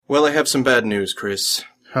Well, I have some bad news, Chris.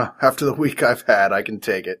 After the week I've had, I can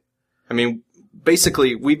take it. I mean,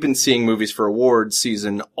 basically, we've been seeing movies for awards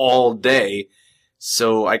season all day,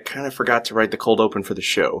 so I kind of forgot to write the cold open for the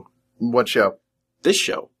show. What show? This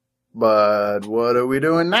show. But what are we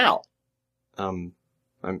doing now? I'm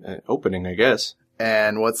opening, I guess.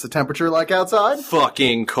 And what's the temperature like outside?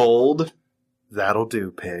 Fucking cold. That'll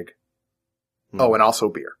do, pig. Oh, and also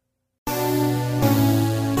beer.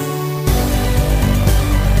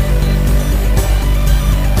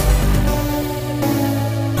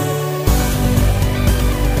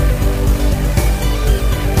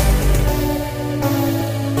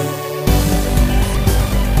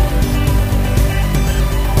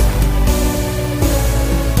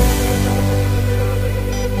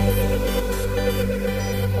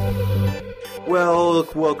 Well,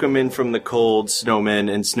 welcome in from the cold,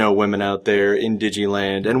 snowmen and snow women out there in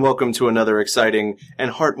Digiland, and welcome to another exciting and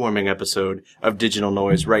heartwarming episode of Digital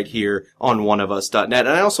Noise right here on oneofus.net.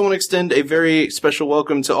 And I also want to extend a very special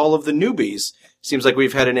welcome to all of the newbies. Seems like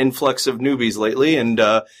we've had an influx of newbies lately, and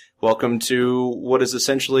welcome to what is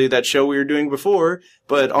essentially that show we were doing before,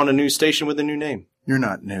 but on a new station with a new name. You're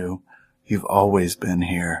not new. You've always been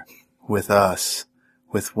here. With us.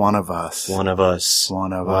 With one of us. One of us.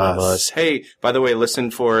 One of us. Hey, by the way,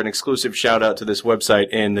 listen for an exclusive shout out to this website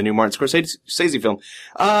in the new Martin Scorsese film.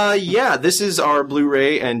 Yeah, this is our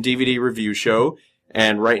Blu-ray and DVD review show.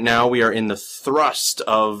 And right now we are in the thrust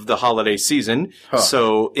of the holiday season. Huh.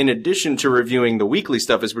 So in addition to reviewing the weekly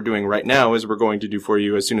stuff as we're doing right now, as we're going to do for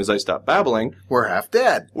you as soon as I stop babbling. We're half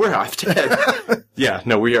dead. We're half dead. Yeah,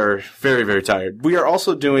 no, we are very, very tired. We are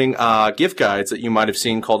also doing gift guides that you might have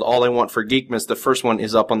seen called All I Want for Geekmas. The first one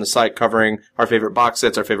is up on the site covering our favorite box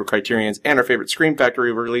sets, our favorite Criterions, and our favorite Scream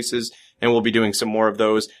Factory releases. And we'll be doing some more of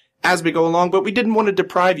those as we go along. But we didn't want to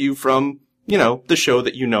deprive you from, you know, the show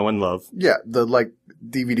that you know and love. Yeah, the,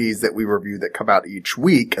 DVDs that we review that come out each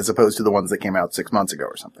week as opposed to the ones that came out 6 months ago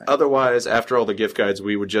or something. Otherwise, after all the gift guides,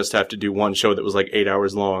 we would just have to do one show that was like 8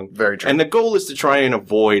 hours long. Very true. And the goal is to try and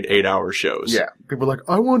avoid 8-hour shows. Yeah. People are like,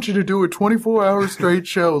 I want you to do a 24-hour straight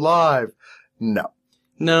show live. No.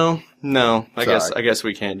 I guess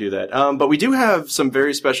we can't do that. But we do have some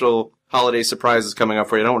very special holiday surprises coming up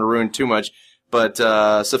for you. I don't want to ruin too much. But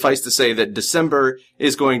suffice to say that December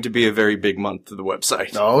is going to be a very big month to the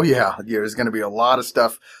website. Oh, yeah. There's going to be a lot of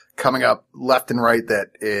stuff coming up left and right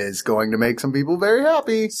that is going to make some people very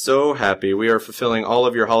happy. So happy. We are fulfilling all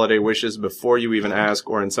of your holiday wishes before you even ask,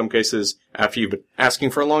 or in some cases, after you've been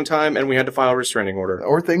asking for a long time and we had to file a restraining order.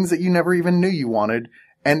 Or things that you never even knew you wanted.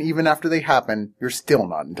 And even after they happen, you're still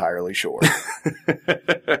not entirely sure.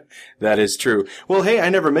 That is true. Well, hey, I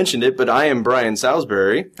never mentioned it, but I am Brian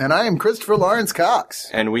Salisbury. And I am Christopher Lawrence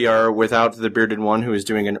Cox. And we are without the bearded one who is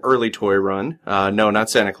doing an early toy run. No,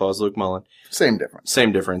 not Santa Claus, Luke Mullen. Same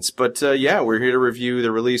difference. But yeah, we're here to review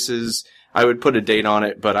the releases. I would put a date on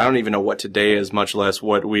it, but I don't even know what today is, much less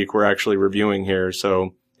what week we're actually reviewing here,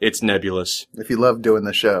 so it's nebulous. If you love doing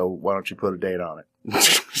the show, why don't you put a date on it?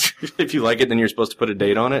 If you like it, then you're supposed to put a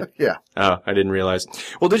date on it? Yeah. Oh, I didn't realize.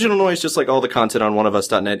 Well, Digital Noise, just like all the content on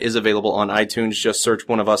oneofus.net, is available on iTunes. Just search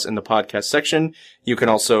One of Us in the podcast section. You can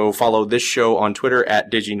also follow this show on Twitter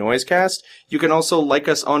at DigiNoisecast. You can also like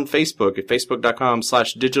us on Facebook at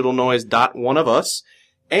facebook.com/digitalnoise.oneofus.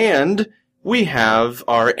 And we have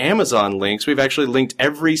our Amazon links. We've actually linked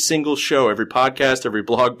every single show, every podcast, every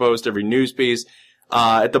blog post, every news piece.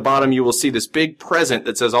 At the bottom, you will see this big present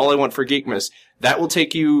that says, All I Want for Geekmas. That will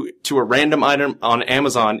take you to a random item on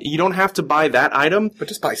Amazon. You don't have to buy that item. But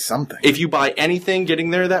just buy something. If you buy anything getting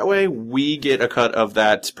there that way, we get a cut of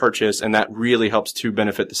that purchase, and that really helps to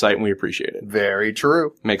benefit the site, and we appreciate it. Very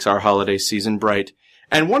true. Makes our holiday season bright.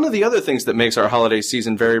 And one of the other things that makes our holiday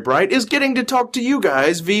season very bright is getting to talk to you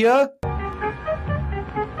guys via the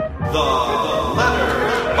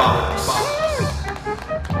Letter Box.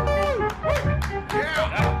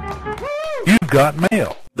 You've got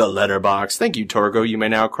mail. The letterbox. Thank you, Torgo. You may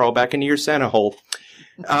now crawl back into your Santa hole.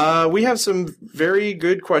 We have some very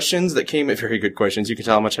good questions that came. Very good questions. You can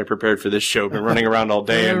tell how much I prepared for this show. Been running around all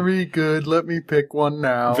day. Very good. Let me pick one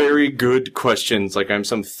now. Very good questions. Like I'm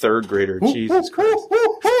some third grader. Jesus Christ.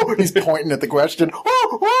 He's pointing at the question.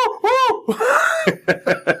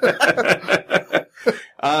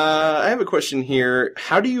 I have a question here.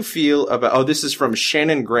 How do you feel about... Oh, this is from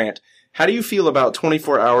Shannon Grant. How do you feel about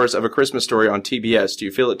 24 Hours of a Christmas Story on TBS? Do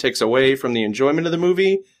you feel it takes away from the enjoyment of the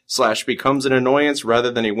movie? becomes an annoyance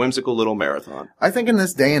rather than a whimsical little marathon. I think in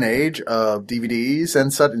this day and age of DVDs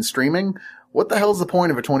and such and streaming, what the hell's the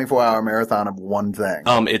point of a 24-hour marathon of one thing?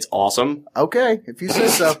 It's awesome. Okay, if you say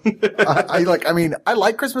so. I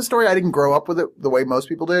like Christmas Story. I didn't grow up with it the way most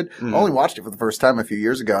people did. I only watched it for the first time a few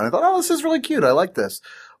years ago, and I thought, oh, this is really cute. I like this.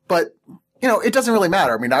 But, it doesn't really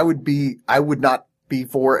matter. I mean, I would not be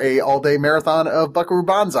for a all-day marathon of Buckaroo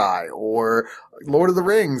Banzai or Lord of the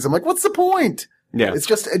Rings. I'm like, what's the point? Yeah. It's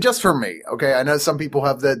just for me, okay? I know some people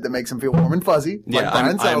have that makes them feel warm and fuzzy. Like Yeah,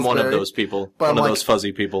 I'm one of those people. One of those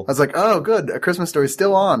fuzzy people. I was like, oh, good. A Christmas Story's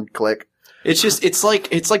still on. Click. It's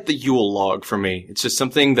like the Yule log for me. It's just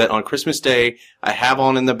something that on Christmas Day I have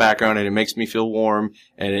on in the background, and it makes me feel warm,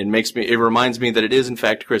 and it reminds me that it is in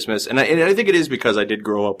fact Christmas. And I think it is because I did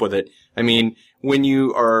grow up with it. I mean, when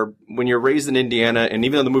you're raised in Indiana, and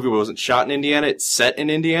even though the movie wasn't shot in Indiana, it's set in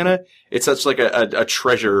Indiana, it's such like a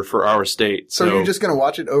treasure for our state. So you're just going to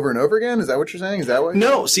watch it over and over again? Is that what you're saying? Is that what?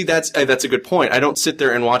 No, see, that's a good point. I don't sit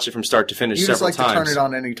there and watch it from start to finish several times. You just like to turn it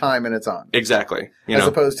on any time and it's on. Exactly. As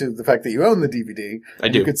opposed to the fact that you own the DVD. I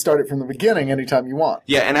do. You could start it from the beginning anytime you want.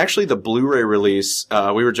 Yeah, and actually the Blu-ray release,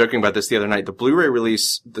 we were joking about this the other night. The Blu-ray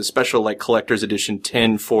release, the special like collector's edition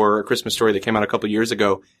tin for A Christmas Story that came out a couple years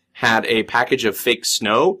ago, had a package of fake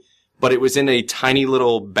snow, but it was in a tiny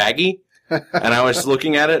little baggie. And I was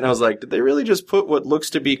looking at it and I was like, did they really just put what looks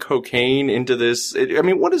to be cocaine into this?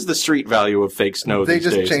 What is the street value of fake snow these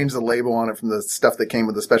days? They just changed the label on it from the stuff that came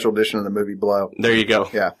with the special edition of the movie Blow. There you go.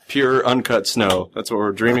 Yeah. Pure uncut snow. That's what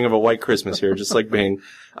we're dreaming of, a white Christmas here, just like Bing.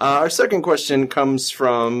 Our second question comes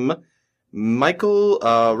from Michael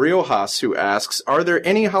Riojas, who asks, are there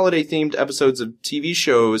any holiday-themed episodes of TV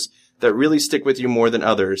shows that really stick with you more than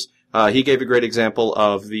others? He gave a great example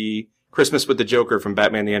of the Christmas with the Joker from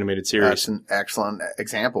Batman the Animated Series. That's an excellent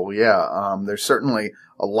example, yeah. There's certainly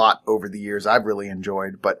a lot over the years I've really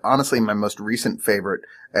enjoyed, but honestly, my most recent favorite,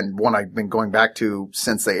 and one I've been going back to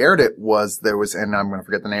since they aired it, and I'm going to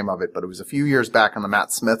forget the name of it, but it was a few years back on the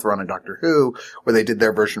Matt Smith run of Doctor Who, where they did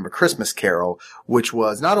their version of A Christmas Carol, which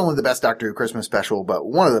was not only the best Doctor Who Christmas special, but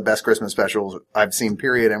one of the best Christmas specials I've seen,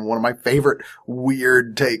 period, and one of my favorite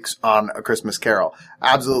weird takes on A Christmas Carol.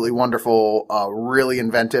 Absolutely wonderful, really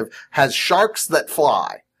inventive, has sharks that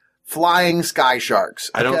fly. Flying sky sharks.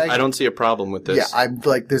 Okay? I don't see a problem with this. Yeah, I'm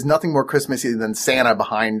like, there's nothing more Christmassy than Santa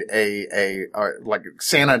behind like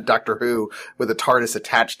Santa Doctor Who with a TARDIS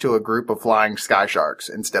attached to a group of flying sky sharks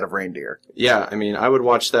instead of reindeer. Yeah, I mean, I would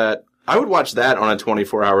watch that. I would watch that on a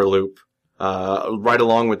 24-hour loop, right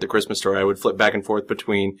along with the Christmas Story. I would flip back and forth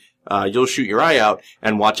between, You'll Shoot Your Eye Out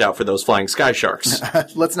and watch out for those flying sky sharks.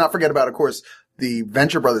 Let's not forget about, of course, the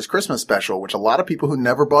Venture Brothers Christmas special, which a lot of people who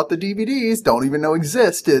never bought the DVDs don't even know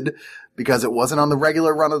existed because it wasn't on the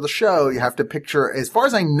regular run of the show. You have to picture, as far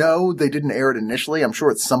as I know, they didn't air it initially. I'm sure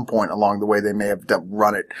at some point along the way they may have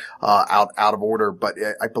run it out of order, but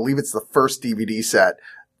I believe it's the first DVD set.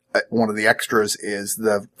 One of the extras is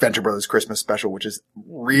the Venture Brothers Christmas special, which is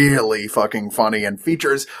really fucking funny and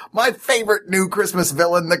features my favorite new Christmas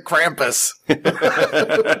villain, the Krampus.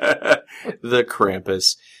 The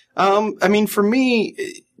Krampus. I mean, for me,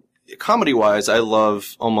 comedy-wise, I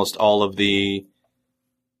love almost all of the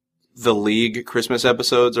League Christmas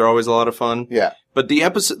episodes are always a lot of fun. Yeah. But the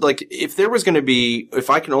episode, like, if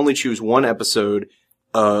I can only choose one episode,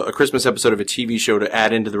 a Christmas episode of a TV show to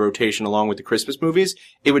add into the rotation along with the Christmas movies,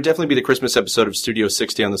 it would definitely be the Christmas episode of Studio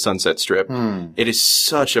 60 on the Sunset Strip. It is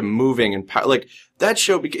such a moving and that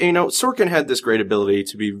show, Sorkin had this great ability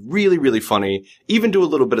to be really, really funny, even do a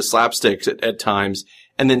little bit of slapstick at times,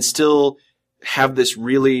 and then still have this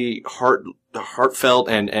really heartfelt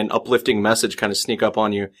and uplifting message kind of sneak up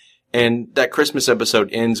on you. And that Christmas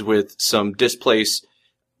episode ends with some displaced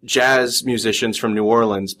jazz musicians from New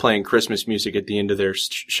Orleans playing Christmas music at the end of their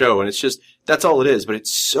show. And it's just, that's all it is, but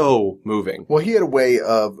it's so moving. Well, he had a way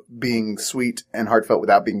of being sweet and heartfelt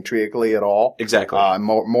without being trickly at all. Exactly.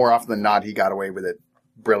 More often than not, he got away with it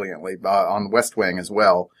brilliantly. On West Wing as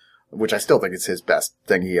well, which I still think is his best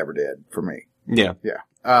thing he ever did for me. Yeah. Yeah.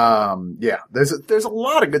 There's a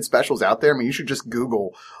lot of good specials out there. I mean, you should just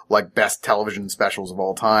Google like best television specials of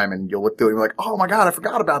all time and you'll look through it and be like, oh my God, I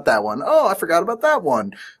forgot about that one. Oh, I forgot about that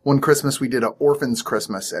one. One Christmas we did an orphan's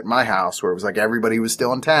Christmas at my house where it was like everybody was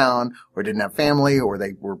still in town or didn't have family or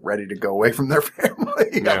they were ready to go away from their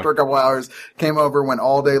family after a couple hours, came over, went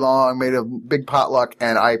all day long, made a big potluck,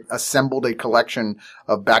 and I assembled a collection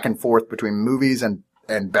of back and forth between movies and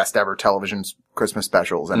best ever television Christmas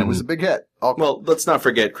specials, and it was a big hit. Well, let's not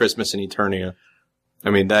forget Christmas in Eternia. I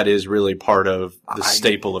mean, that is really part of the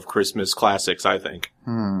staple of Christmas classics, I think.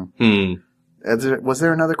 Was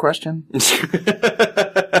there another question?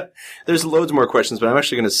 There's There's loads more questions, but I'm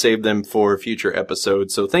actually going to save them for future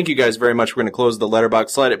episodes. So thank you guys very much. We're going to close the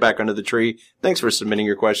letterbox, slide it back under the tree. Thanks for submitting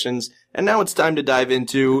your questions. And now it's time to dive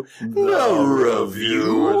into the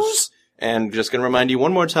reviews. And just going to remind you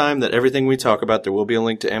one more time that everything we talk about, there will be a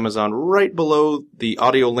link to Amazon right below the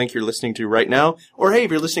audio link you're listening to right now. Or hey,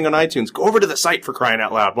 if you're listening on iTunes, go over to the site for crying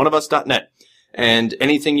out loud, oneofus.net. And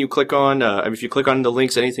anything you click on, if you click on the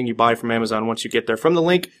links, anything you buy from Amazon, once you get there from the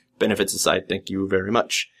link, benefits the site. Thank you very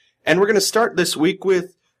much. And we're going to start this week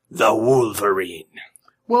with The Wolverine.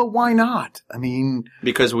 Well, why not? I mean...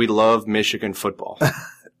 Because we love Michigan football.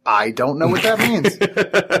 I don't know what that means.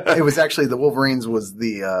 It was actually, the Wolverines was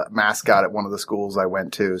the mascot at one of the schools I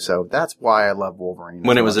went to, so that's why I love Wolverine.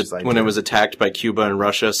 When it was attacked by Cuba and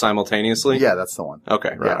Russia simultaneously? Yeah, that's the one.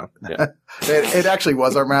 Okay, right on. Yeah. It actually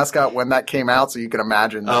was our mascot when that came out, so you can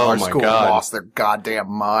imagine that our school lost their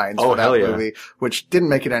goddamn minds for that movie, which didn't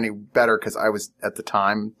make it any better because I was, at the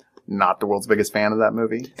time, not the world's biggest fan of that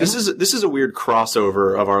movie. This is a weird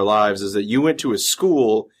crossover of our lives, is that you went to a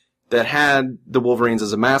school that had the Wolverines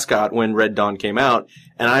as a mascot when Red Dawn came out,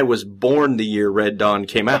 and I was born the year Red Dawn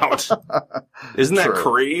came out. Isn't that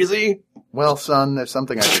crazy? Well, son, there's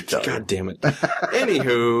something I could tell you. God damn it.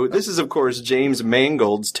 Anywho, this is, of course, James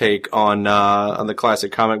Mangold's take on the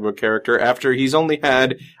classic comic book character after he's only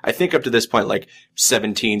had, I think up to this point, like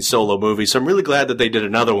 17 solo movies. So I'm really glad that they did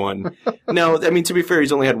another one. Now, I mean, to be fair,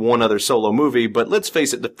 he's only had one other solo movie, but let's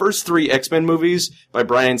face it, the first 3 X-Men movies by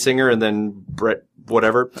Bryan Singer and then Brett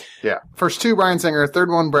whatever. Yeah. First 2, Bryan Singer. Third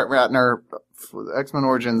one, Brett Ratner. X-Men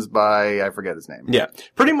Origins by, I forget his name. Yeah.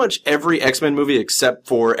 Pretty much every X-Men movie except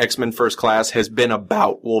for X-Men First Class has been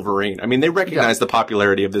about Wolverine. I mean, they recognize the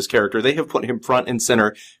popularity of this character. They have put him front and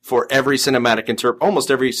center for every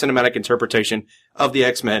almost every cinematic interpretation of the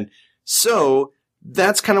X-Men. So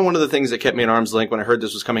that's kind of one of the things that kept me at arm's length when I heard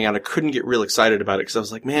this was coming out. I couldn't get real excited about it because I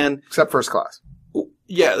was like, man. Except First Class.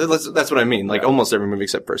 Yeah, that's what I mean. Like almost every movie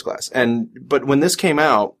except First Class. But when this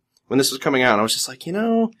was coming out, I was just like,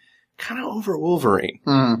 kind of over Wolverine.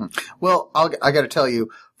 Mm-hmm. Well, I got to tell you,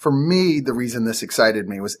 for me, the reason this excited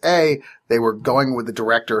me was A, they were going with a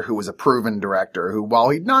director who was a proven director who,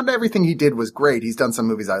 while not everything he did was great, he's done some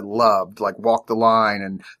movies I loved, like Walk the Line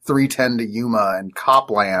and 3:10 to Yuma and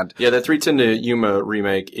Copland. Yeah, that 3:10 to Yuma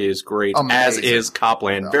remake is great, amazing. As is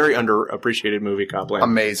Copland. Very underappreciated movie, Copland.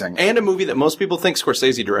 Amazing. And a movie that most people think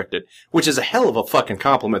Scorsese directed, which is a hell of a fucking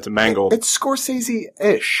compliment to Mangold. It's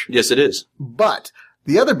Scorsese-ish. Yes, it is. But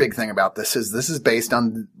the other big thing about this is based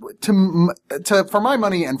on, for my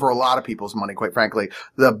money and for a lot of people's money, quite frankly,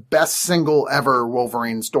 the best single ever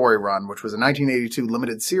Wolverine story run, which was a 1982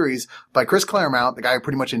 limited series by Chris Claremont, the guy who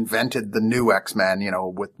pretty much invented the new X-Men,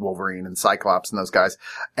 with Wolverine and Cyclops and those guys,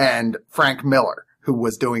 and Frank Miller, who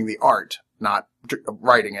was doing the art, not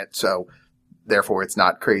writing it, so therefore it's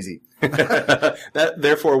not crazy.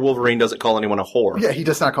 Therefore, Wolverine doesn't call anyone a whore. Yeah, he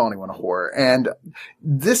does not call anyone a whore. And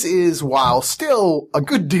this is, while still a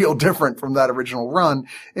good deal different from that original run,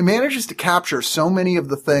 it manages to capture so many of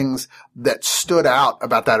the things that stood out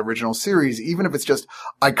about that original series, even if it's just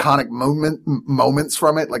iconic moments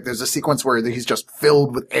from it. Like there's a sequence where he's just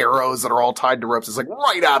filled with arrows that are all tied to ropes. It's like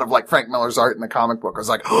right out of like Frank Miller's art in the comic book. I was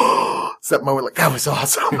like, oh, it's that moment like, that was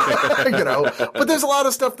awesome. But there's a lot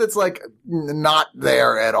of stuff that's like not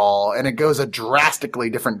there at all. And it goes a drastically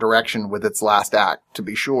different direction with its last act, to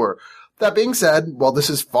be sure. That being said, while this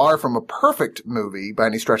is far from a perfect movie by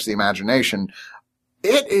any stretch of the imagination,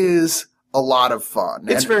 it is a lot of fun.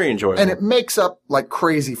 It's very enjoyable. And it makes up like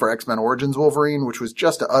crazy for X-Men Origins Wolverine, which was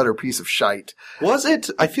just an utter piece of shite. Was it?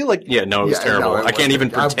 I feel like, it was terrible. I can't even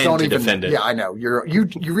pretend to defend it. Yeah, I know. You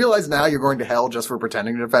realize now you're going to hell just for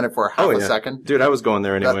pretending to defend it for half a second? Dude, I was going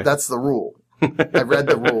there anyway. That's the rule. I read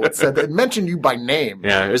the rule. It mentioned you by name.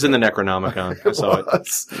 Yeah, it was in the Necronomicon. I saw it.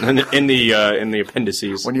 In the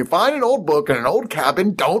appendices. When you find an old book in an old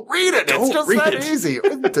cabin, don't read it. It's just that easy.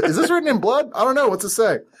 Is this written in blood? I don't know. What's it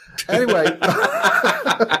say? Anyway.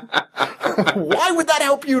 Why would that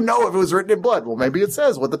help you know if it was written in blood? Well, maybe it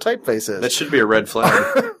says what the typeface is. That should be a red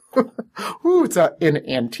flag. Ooh, it's in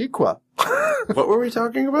Antiqua. What were we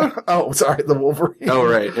talking about? Oh, sorry, the Wolverine. Oh,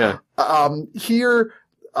 right, yeah. Here...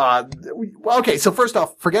 okay, so first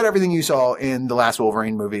off, forget everything you saw in the last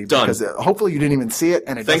Wolverine movie. Done. Because hopefully you didn't even see it.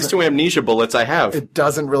 And thanks to amnesia bullets, I have. It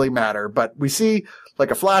doesn't really matter. But we see like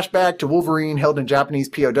a flashback to Wolverine held in Japanese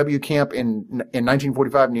POW camp in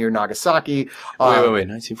 1945 near Nagasaki. Wait.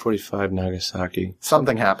 1945 Nagasaki.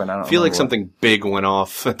 Something happened. I feel like something big went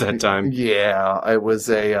off at that time. Yeah, it was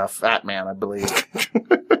a fat man, I believe.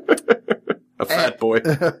 A Fat boy.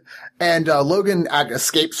 And Logan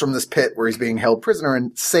escapes from this pit where he's being held prisoner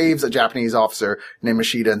and saves a Japanese officer named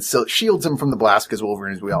Mashita and shields him from the blast because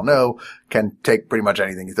Wolverine, as we all know, can take pretty much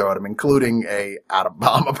anything you throw at him, including a atom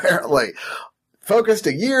bomb, apparently. Focus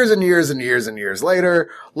to years and years and years and years later,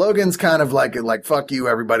 Logan's kind of like, fuck you,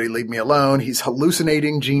 everybody, leave me alone. He's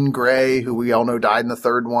hallucinating Jean Grey, who we all know died in the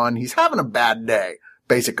third one. He's having a bad day,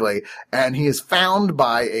 basically. And he is found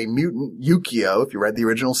by a mutant, Yukio, if you read the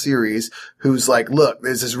original series, who's like, look,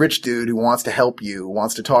 there's this rich dude who wants to help you,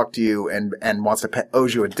 wants to talk to you, and wants to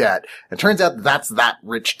owes you a debt. It turns out that's that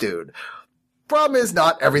rich dude. Problem is,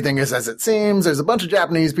 not everything is as it seems. There's a bunch of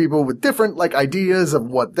Japanese people with different, ideas of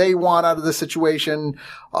what they want out of the situation.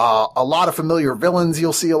 A lot of familiar villains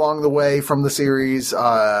you'll see along the way from the series.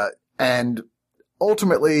 And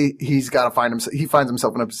ultimately, he finds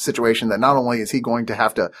himself in a situation that not only is he going to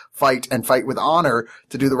have to fight with honor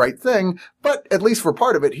to do the right thing, but at least for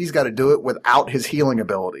part of it, he's got to do it without his healing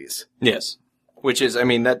abilities. Yes. Which is,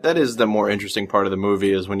 that is the more interesting part of the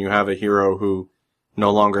movie, is when you have a hero who no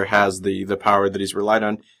longer has the power that he's relied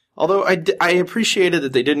on. Although I appreciated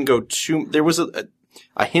that they didn't go there was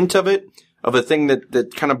a hint of it, of a thing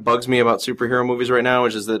that kind of bugs me about superhero movies right now,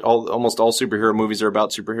 which is that almost all superhero movies are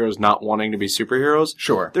about superheroes not wanting to be superheroes.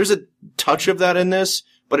 Sure. There's a touch of that in this,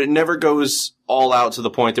 but it never goes all out to the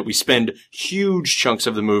point that we spend huge chunks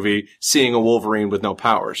of the movie seeing a Wolverine with no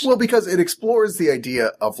powers. Well, because it explores the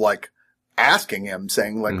idea of asking him,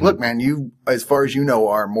 saying look, man, you, as far as you know,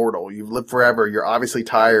 are immortal. You've lived forever. You're obviously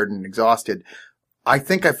tired and exhausted. I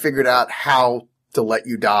think I figured out how to let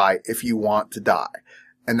you die if you want to die.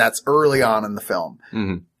 And that's early on in the film.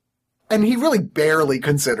 Mm-hmm. And he really barely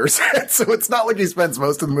considers it. So it's not like he spends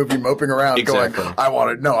most of the movie moping around going, I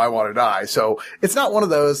want to die. So it's not one of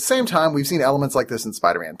those. Same time, we've seen elements like this in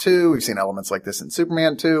Spider-Man 2. We've seen elements like this in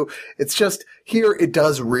Superman 2. It's just, here it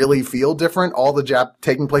does really feel different. All the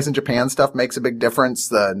taking place in Japan stuff makes a big difference.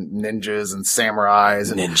 The ninjas and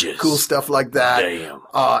samurais and cool stuff like that. Damn.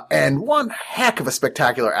 And one heck of a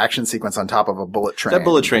spectacular action sequence on top of a bullet train. That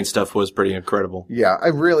bullet train stuff was pretty incredible. Yeah, I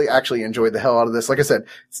really actually enjoyed the hell out of this. Like I said,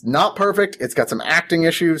 it's not perfect. It's got some acting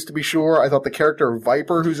issues, to be sure. I thought the character of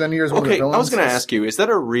Viper, who's in here, is one of the villains. I was going to ask you, is that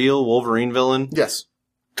a real Wolverine villain? Yes.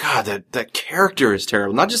 God, that character is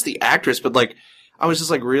terrible. Not just the actress, but I was just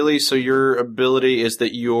really? So your ability is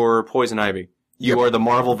that you're Poison Ivy. You are the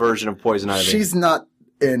Marvel version of Poison Ivy. She's not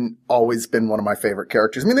always been one of my favorite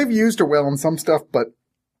characters. They've used her well in some stuff, but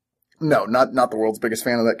no, not the world's biggest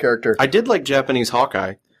fan of that character. I did like Japanese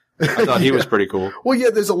Hawkeye. I thought he was pretty cool. Well,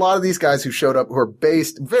 yeah, there's a lot of these guys who showed up who are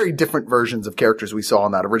based very different versions of characters we saw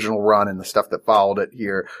in that original run and the stuff that followed it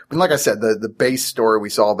here. But like I said, the base story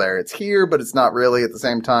we saw there, it's here, but it's not really at the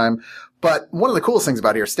same time. But one of the coolest things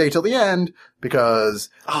about here, stay till the end, because...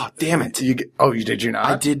 Oh, damn it. Did you not?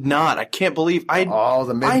 I did not. I can't believe...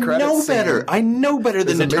 the mid-credits scene. I know better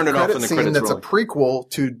than to turn it off when the credits roll. That's a prequel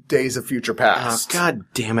to Days of Future Past. Oh, God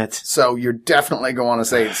damn it. So you're definitely going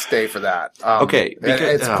to stay for that. Okay.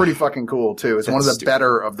 It's pretty fucking cool, too. It's one of the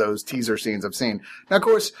better of those teaser scenes I've seen. Now, of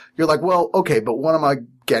course, you're like, well, okay, but what am I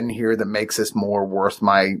getting here that makes this more worth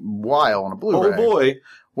my while on a Blu-ray? Oh, boy.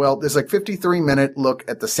 Well, there's 53-minute look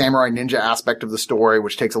at the samurai ninja aspect of the story,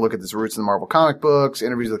 which takes a look at its roots in the Marvel comic books,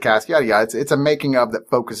 interviews with the cast, yada yada. It's a making of that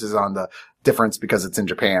focuses on the difference because it's in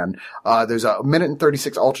Japan. There's a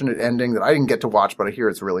 1:36 alternate ending that I didn't get to watch, but I hear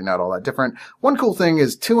it's really not all that different. One cool thing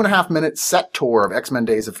is 2.5-minute set tour of X-Men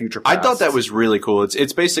Days of Future Past. I thought that was really cool.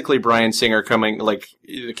 It's basically Bryan Singer coming,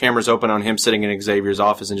 the camera's open on him sitting in Xavier's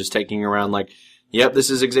office and just taking around yep, this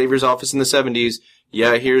is Xavier's office in the 70s.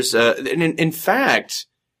 Yeah, here's, in fact,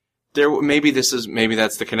 maybe that's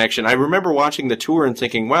the connection. I remember watching the tour and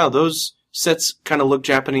thinking, wow, those sets kind of look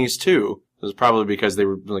Japanese too. It was probably because they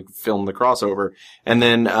were filmed the crossover. And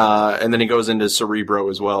then he goes into Cerebro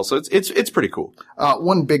as well. So it's pretty cool.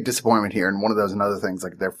 One big disappointment here, and one of those and other things,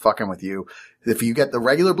 they're fucking with you. If you get the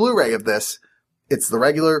regular Blu-ray of this, it's the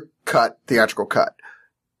regular theatrical cut.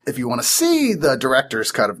 If you want to see the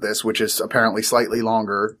director's cut of this, which is apparently slightly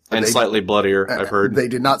longer. And slightly bloodier, I've heard. They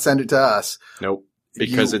did not send it to us. Nope.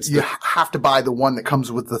 Because you have to buy the one that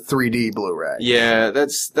comes with the 3D Blu-ray. Yeah,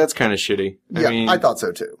 that's kind of shitty. I thought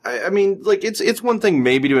so too. It's one thing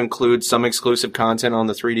maybe to include some exclusive content on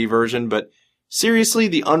the 3D version, but seriously,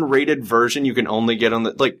 the unrated version you can only get on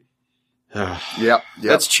the Yep.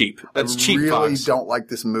 That's cheap. That's cheap. I really Fox. don't like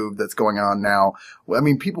this move that's going on now.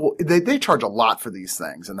 People, they charge a lot for these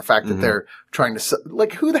things. And the fact that they're trying to,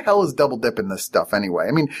 who the hell is double dipping this stuff anyway?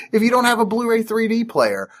 If you don't have a Blu-ray 3D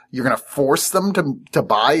player, you're going to force them to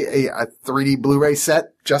buy a 3D Blu-ray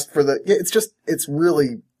set just for it's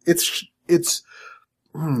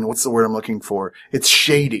what's the word I'm looking for? It's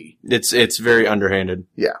shady. It's very underhanded.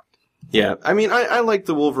 Yeah. Yeah. I mean, I like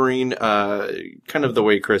the Wolverine, kind of the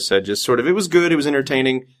way Chris said, just sort of, it was good, it was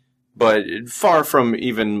entertaining, but far from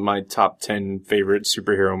even my top 10 favorite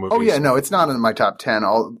superhero movies. Oh yeah, no, it's not in my top 10,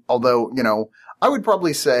 although, you know, I would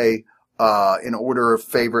probably say, in order of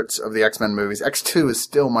favorites of the X-Men movies, X2 is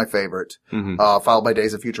still my favorite, followed by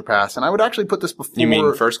Days of Future Past, and I would actually put this before... You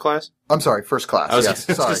mean First Class? I'm sorry, First Class, I was yes.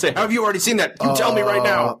 going to say, how have you already seen that? You tell me right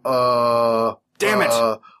now. Damn it.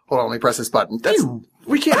 Hold on, let me press this button.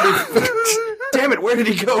 We can't be... Damn it, where did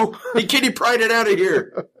he go? He pried it out of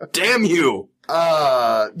here. Damn you.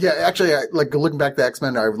 Yeah, actually, like looking back to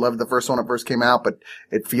X-Men, I loved the first one when it first came out, but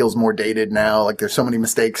it feels more dated now. Like there's so many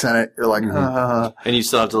mistakes in it. You're like, And you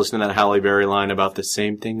still have to listen to that Halle Berry line about the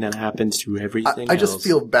same thing that happens to everything I just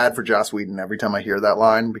feel bad for Joss Whedon every time I hear that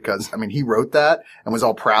line because, I mean, he wrote that and was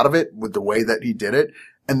all proud of it with the way that he did it.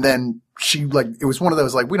 And then it was one of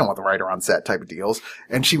those, like, we don't want the writer on set type of deals.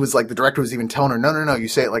 And she was like, the director was even telling her, no, you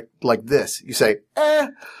say it like this. You say,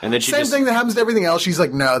 And then same thing that happens to everything else. She's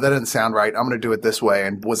like, no, that doesn't sound right. I'm going to do it this way.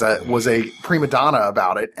 And was a prima donna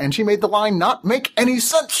about it. And she made the line not make any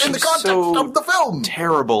sense in the context of the film.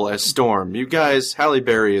 Terrible as Storm. You guys, Halle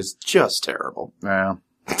Berry is just terrible. Yeah.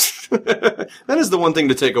 That is the one thing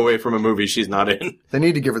to take away from a movie she's not in. They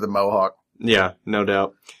need to give her the mohawk. Yeah, no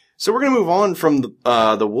doubt. So we're going to move on from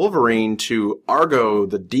the Wolverine to Argo,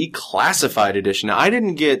 the declassified edition. Now, I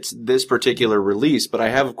didn't get this particular release, but I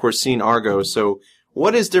have, of course, seen Argo. So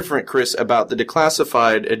what is different, Chris, about the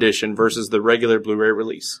declassified edition versus the regular Blu-ray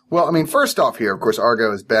release? Well, I mean, first off here, of course,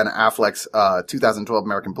 Argo is Ben Affleck's 2012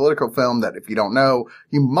 American political film that, if you don't know,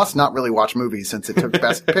 you must not really watch movies since it took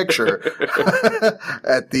Best Picture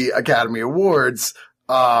at the Academy Awards.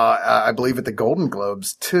 I believe at the Golden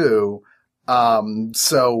Globes, too.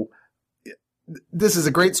 So this is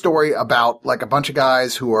a great story about like a bunch of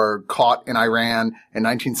guys who are caught in Iran in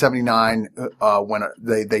 1979, when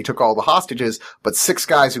they took all the hostages, but 6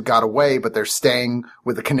 guys who got away, but they're staying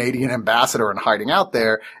with the Canadian ambassador and hiding out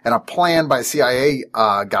there, and a plan by a CIA,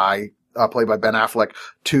 guy, played by Ben Affleck,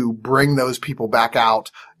 to bring those people back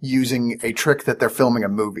out using a trick that they're filming a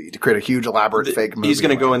movie to create a huge elaborate fake movie. He's going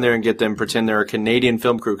to go in there and get them, pretend they're a Canadian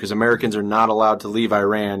film crew because Americans are not allowed to leave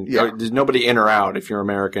Iran. Yeah. There's nobody in or out if you're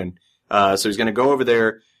American. So he's going to go over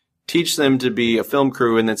there, teach them to be a film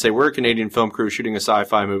crew, and then say, we're a Canadian film crew shooting a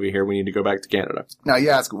sci-fi movie here. We need to go back to Canada. Now you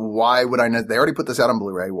ask, why would I need, they already put this out on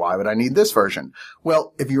Blu-ray. Why would I need this version?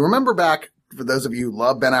 Well, if you remember back, for those of you who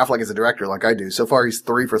love Ben Affleck as a director like I do, so far he's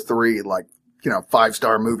 3 for 3, like,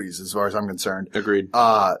 5-star movies as far as I'm concerned. Agreed.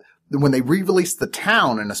 When they re-released The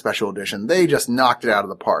Town in a special edition, they just knocked it out of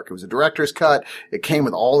the park. It was a director's cut. It came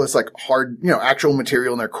with all this like hard, actual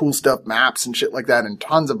material and their cool stuff, maps and shit like that, and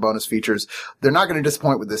tons of bonus features. They're not going to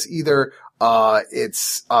disappoint with this either.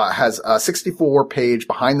 It's has a 64-page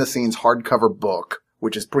behind the scenes hardcover book,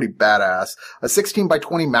 which is pretty badass. A 16 by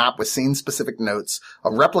 20 map with scene-specific notes,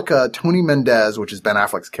 a replica Tony Mendez, which is Ben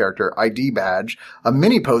Affleck's character, ID badge, a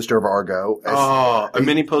mini poster of Argo. A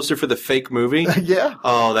mini poster for the fake movie? Yeah.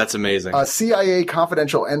 Oh, that's amazing. A CIA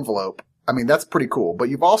confidential envelope. I mean, that's pretty cool. But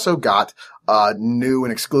you've also got new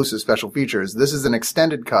and exclusive special features. This is an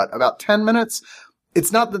extended cut, about 10 minutes.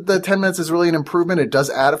 It's not that the 10 minutes is really an improvement. It does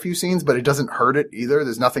add a few scenes, but it doesn't hurt it either.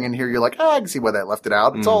 There's nothing in here you're like, I can see why they left it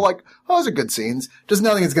out. It's all like, those are good scenes. Just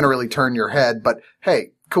nothing that's going to really turn your head, but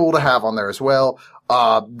hey, cool to have on there as well.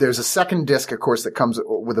 There's a second disc, of course, that comes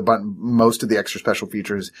with most of the extra special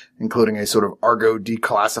features, including a sort of Argo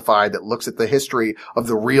declassified that looks at the history of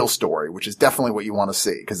the real story, which is definitely what you want to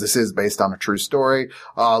see, because this is based on a true story.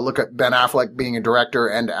 Look at Ben Affleck being a director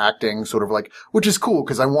and acting, sort of like, which is cool,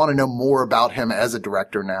 because I want to know more about him as a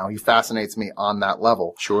director now. He fascinates me on that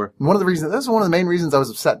level. Sure. And that's one of the main reasons I was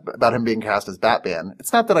upset about him being cast as Batman.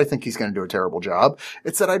 It's not that I think he's going to do a terrible job.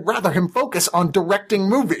 It's that I'd rather him focus on directing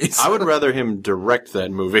movies. I would rather him direct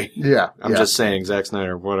that movie. Yeah. I'm just saying, Zack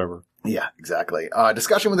Snyder, whatever. Yeah, exactly.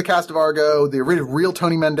 Discussion with the cast of Argo, the real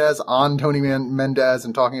Tony Mendez on Tony Mendez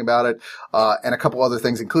and talking about it, and a couple other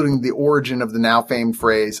things, including the origin of the now famed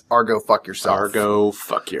phrase, Argo, fuck yourself. Argo,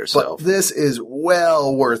 fuck yourself. But this is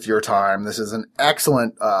well worth your time. This is an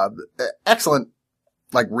excellent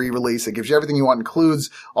like re-release. It gives you everything you want,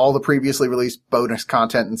 includes all the previously released bonus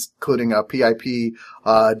content, including a PIP,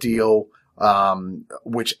 deal,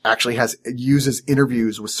 which actually uses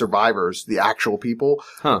interviews with survivors, the actual people.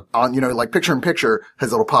 Huh. On, like picture in picture has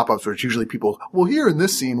little pop-ups where it's usually people, well, here in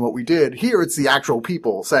this scene, what we did. Here it's the actual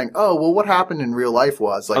people saying, oh, well, what happened in real life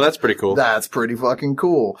was like, oh, that's pretty cool. That's pretty fucking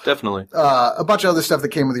cool. Definitely. A bunch of other stuff that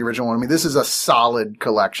came with the original one. I mean, this is a solid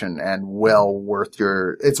collection and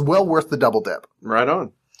it's well worth the double dip. Right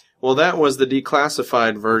on. Well, that was the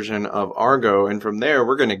declassified version of Argo, and from there,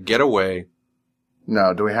 we're going to get away.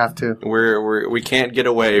 No, do we have to? We can't get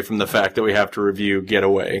away from the fact that we have to review Get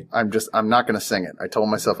Away. I'm not going to sing it. I told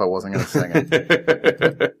myself I wasn't going to sing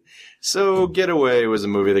it. So, Get Away was a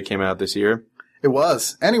movie that came out this year. It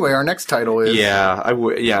was. Anyway, our next title is... I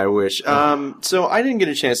wish. So I didn't get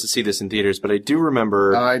a chance to see this in theaters, but I do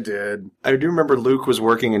remember... I did. I do remember Luke was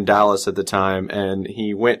working in Dallas at the time, and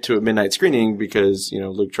he went to a midnight screening because,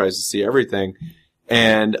 Luke tries to see everything.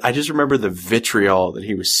 And I just remember the vitriol that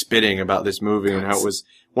he was spitting about this movie and how it was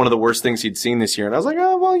one of the worst things he'd seen this year. And I was like,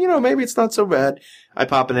 oh, well, maybe it's not so bad. I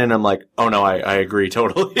pop it in and I'm like, oh no, I agree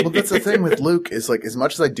totally. Well, that's the thing with Luke is like, as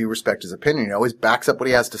much as I do respect his opinion, he always backs up what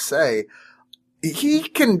he has to say. He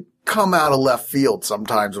can come out of left field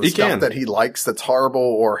sometimes with stuff that he likes that's horrible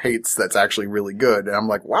or hates that's actually really good. And I'm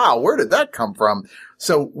like, wow, where did that come from?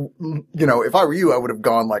 So, if I were you, I would have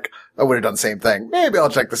gone I would have done the same thing. Maybe I'll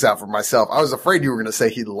check this out for myself. I was afraid you were going to say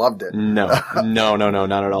he loved it. No, not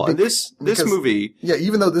at all. This movie. Yeah,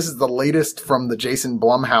 even though this is the latest from the Jason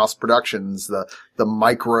Blumhouse Productions, the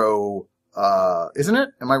Micro, isn't it?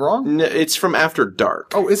 Am I wrong? No, it's from After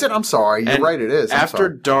Dark. Oh, is it? I'm sorry. You're right, it is. After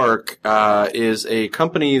Dark, is a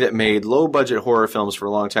company that made low budget horror films for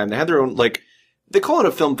a long time. They had their own, they call it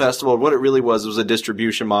a film festival. What it really was a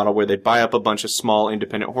distribution model where they buy up a bunch of small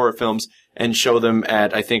independent horror films and show them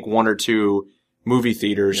at, I think, 1 or 2 movie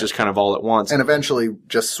theaters, just kind of all at once. And eventually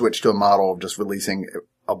just switch to a model of just releasing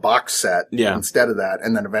a box set instead of that,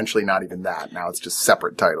 and then eventually not even that. Now it's just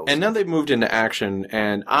separate titles. And now they've moved into action,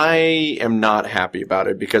 and I am not happy about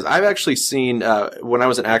it because I've actually seen, when I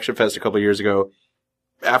was at Action Fest a couple of years ago,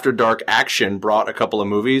 After Dark Action brought a couple of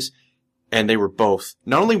movies, and they were both.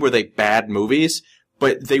 Not only were they bad movies,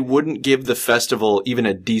 but they wouldn't give the festival even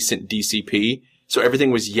a decent DCP. So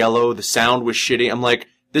everything was yellow, the sound was shitty. I'm like,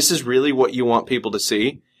 this is really what you want people to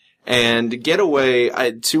see? And Get Away,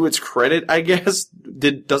 to its credit, I guess,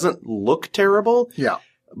 doesn't look terrible. Yeah.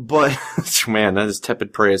 But, man, that is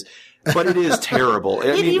tepid praise. But it is terrible.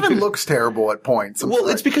 It even looks terrible at points.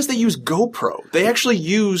 It's because they use GoPro. They actually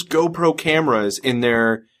use GoPro cameras in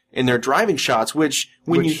their driving shots, which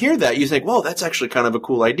when you hear that, you think, well, that's actually kind of a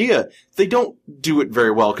cool idea. They don't do it very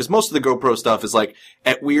well because most of the GoPro stuff is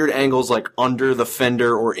at weird angles, under the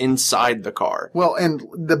fender or inside the car. Well, and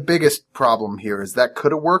the biggest problem here is that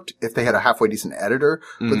could have worked if they had a halfway decent editor,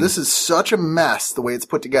 but this is such a mess the way it's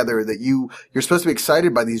put together that you're supposed to be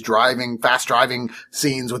excited by these fast driving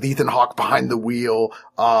scenes with Ethan Hawke behind the wheel,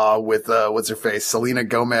 with, what's her face? Selena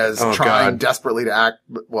Gomez trying desperately to act,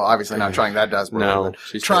 well, obviously not trying that desperately,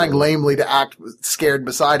 but trying lamely to act scared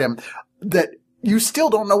beside him, that you still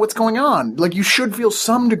don't know what's going on. You should feel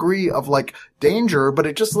some degree of, danger, but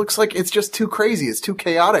it just looks like it's just too crazy. It's too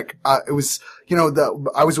chaotic. It was,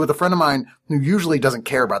 I was with a friend of mine who usually doesn't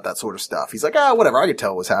care about that sort of stuff. He's like, whatever, I could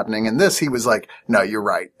tell what was happening. And this, he was like, no, you're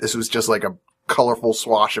right. This was just a colorful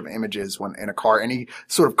swash of images when in a car, any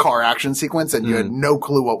sort of car action sequence, and you had no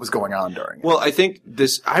clue what was going on during it. Well, I think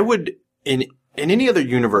in any other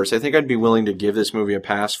universe, I think I'd be willing to give this movie a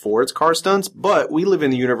pass for its car stunts, but we live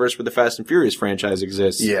in the universe where the Fast and Furious franchise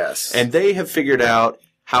exists. Yes. And they have figured out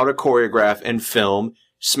how to choreograph and film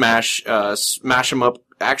smash 'em up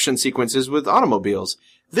action sequences with automobiles.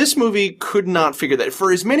 This movie could not figure that.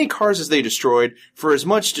 For as many cars as they destroyed, for as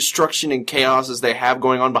much destruction and chaos as they have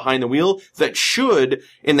going on behind the wheel, that should,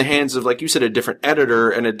 in the hands of, like you said, a different editor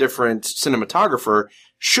and a different cinematographer,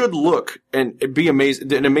 should look and be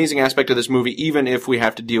an amazing aspect of this movie, even if we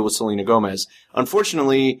have to deal with Selena Gomez.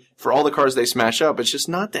 Unfortunately, for all the cars they smash up, it's just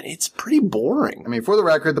not that. It's pretty boring. I mean, for the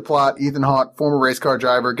record, the plot, Ethan Hawke, former race car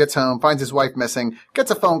driver, gets home, finds his wife missing,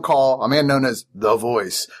 gets a phone call, a man known as The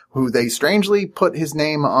Voice, who they strangely put his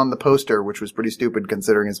name on the poster, which was pretty stupid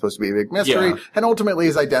considering it's supposed to be a big mystery, and ultimately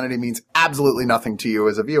his identity means absolutely nothing to you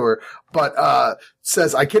as a viewer, but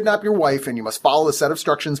says, I kidnap your wife and you must follow the set of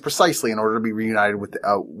instructions precisely in order to be reunited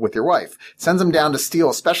with your wife. Sends him down to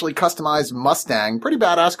steal a specially customized Mustang, pretty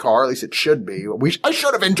badass car, at least it should be. I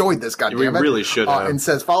should have enjoyed this, goddammit. We really should have. And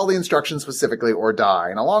says, follow the instructions specifically or die.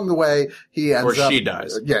 And along the way, he ends up... Or she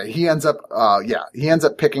dies. He ends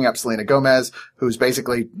up picking up Selena Gomez, who's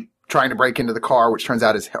basically trying to break into the car, which turns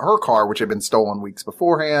out is her car, which had been stolen weeks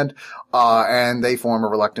beforehand. And they form a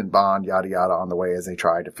reluctant bond, yada yada, on the way as they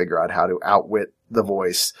try to figure out how to outwit The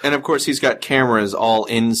Voice. And of course, he's got cameras all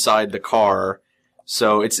inside the car.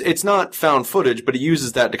 So it's not found footage, but he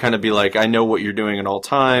uses that to kind of be like, I know what you're doing at all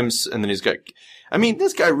times. And then he's got, I mean,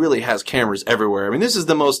 this guy really has cameras everywhere. I mean, this is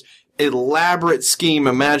the most elaborate scheme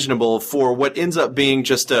imaginable for what ends up being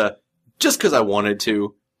just because I wanted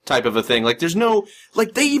to. type of a thing. Like, there's no,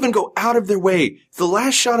 like, they even go out of their way. The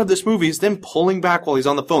last shot of this movie is them pulling back while he's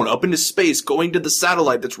on the phone, up into space, going to the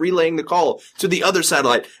satellite that's relaying the call to the other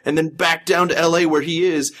satellite, and then back down to LA where he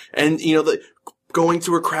is, and, you know, going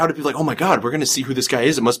through a crowd of people like, oh my God, we're going to see who this guy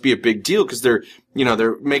is. It must be a big deal because they're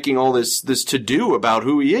making all this to-do about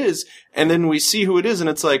who he is. And then we see who it is and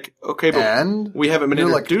it's like, okay, but we haven't been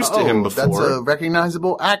introduced to him before. That's a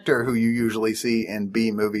recognizable actor who you usually see in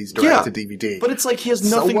B movies direct to DVD. But it's like he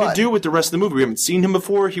has nothing to do with the rest of the movie. We haven't seen him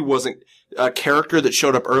before. He wasn't a character that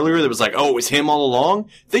showed up earlier that was like, oh, it was him all along.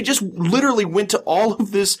 They just literally went to all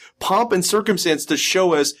of this pomp and circumstance to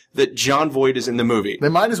show us that Jon Voight is in the movie. They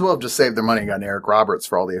might as well have just saved their money and gotten Eric Roberts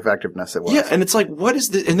for all the effectiveness it was. Yeah, and it's like, what is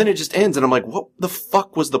this? And then it just ends, and I'm like, what the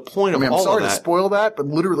fuck was the point of all of that? I'm sorry to spoil that, but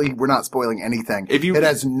literally we're not spoiling anything. It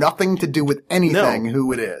has nothing to do with anything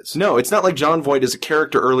who it is. No, it's not like Jon Voight is a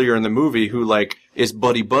character earlier in the movie who, like, is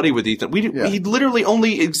buddy-buddy with Ethan. He literally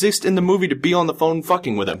only exists in the movie to be on the phone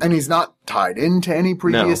fucking with him. And he's not tied into any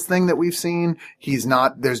previous thing that we've seen. He's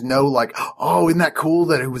not, there's no like, oh, isn't that cool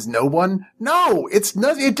that it was no one? No,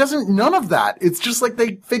 none of that. It's just like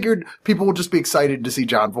they figured people would just be excited to see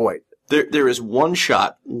Jon Voight. There is one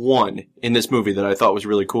shot in this movie that I thought was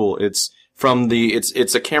really cool. It's from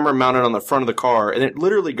it's a camera mounted on the front of the car, and it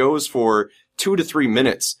literally goes for 2 to 3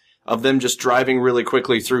 minutes of them just driving really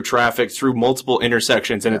quickly through traffic, through multiple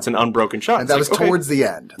intersections, and it's an unbroken shot. And that was towards the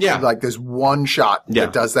end. Yeah. Like, there's one shot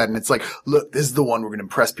that does that, and it's like, look, this is the one we're going to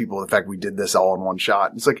impress people with the fact we did this all in one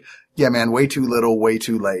shot. It's like, yeah, man, way too little, way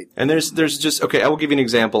too late. And there's just, okay, I will give you an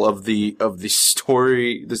example of the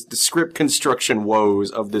story, the script construction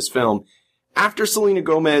woes of this film. After Selena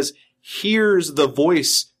Gomez hears the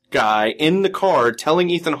voice guy in the car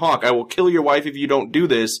telling Ethan Hawke, I will kill your wife if you don't do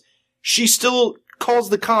this, she still calls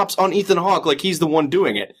the cops on Ethan Hawke like he's the one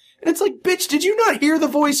doing it. And it's like, bitch, did you not hear the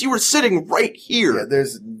voice? You were sitting right here. Yeah,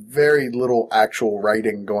 there's very little actual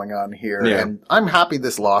writing going on here. Yeah. And I'm happy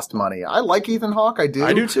this lost money. I like Ethan Hawke. I do.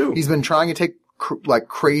 I do too. He's been trying to take like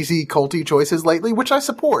crazy culty choices lately, which I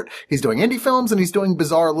support. He's doing indie films and he's doing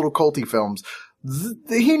bizarre little culty films.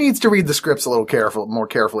 He needs to read the scripts a little more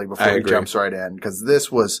carefully before he jumps right in, because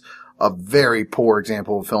this was a very poor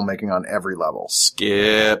example of filmmaking on every level.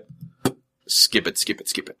 Skip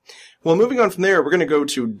it. Well, moving on from there, we're going to go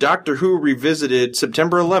to Doctor Who Revisited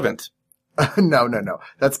September 11th. No.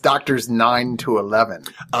 That's Doctors 9 to 11.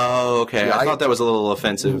 Oh, okay. Yeah, I thought that was a little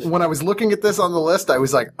offensive. When I was looking at this on the list, I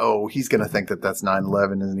was like, oh, he's going to think that that's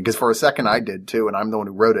 9/11, isn't he? Because for a second I did too, and I'm the one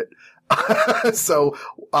who wrote it. So,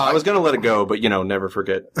 I was going to let it go, but never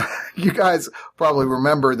forget. You guys probably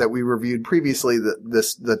remember that we reviewed previously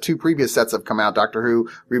the 2 previous sets have come out. Doctor Who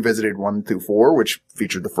Revisited 1 through 4, which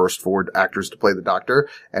featured the first 4 actors to play the Doctor,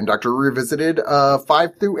 and Doctor Who Revisited 5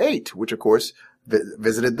 through 8, which of course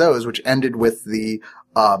visited those, which ended with the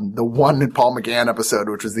one Paul McGann episode,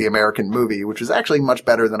 which was the American movie, which was actually much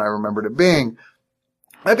better than I remembered it being.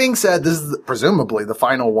 That being said, this is presumably the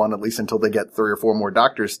final one, at least until they get 3 or 4 more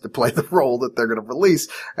doctors to play the role that they're going to release.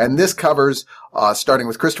 And this covers, starting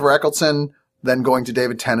with Christopher Eccleston, then going to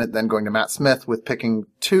David Tennant, then going to Matt Smith, with picking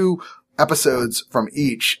 2 episodes from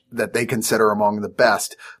each that they consider among the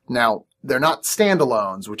best. Now, they're not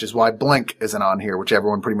standalones, which is why Blink isn't on here, which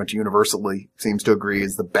everyone pretty much universally seems to agree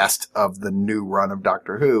is the best of the new run of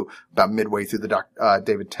Doctor Who, about midway through the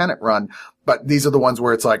David Tennant run. But these are the ones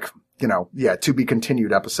where it's like, to be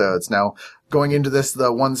continued episodes. Now, going into this,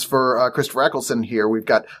 the ones for Christopher Eccleston here, we've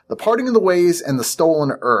got The Parting of the Ways and The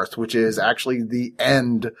Stolen Earth, which is actually the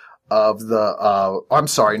end of the, I'm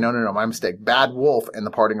sorry, no, my mistake. Bad Wolf and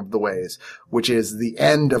The Parting of the Ways, which is the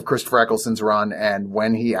end of Christopher Eccleston's run and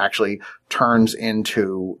when he actually turns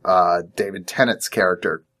into David Tennant's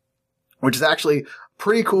character, which is actually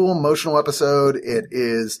pretty cool, emotional episode. It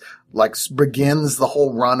is like begins the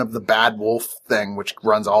whole run of the Bad Wolf thing, which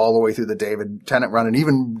runs all the way through the David Tennant run. And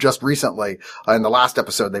even just recently, in the last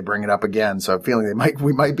episode, they bring it up again. So I'm feeling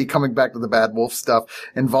we might be coming back to the Bad Wolf stuff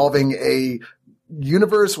involving a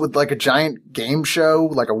universe with like a giant game show,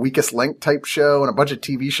 like a Weakest Link type show, and a bunch of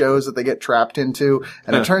TV shows that they get trapped into.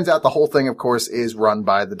 And it turns out the whole thing, of course, is run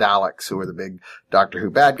by the Daleks, who are the big Doctor Who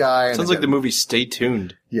bad guy. Sounds like the movie Stay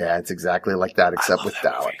Tuned. Yeah, it's exactly like that, except with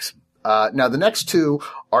Daleks. Now the next 2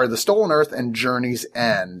 are The Stolen Earth and Journey's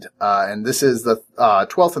End. And this is the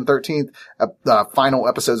 12th and 13th final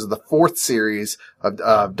episodes of the 4th series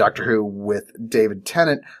of Doctor Who with David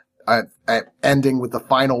Tennant. Ending with the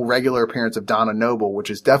final regular appearance of Donna Noble, which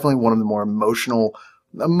is definitely one of the more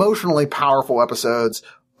emotionally powerful episodes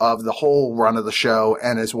of the whole run of the show,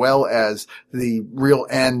 and as well as the real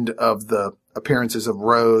end of the appearances of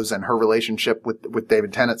Rose and her relationship with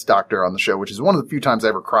David Tennant's doctor on the show, which is one of the few times I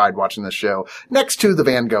ever cried watching this show, next to the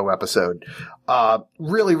Van Gogh episode.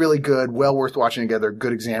 Really, really good. Well worth watching together.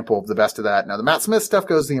 Good example of the best of that. Now, the Matt Smith stuff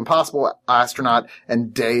goes The Impossible Astronaut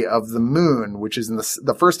and Day of the Moon, which is in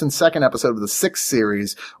the first and second episode of the 6th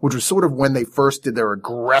series, which was sort of when they first did their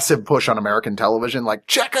aggressive push on American television. Like,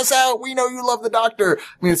 check us out. We know you love the doctor.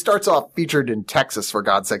 I mean, it starts off featured in Texas, for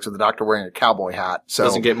God's sakes, with the doctor wearing a cowboy hat. So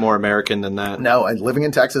doesn't get more American than that. No, and living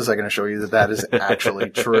in Texas, I can assure you that is actually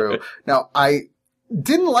true. Now, I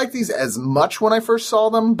didn't like these as much when I first saw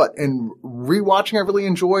them, but in rewatching, I really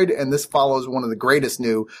enjoyed, and this follows one of the greatest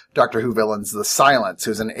new Doctor Who villains, the Silence,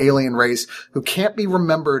 who's an alien race who can't be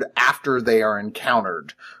remembered after they are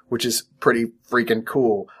encountered, which is pretty freaking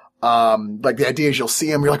cool. Like the idea is you'll see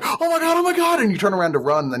him, you're like, oh my god, and you turn around to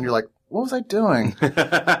run, and then you're like, what was I doing?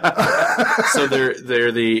 So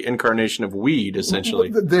they're the incarnation of weed, essentially.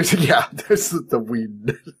 There's the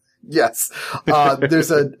weed. Yes.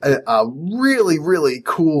 There's a really, really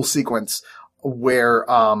cool sequence where,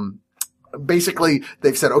 basically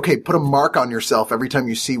they've said, okay, put a mark on yourself every time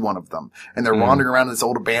you see one of them. And they're wandering around this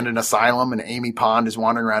old abandoned asylum, and Amy Pond is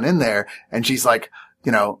wandering around in there, and she's like,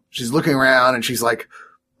 she's looking around, and she's like,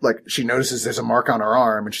 she notices there's a mark on her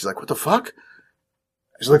arm, and she's like, what the fuck?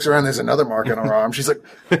 She looks around, there's another mark on her arm. She's like,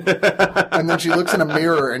 and then she looks in a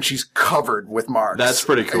mirror and she's covered with marks. That's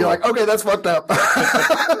pretty cool. And you're like, okay, that's fucked up.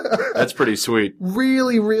 That's pretty sweet.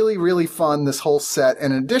 Really, really, really fun, this whole set.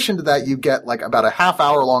 And in addition to that, you get like about a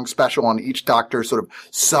half-hour long special on each Doctor, sort of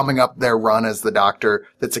summing up their run as the Doctor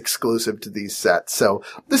that's exclusive to these sets. So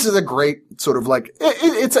this is a great sort of like,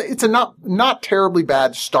 it's a not terribly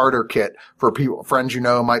bad starter kit for people, friends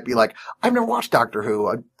might be like, I've never watched Doctor Who.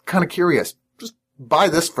 I'm kind of curious. Buy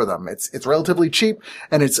this for them. It's relatively cheap,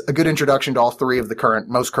 and it's a good introduction to all three of the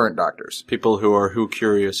most current Doctors. People who are Who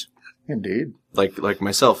curious. Indeed. Like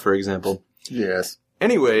myself, for example. Yes.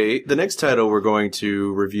 Anyway, the next title we're going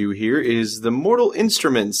to review here is The Mortal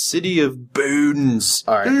Instruments, City of Bones.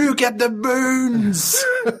 All right. Look at the bones!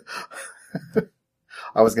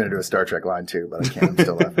 I was going to do a Star Trek line too, but I can't. I'm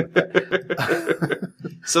still laughing at that.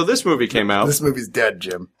 So this movie came out. This movie's dead,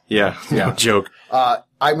 Jim. Yeah, no joke.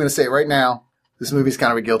 I'm going to say right now, this movie's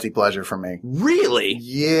kind of a guilty pleasure for me. Really?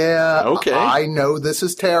 Yeah. Okay. I know this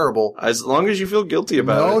is terrible. As long as you feel guilty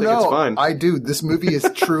about it, I think it's fine. I do. This movie is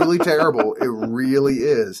truly terrible. It really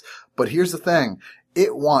is. But here's the thing.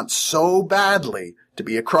 It wants so badly to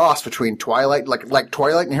be a cross between Twilight, like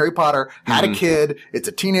Twilight and Harry Potter had a kid. It's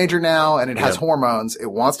a teenager now, and it has hormones.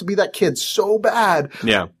 It wants to be that kid so bad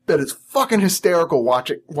that it's fucking hysterical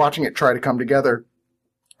watching it try to come together.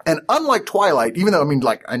 And unlike Twilight, even though,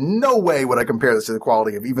 in no way would I compare this to the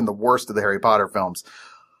quality of even the worst of the Harry Potter films,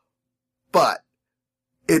 but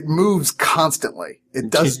it moves constantly. It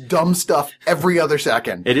does dumb stuff every other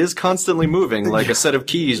second. It is constantly moving, like a set of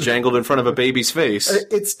keys jangled in front of a baby's face.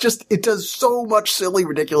 It does so much silly,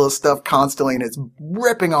 ridiculous stuff constantly, and it's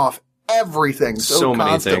ripping off everything so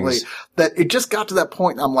constantly many things that it just got to that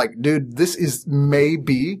point. I'm like, dude, this is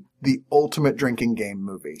maybe the ultimate drinking game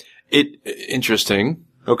movie. Interesting.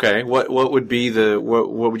 Okay, what would be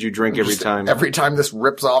what would you drink every time? Every time this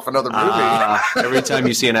rips off another movie. Every time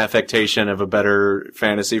you see an affectation of a better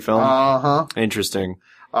fantasy film? Uh-huh. Interesting.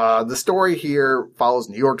 The story here follows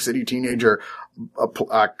New York City teenager,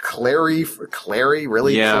 Clary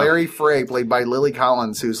Frey, played by Lily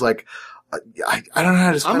Collins, who's like, I don't know how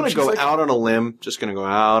to describe. I'm going to go out on a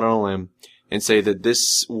limb, and say that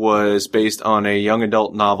this was based on a young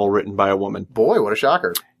adult novel written by a woman. Boy, what a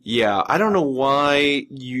shocker. Yeah, I don't know why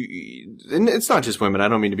and it's not just women, I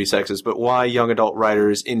don't mean to be sexist, but why young adult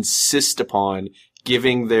writers insist upon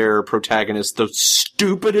giving their protagonists the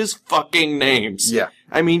stupidest fucking names. Yeah.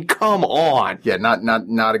 I mean, come on. Yeah,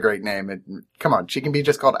 not a great name. Come on, she can be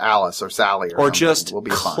just called Alice or Sally or just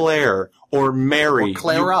Claire or Mary. Or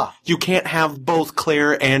Clara. You can't have both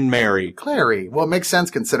Claire and Mary. Clary. Well, it makes sense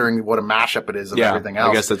considering what a mashup it is of everything else.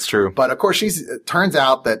 I guess that's true. But of course, it turns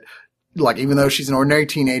out that, even though she's an ordinary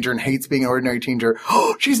teenager and hates being an ordinary teenager,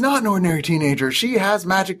 she's not an ordinary teenager. She has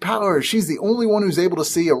magic powers. She's the only one who's able to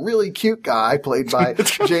see a really cute guy played by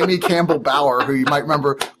Jamie Campbell Bower, who you might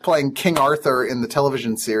remember playing King Arthur in the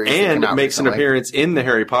television series. And makes an appearance in the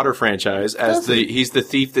Harry Potter franchise as he's the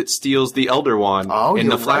thief that steals the Elder Wand in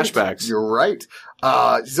the flashbacks. Right. You're right.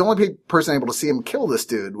 She's the only person able to see him kill this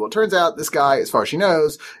dude. Well, it turns out this guy, as far as she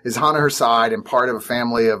knows, is on her side and part of a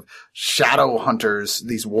family of shadow hunters,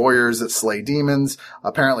 these warriors that slay demons.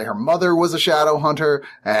 Apparently her mother was a shadow hunter,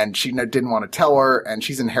 and she didn't want to tell her, and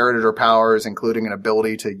she's inherited her powers, including an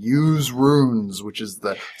ability to use runes, which is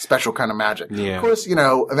the special kind of magic. Yeah. Of course,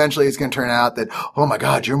 eventually it's going to turn out that, oh my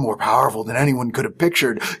God, you're more powerful than anyone could have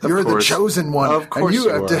pictured. You're the chosen one. Of course and you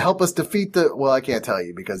have are. to help us defeat well, I can't tell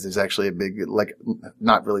you because there's actually a big,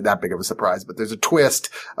 not really that big of a surprise, but there's a twist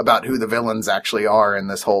about who the villains actually are in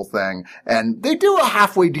this whole thing. And they do a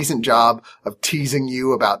halfway decent job of teasing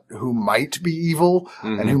you about who might be evil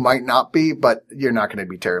and who might not be, but you're not going to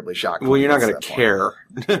be terribly shocked. Well, you're not going to care.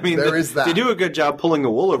 I mean, there is that. They do a good job pulling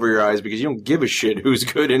the wool over your eyes because you don't give a shit who's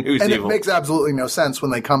good and who's evil. And it makes absolutely no sense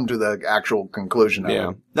when they come to the actual conclusion of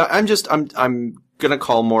it. Now, I'm going to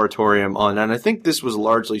call moratorium on, and I think this was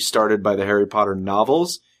largely started by the Harry Potter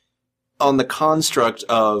novels, on the construct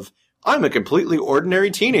of, I'm a completely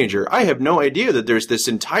ordinary teenager. I have no idea that there's this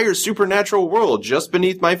entire supernatural world just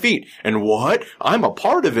beneath my feet. And what? I'm a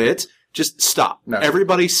part of it. Just stop. No.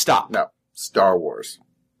 Everybody stop. No. Star Wars.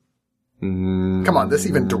 Come on, this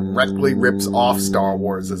even directly rips off Star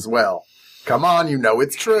Wars as well. Come on,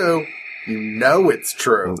 it's true. You know it's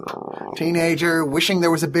true. Teenager wishing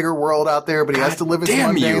there was a bigger world out there, but he has to live his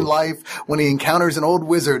mundane life when he encounters an old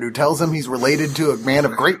wizard who tells him he's related to a man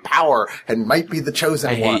of great power and might be the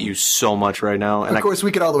chosen one. I hate you so much right now. And of course,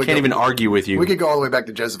 we could all the way can't even argue with you. We could go all the way back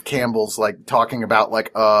to Joseph Campbell's, talking about,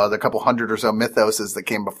 the couple hundred or so mythoses that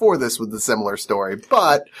came before this with the similar story.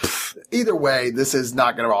 But either way, this is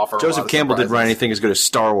not going to offer Joseph Campbell didn't write anything as good as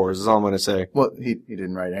Star Wars, is all I'm going to say. Well, he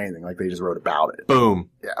didn't write anything. They just wrote about it.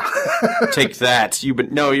 Boom. Yeah. Take that.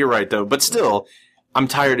 No, you're right though. But still, I'm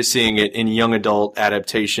tired of seeing it in young adult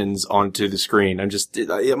adaptations onto the screen.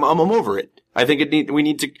 I'm over it. I think we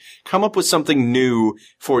need to come up with something new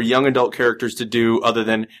for young adult characters to do other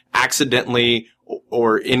than accidentally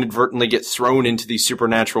or inadvertently get thrown into these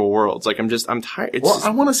supernatural worlds. I'm tired. I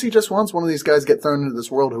want to see just once one of these guys get thrown into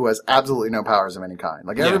this world who has absolutely no powers of any kind.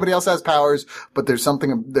 Everybody else has powers, but there's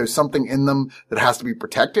something in them that has to be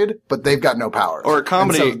protected, but they've got no powers. Or a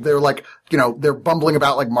comedy. And so they're they're bumbling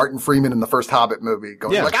about like Martin Freeman in the first Hobbit movie,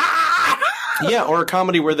 going ah! Yeah, or a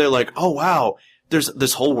comedy where they're like, oh wow, there's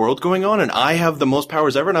this whole world going on and I have the most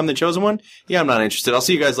powers ever and I'm the chosen one? Yeah, I'm not interested. I'll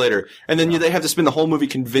see you guys later. And then they have to spend the whole movie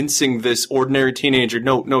convincing this ordinary teenager,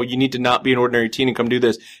 no, you need to not be an ordinary teen and come do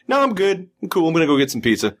this. No, I'm good. I'm cool. I'm going to go get some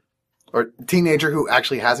pizza. Or a teenager who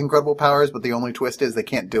actually has incredible powers, but the only twist is they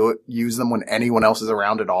can't use them when anyone else is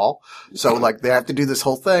around at all. So they have to do this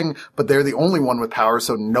whole thing, but they're the only one with powers,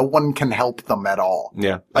 so no one can help them at all.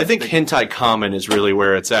 Yeah. I think hentai common is really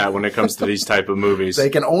where it's at when it comes to these type of movies. They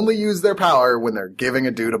can only use their power when they're giving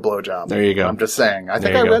a dude a blowjob. There you go. I'm just saying. I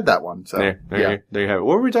think I read that one. So there you have it.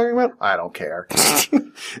 What were we talking about? I don't care.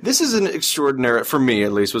 This is for me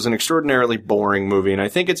at least, was an extraordinarily boring movie, and I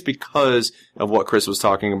think it's because of what Chris was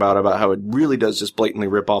talking about how it really does just blatantly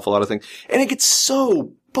rip off a lot of things. And it gets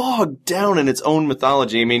so bogged down in its own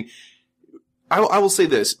mythology. I mean, I will say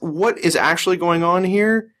this. What is actually going on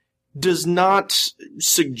here does not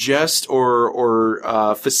suggest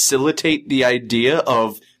or facilitate the idea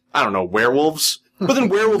of, I don't know, werewolves. But then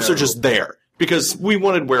werewolves are just there. Because we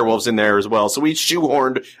wanted werewolves in there as well, so we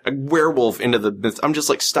shoehorned a werewolf into the myth. I'm just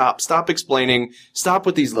like, stop explaining, stop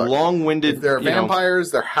with these long-winded. If there are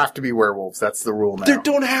vampires, there have to be werewolves. That's the rule now. There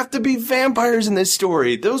don't have to be vampires in this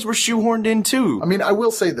story. Those were shoehorned in too. I mean, I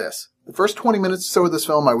will say this. The first 20 minutes or so of this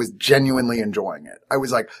film, I was genuinely enjoying it. I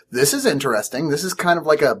was like, this is interesting. This is kind of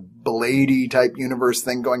like a Blade-y type universe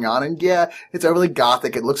thing going on. And yeah, it's overly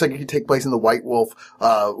gothic. It looks like it could take place in the White Wolf,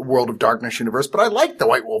 World of Darkness universe, but I like the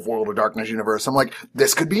White Wolf World of Darkness universe. I'm like,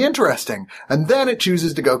 this could be interesting. And then it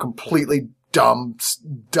chooses to go completely dumb,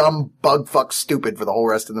 bugfuck stupid for the whole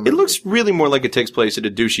rest of the movie. It looks really more like it takes place at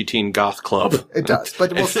a douchey teen goth club. It does.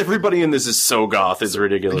 But everybody in this is so goth, it's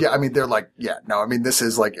ridiculous. Yeah, I mean, they're like, this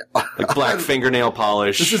is like black fingernail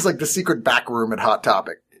polish. This is like the secret back room at Hot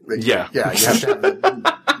Topic. Yeah. Yeah, you have to have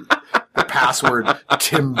the password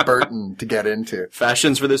Tim Burton to get into.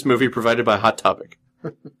 Fashions for this movie provided by Hot Topic.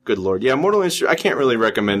 Good Lord. Yeah, Mortal Instruments, I can't really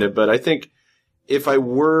recommend it, but I think if I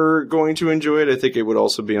were going to enjoy it, I think it would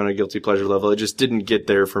also be on a guilty pleasure level. It just didn't get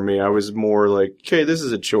there for me. I was more like, okay, this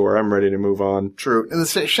is a chore. I'm ready to move on. True. And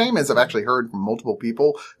the shame is I've actually heard from multiple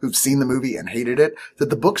people who've seen the movie and hated it that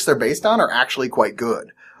the books they're based on are actually quite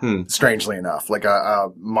good. Strangely enough.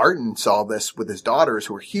 Martin saw this with his daughters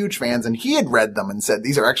who were huge fans and he had read them and said,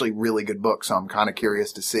 these are actually really good books. So I'm kind of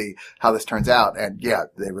curious to see how this turns out. And yeah,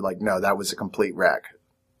 they were like, no, that was a complete wreck.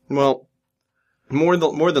 Well, More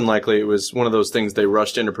than likely, it was one of those things they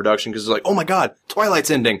rushed into production because it's like, oh my god,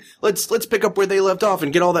 Twilight's ending. Let's pick up where they left off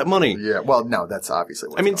and get all that money. Yeah, well, no, that's obviously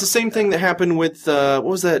what's it's the same thing that happened with, what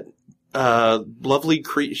was that? Lovely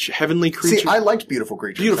heavenly creature. See, I liked Beautiful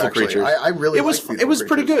Creatures. Beautiful actually. Creatures. I really it was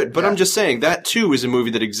pretty good, but I'm just saying that too is a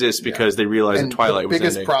movie that exists because they realized that Twilight was ending.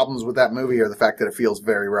 The biggest problems with that movie are the fact that it feels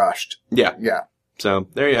very rushed. Yeah. Yeah. So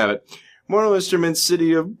there you have it. Mortal Instruments,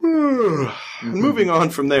 City of... Moving on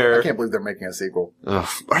from there. I can't believe they're making a sequel.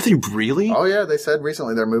 Are they really? Oh yeah, they said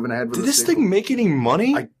recently they're moving ahead with Did a this sequel. thing make any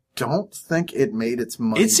money? I don't think it made its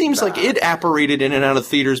money It seems back. like it apparated in and out of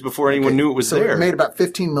theaters before anyone knew it was there. It made about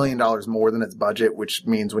 $15 million more than its budget, which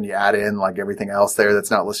means when you add in like everything else there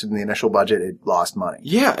that's not listed in the initial budget, it lost money.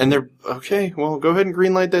 Yeah, and they're okay. Well, go ahead and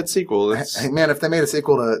greenlight that sequel. Hey man, if they made a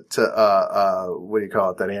sequel to what do you call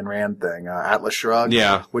it? That Ayn Rand thing, Atlas Shrugged,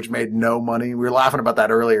 Yeah. which made no money. We were laughing about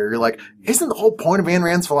that earlier. You're like, isn't the whole point of Ayn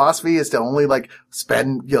Rand's philosophy is to only like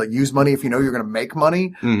spend, use money if you know you're going to make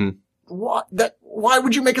money? Mm-hmm. Why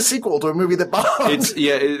would you make a sequel to a movie that bombed? It's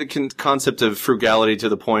the concept of frugality to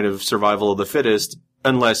the point of survival of the fittest,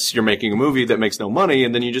 unless you're making a movie that makes no money,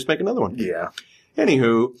 and then you just make another one. Yeah.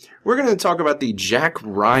 Anywho, we're going to talk about the Jack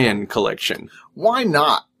Ryan collection. Why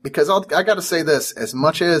not? Because I got to say this: as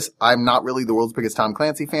much as I'm not really the world's biggest Tom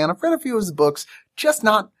Clancy fan, I've read a few of his books. Just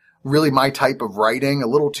not really my type of writing. A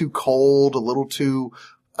little too cold. A little too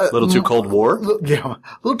Cold War? Yeah. A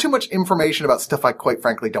little too much information about stuff I quite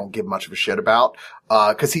frankly don't give much of a shit about.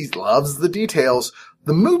 Cause he loves the details.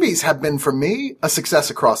 The movies have been, for me, a success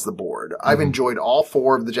across the board. I've enjoyed all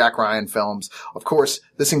 4 of the Jack Ryan films. Of course,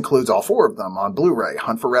 this includes all 4 of them on Blu-ray.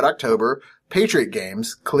 Hunt for Red October, Patriot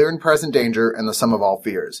Games, Clear and Present Danger, and The Sum of All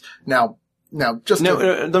Fears. Now,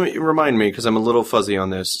 let me remind me, because I'm a little fuzzy on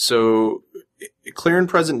this. So, Clear and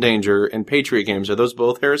Present Danger and Patriot Games, are those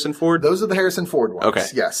both Harrison Ford? Those are the Harrison Ford ones. Okay.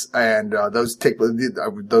 Yes. And, those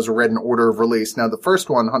are read in order of release. Now, the first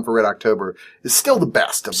one, Hunt for Red October, is still the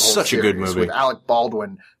best of the whole Such a good movie. With Alec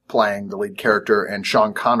Baldwin playing the lead character and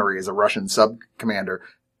Sean Connery as a Russian sub-commander.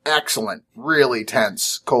 Excellent, really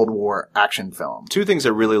tense Cold War action film. 2 things I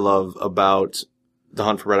really love about The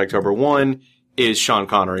Hunt for Red October. 1 is Sean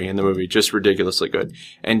Connery in the movie, just ridiculously good.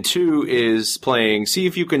 And 2 is playing, see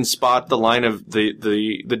if you can spot the line of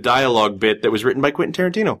the dialogue bit that was written by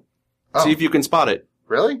Quentin Tarantino. Oh. See if you can spot it.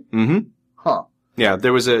 Really? Mm-hmm. Huh. Yeah,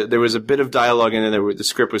 there was a bit of dialogue in there. The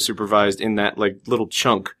script was supervised in that like little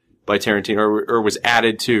chunk by Tarantino, or was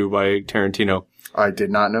added to by Tarantino. I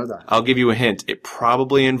did not know that. I'll give you a hint. It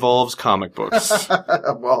probably involves comic books.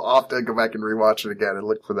 Well, I'll have to go back and rewatch it again and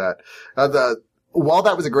look for that. While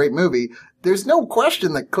that was a great movie, there's no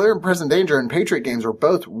question that Clear and Present Danger and Patriot Games were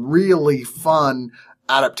both really fun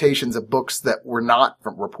adaptations of books that were not,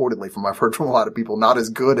 reportedly from I've heard from a lot of people, not as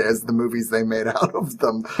good as the movies they made out of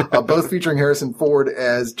them. Both featuring Harrison Ford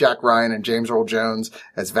as Jack Ryan and James Earl Jones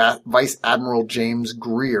as Vice Admiral James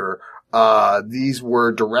Greer. These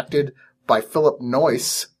were directed by Philip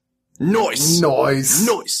Noyce.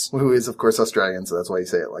 Noyce. Who is, of course, Australian, so that's why you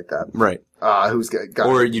say it like that. Right. Who's got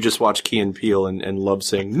or you just watch Key and Peele and love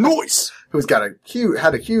saying Noyce. Who's got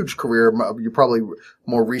had a huge career. You probably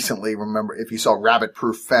more recently remember, if you saw Rabbit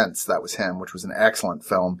Proof Fence, that was him, which was an excellent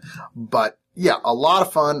film. But yeah, a lot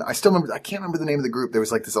of fun. I can't remember the name of the group. There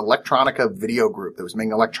was like this electronica video group that was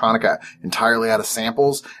making electronica entirely out of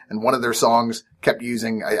samples. And one of their songs kept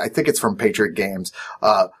using, I think it's from Patriot Games,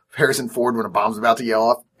 Harrison Ford, when a bomb's about to yell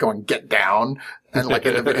off, going, "Get down." And like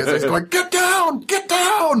in the videos, he's going, "Get down! Get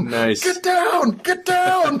down! Nice. Get down! Get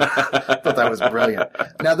down!" Thought that was brilliant.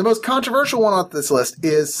 Now, the most controversial one on this list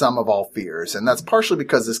is Sum of All Fears. And that's partially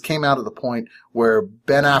because this came out at the point where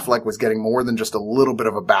Ben Affleck was getting more than just a little bit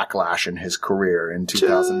of a backlash in his career in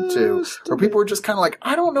 2002. Where people were just kind of like,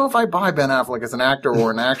 I don't know if I buy Ben Affleck as an actor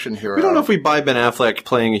or an action hero. We don't know if we buy Ben Affleck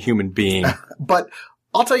playing a human being. But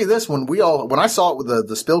I'll tell you this, when I saw it with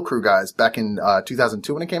the Spill Crew guys back in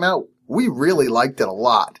 2002 when it came out, we really liked it a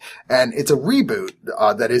lot. And it's a reboot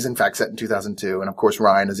that is in fact set in 2002. And of course,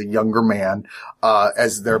 Ryan is a younger man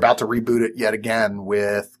as they're about to reboot it yet again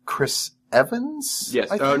with Chris Evans? Yes.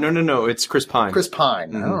 Oh, no. It's Chris Pine. Chris Pine.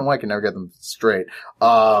 Mm-hmm. I don't know why I can never get them straight.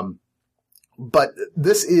 But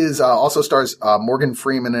this is also stars Morgan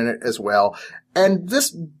Freeman in it as well. And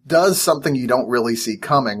this does something you don't really see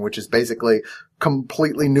coming, which is basically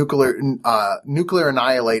completely nuclear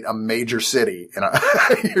annihilate a major city. And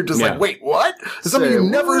you're just like, wait, what? Something you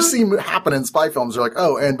never see happen in spy films. They're like,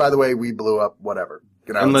 oh, and by the way, we blew up whatever.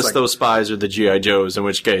 Unless those spies are the G.I. Joes, in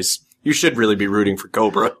which case You should really be rooting for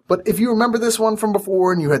Cobra. But if you remember this one from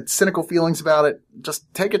before and you had cynical feelings about it,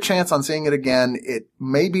 just take a chance on seeing it again. It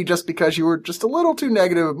may be just because you were just a little too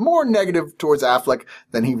negative, more negative towards Affleck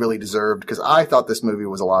than he really deserved, because I thought this movie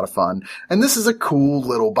was a lot of fun. And this is a cool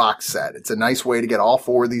little box set. It's a nice way to get all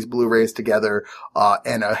 4 of these Blu-rays together,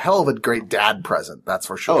 and a hell of a great dad present, that's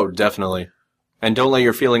for sure. Oh, definitely. And don't let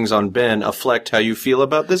your feelings on Ben affect how you feel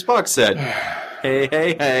about this box set. Hey,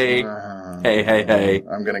 hey, hey. Hey, hey, hey.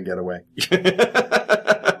 I'm gonna get away.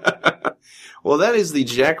 Well, that is the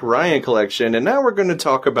Jack Ryan collection, and now we're going to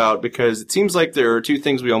talk about, because it seems like there are 2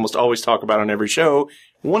 things we almost always talk about on every show.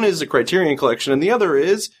 One is the Criterion collection, and the other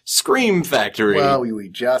is Scream Factory. Well, we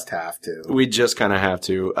just have to. We just kind of have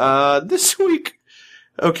to. This week...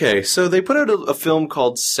 Okay, so they put out a film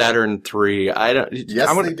called Saturn III. They did.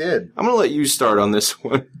 I'm going to let you start on this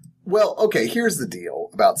one. Well, okay, here's the deal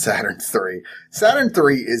about Saturn III. Saturn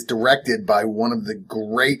III is directed by one of the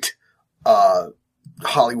great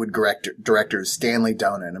Hollywood directors, Stanley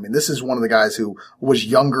Donen. I mean, this is one of the guys who was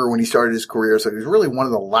younger when he started his career, so he was really one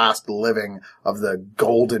of the last living of the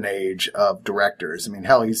golden age of directors. I mean,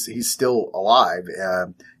 hell, he's still alive.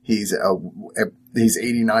 He's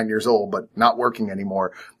 89 years old, but not working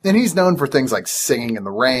anymore. And he's known for things like Singing in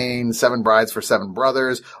the Rain, Seven Brides for Seven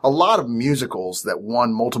Brothers, a lot of musicals that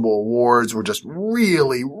won multiple awards, were just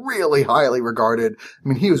really, really highly regarded. I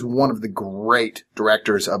mean, he was one of the great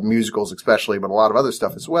directors of musicals especially, but a lot of other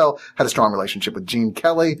stuff as well. Had a strong relationship with Gene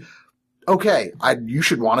Kelly. Okay, you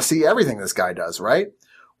should want to see everything this guy does, right?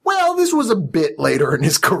 Well, this was a bit later in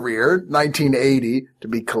his career, 1980, to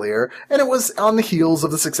be clear, and it was on the heels of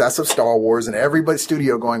the success of Star Wars and everybody's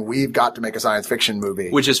studio going, we've got to make a science fiction movie.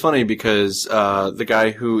 Which is funny because the guy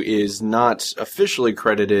who is not officially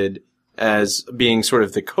credited as being sort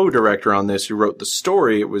of the co-director on this, who wrote the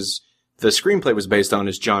story, the screenplay was based on,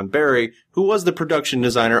 is John Barry, who was the production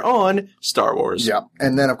designer on Star Wars. Yeah.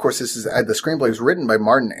 And then, of course, the screenplay was written by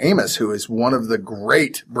Martin Amis, who is one of the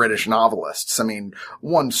great British novelists. I mean,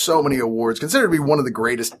 won so many awards, considered to be one of the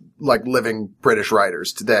greatest, living British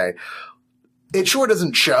writers today. It sure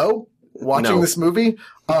doesn't show watching this movie.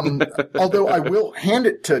 Although I will hand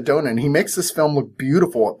it to Donen. He makes this film look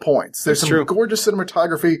beautiful at points. There's some gorgeous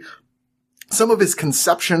cinematography. Some of his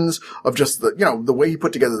conceptions of just the way he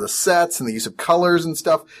put together the sets and the use of colors and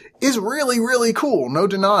stuff is really, really cool. No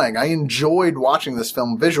denying. I enjoyed watching this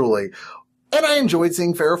film visually. And I enjoyed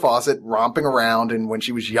seeing Farrah Fawcett romping around, and when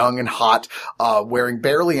she was young and hot, wearing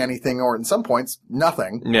barely anything, or in some points,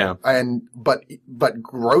 nothing. Yeah. But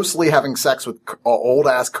grossly having sex with old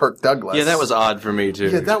ass Kirk Douglas. Yeah, that was odd for me too.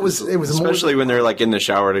 Yeah, it was especially when they're in the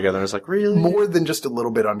shower together. I was like, really? More than just a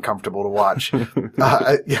little bit uncomfortable to watch.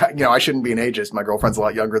 I shouldn't be an ageist. My girlfriend's a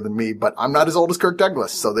lot younger than me, but I'm not as old as Kirk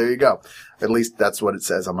Douglas. So there you go. At least that's what it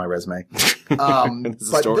says on my resume.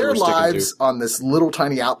 But their lives on this little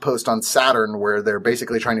tiny outpost on Saturn, where they're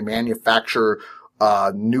basically trying to manufacture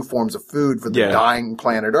new forms of food for the dying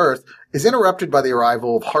planet Earth, is interrupted by the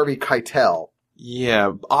arrival of Harvey Keitel.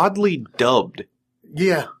 Yeah, oddly dubbed.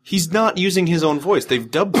 Yeah. He's not using his own voice. They've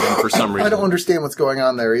dubbed him for some reason. I don't understand what's going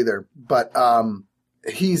on there either. But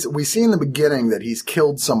we see in the beginning that he's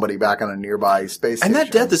killed somebody back on a nearby space station. And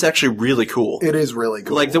that death is actually really cool. It is really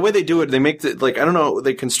cool. The way they do it, they make I don't know,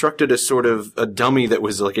 they constructed a sort of a dummy that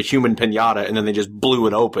was like a human piñata, and then they just blew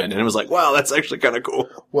it open. And it was like, wow, that's actually kind of cool.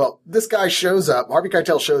 Well, this guy shows up, Harvey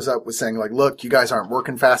Keitel shows up with saying, look, you guys aren't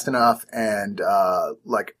working fast enough, and,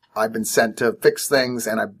 I've been sent to fix things,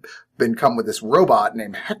 and I've been come with this robot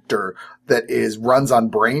named Hector that runs on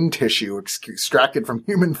brain tissue extracted from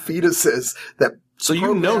human fetuses that So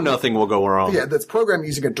you know nothing will go wrong. Yeah, that's programmed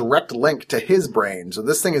using a direct link to his brain. So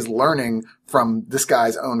this thing is learning from this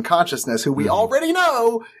guy's own consciousness, who we already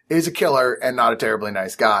know is a killer and not a terribly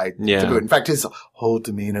nice guy to boot. In fact, his whole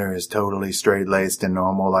demeanor is totally straight-laced and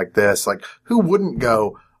normal like this. Who wouldn't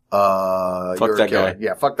go, fuck that guy.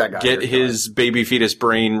 Yeah, fuck that guy. Get his baby fetus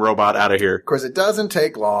brain robot out of here. Of course, it doesn't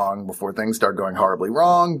take long before things start going horribly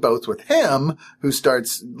wrong, both with him, who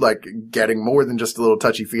starts, getting more than just a little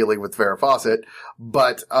touchy-feely with Farrah Fawcett,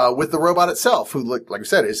 but with the robot itself, who, like I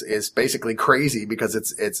said, is basically crazy because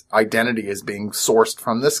its identity is being sourced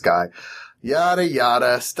from this guy. Yada,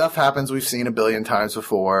 yada. Stuff happens we've seen a billion times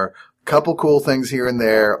before. Couple cool things here and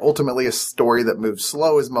there. Ultimately, a story that moves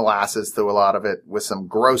slow as molasses through a lot of it, with some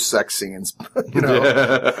gross sex scenes.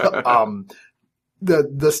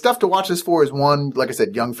 The stuff to watch this for is, one, like I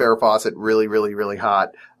said, young Farrah Fawcett, really, really, really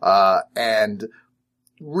hot. And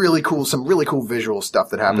some really cool visual stuff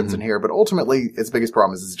that happens in here, but ultimately its biggest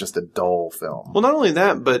problem is it's just a dull film. Well, not only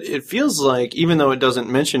that, but it feels like, even though it doesn't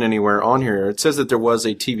mention anywhere on here, it says that there was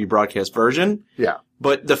a TV broadcast version. Yeah.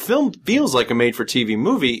 But the film feels like a made-for-TV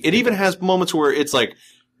movie. It even has moments where it's like,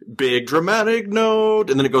 big dramatic note,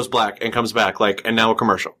 and then it goes black and comes back, like, and now a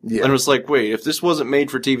commercial. Yeah. And it's like, wait, if this wasn't made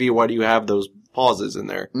for TV, why do you have those pauses in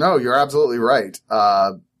there? No, you're absolutely right.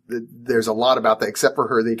 There's a lot about that, except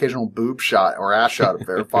for the occasional boob shot or ass shot of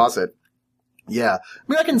Farrah Fawcett. Yeah. I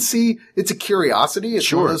mean, I can see it's a curiosity.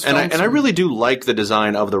 It's one of those films and I really do like the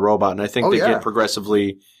design of the robot, and I think they yeah. get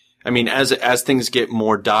progressively, I mean, as things get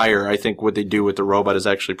more dire, I think what they do with the robot is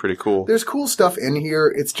actually pretty cool. There's cool stuff in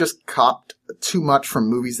here. It's just copped too much from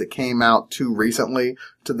movies that came out too recently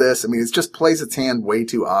to this. I mean, it just plays its hand way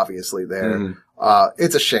too obviously there. Mm.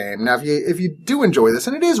 It's a shame. Now, if you do enjoy this,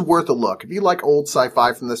 and it is worth a look, if you like old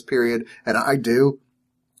sci-fi from this period, and I do,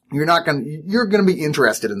 you're gonna be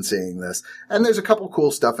interested in seeing this. And there's a couple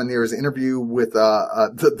cool stuff in there. There's an interview with,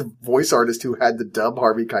 the voice artist who had to dub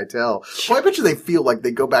Harvey Keitel. Well, I bet you they feel like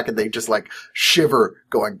they go back and they just like shiver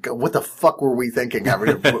going, what the fuck were we thinking having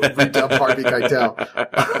to redub Harvey Keitel?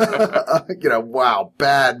 Wow,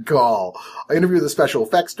 bad call. I interviewed the special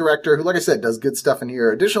effects director who, like I said, does good stuff in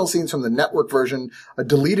here. Additional scenes from the network version, a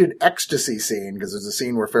deleted ecstasy scene, because there's a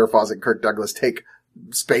scene where Farrah Fawcett and Kirk Douglas take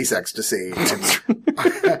space ecstasy.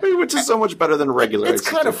 Which is so much better than regular It's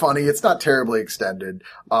kind of funny. It's not terribly extended.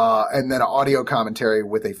 And then an audio commentary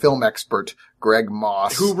with a film expert, Greg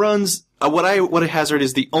Moss. Who runs what I hazard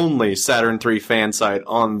is the only Saturn III fan site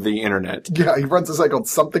on the internet. Yeah, he runs a site called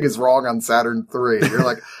Something Is Wrong on Saturn III. You're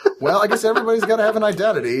like, well, I guess everybody's got to have an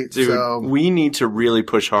identity. Dude, so we need to really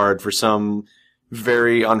push hard for some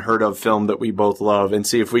very unheard of film that we both love and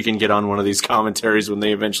see if we can get on one of these commentaries when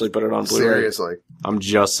they eventually put it on Blu-ray. Seriously. I'm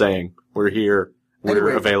just saying. We're here.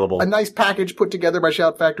 We're available. A nice package put together by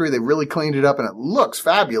Shout Factory. They really cleaned it up and it looks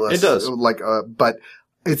fabulous. It does. But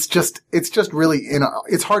it's just really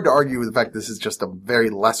it's hard to argue with the fact that this is just a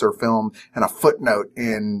very lesser film and a footnote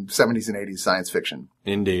in 70s and 80s science fiction.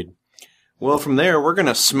 Indeed. Well, from there, we're going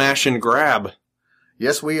to smash and grab.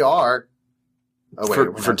 Yes, we are. Oh,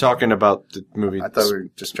 wait, for talking about the movie. I thought we were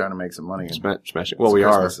just trying to make some money. Smash it. Well, we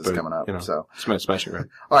Christmas are. Is coming up, so smash and grab.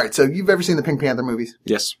 All right. So you've ever seen the Pink Panther movies?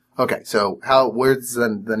 Yes. Okay. So where's the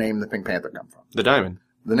name of the Pink Panther come from? The diamond.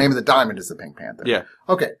 The name of the diamond is the Pink Panther. Yeah.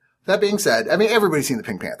 Okay. That being said, I mean, everybody's seen the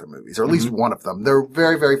Pink Panther movies, or at least one of them. They're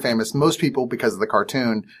very, very famous. Most people, because of the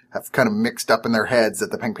cartoon, have kind of mixed up in their heads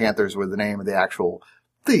that the Pink Panthers were the name of the actual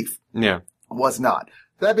thief. Yeah. Was not.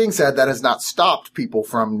 That being said, that has not stopped people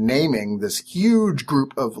from naming this huge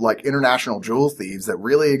group of like international jewel thieves that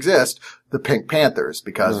really exist the Pink Panthers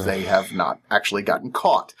because they have not actually gotten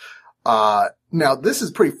caught. Now this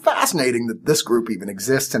is pretty fascinating that this group even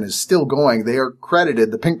exists and is still going.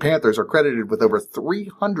 The Pink Panthers are credited with over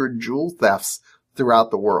 300 jewel thefts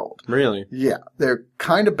throughout the world. Really? Yeah. They're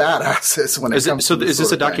kind of badasses when it comes to this. So is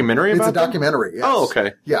this a documentary about It's a documentary, yes. Oh,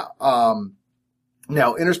 okay. Yeah.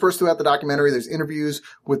 Now, interspersed throughout the documentary, there's interviews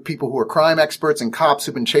with people who are crime experts and cops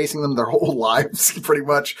who've been chasing them their whole lives, pretty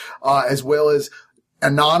much, as well as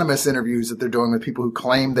anonymous interviews that they're doing with people who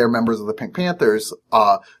claim they're members of the Pink Panthers,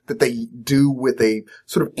 that they do with a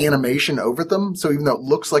sort of animation over them. So even though it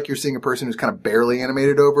looks like you're seeing a person who's kind of barely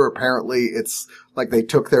animated over, apparently it's like they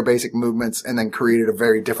took their basic movements and then created a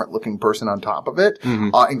very different looking person on top of it,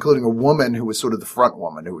 including a woman who was sort of the front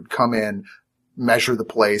woman who would come in, measure the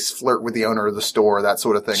place, flirt with the owner of the store, that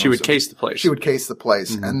sort of thing. She would case the place. She would case the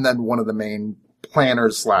place. And then one of the main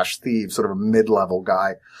planners / thieves, sort of a mid-level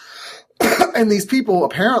guy. And these people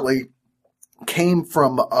apparently came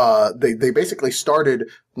from, they basically started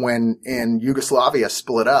when in Yugoslavia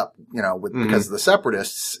split up, because of the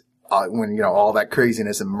separatists, when, all that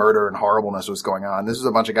craziness and murder and horribleness was going on. This was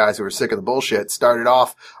a bunch of guys who were sick of the bullshit, started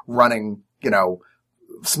off running,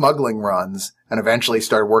 smuggling runs and eventually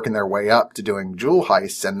started working their way up to doing jewel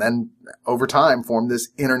heists and then over time formed this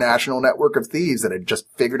international network of thieves that had just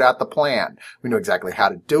figured out the plan. We knew exactly how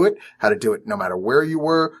to do it no matter where you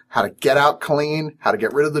were, how to get out clean, how to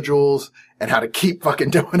get rid of the jewels, and how to keep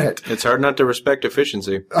fucking doing it. It's hard not to respect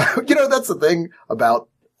efficiency. That's the thing about,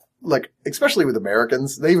 especially with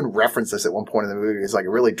Americans, they even reference this at one point in the movie. It's like, it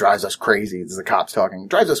really drives us crazy. This is the cops talking. It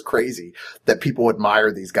drives us crazy that people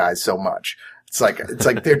admire these guys so much. It's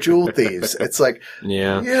like they're jewel thieves. It's like,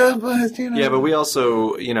 yeah, but Yeah, but we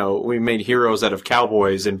also, we made heroes out of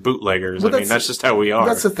cowboys and bootleggers. Well, that's just how we are.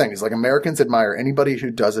 That's the thing. Is Americans admire anybody who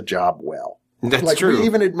does a job well. That's true. We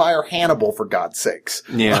even admire Hannibal, for God's sakes.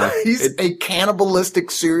 Yeah. He's a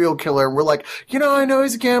cannibalistic serial killer. And we're like, I know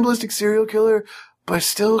he's a cannibalistic serial killer, but I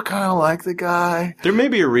still kind of like the guy. There may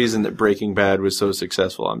be a reason that Breaking Bad was so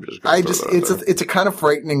successful. I'm just gonna it's a kind of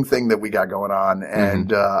frightening thing that we got going on,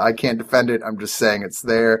 and I can't defend it. I'm just saying it's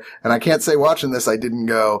there, and I can't say watching this I didn't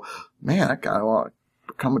go, man, I kind of want to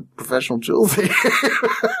become a professional jewel thief.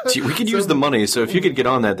 We could use the money, so if you could get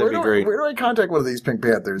on that, that'd be great. Where do I contact one of these Pink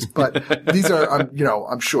Panthers? But these are,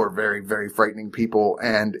 I'm sure, very, very frightening people,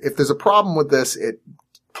 and if there's a problem with this, it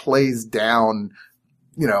plays down,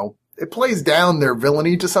 it plays down their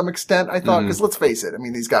villainy to some extent, I thought, because let's face it, I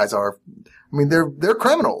mean, these guys are, they're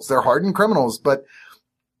criminals. They're hardened criminals, but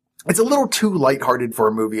it's a little too lighthearted for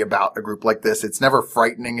a movie about a group like this. It's never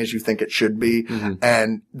frightening as you think it should be,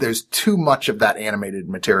 and there's too much of that animated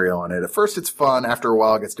material in it. At first it's fun, after a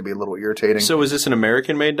while it gets to be a little irritating. So is this an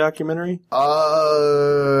American-made documentary?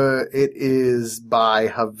 It is by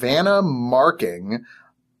Havana Marking,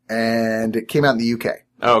 and it came out in the UK.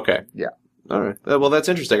 Oh, okay. Yeah. All right. Well, that's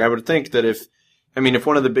interesting. I would think that if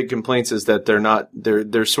one of the big complaints is that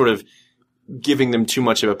they're sort of giving them too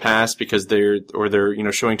much of a pass because they're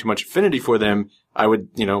showing too much affinity for them, I would,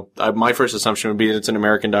 my first assumption would be that it's an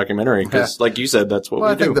American documentary because, like you said, that's what we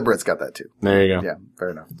do. I think the Brits got that too. There you go. Yeah, fair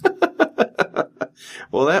enough.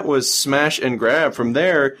 Well, that was Smash and Grab. From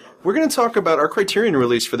there, we're going to talk about our Criterion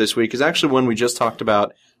release for this week is actually one we just talked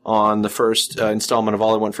about on the first installment of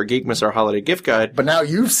All I Want for Geekmas, our holiday gift guide. But now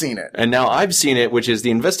you've seen it. And now I've seen it, which is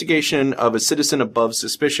The Investigation of a Citizen Above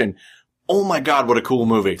Suspicion. Oh my God, what a cool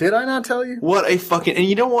movie. Did I not tell you? What a fucking, and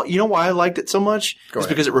you know why I liked it so much? It's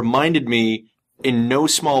because it reminded me in no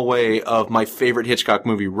small way of my favorite Hitchcock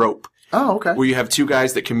movie, Rope. Oh, okay. Where you have two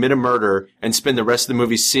guys that commit a murder and spend the rest of the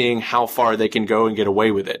movie seeing how far they can go and get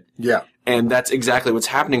away with it. Yeah. And that's exactly what's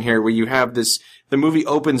happening here, where you have the movie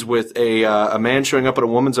opens with a man showing up at a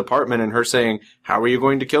woman's apartment and her saying, "How are you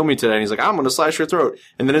going to kill me today?" And he's like, "I'm going to slash your throat."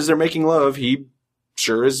 And then as they're making love, he,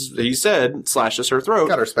 sure as he said, slashes her throat.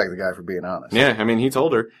 Gotta respect the guy for being honest. Yeah, he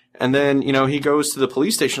told her. And then, he goes to the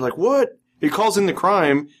police station like, what? He calls in the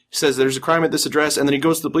crime, says there's a crime at this address, and then he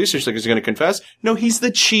goes to the police station like, is he going to confess? No, he's the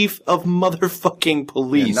chief of motherfucking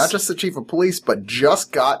police. Yeah, not just the chief of police, but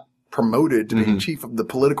just got promoted to be chief of the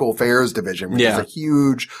political affairs division, which is a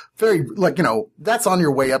huge, very, that's on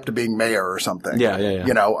your way up to being mayor or something. Yeah.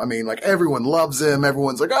 Everyone loves him.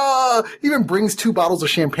 Everyone's like, even brings 2 bottles of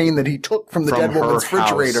champagne that he took from the dead woman's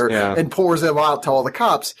refrigerator and pours them out to all the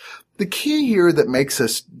cops. The key here that makes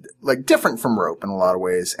us different from Rope in a lot of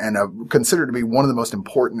ways and considered to be one of the most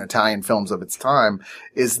important Italian films of its time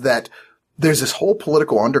is that there's this whole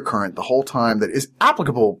political undercurrent the whole time that is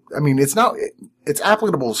applicable. I mean, it's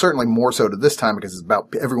applicable certainly more so to this time because it's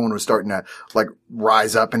about everyone was starting to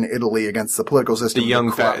rise up in Italy against the political system. The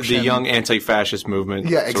young anti-fascist movement.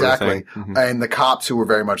 Yeah, exactly. And the cops who were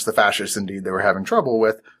very much the fascists indeed they were having trouble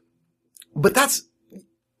with. But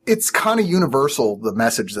it's kind of universal, the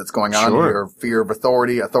message that's going on here. Fear of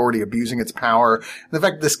authority abusing its power. And the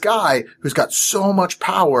fact this guy who's got so much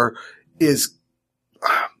power is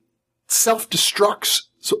self-destructs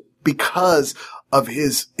because of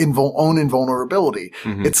his own invulnerability.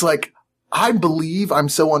 It's like, I believe I'm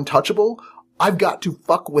so untouchable, I've got to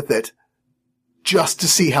fuck with it just to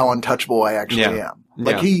see how untouchable I actually am.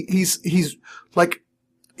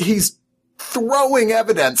 He's throwing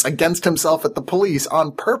evidence against himself at the police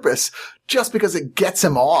on purpose just because it gets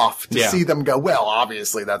him off to see them go, well,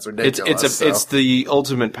 obviously that's ridiculous. It's the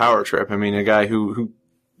ultimate power trip. A guy who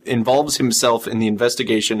involves himself in the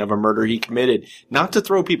investigation of a murder he committed, not to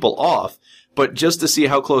throw people off, but just to see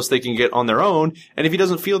how close they can get on their own. And if he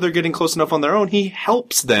doesn't feel they're getting close enough on their own, he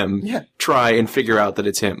helps them try and figure out that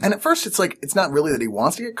it's him. And at first it's not really that he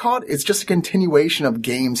wants to get caught. It's just a continuation of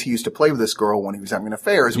games he used to play with this girl when he was having an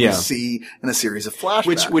affair, as we see in a series of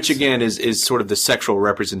flashbacks. Which again is sort of the sexual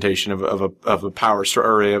representation of a power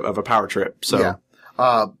story, of a power trip. So. Yeah.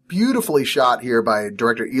 Beautifully shot here by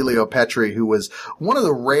director Elio Petri, who was one of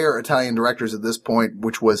the rare Italian directors at this point,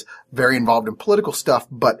 which was very involved in political stuff,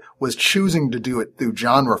 but was choosing to do it through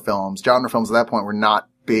genre films. Genre films at that point were not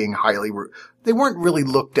being they weren't really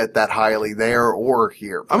looked at that highly there or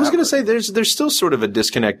here. I was going to say there's still sort of a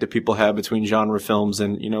disconnect that people have between genre films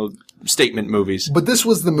and, statement movies. But this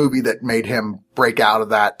was the movie that made him break out of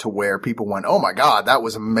that to where people went, oh my God, that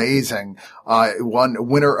was amazing. It won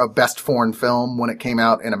winner of Best Foreign Film when it came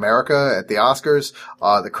out in America at the Oscars.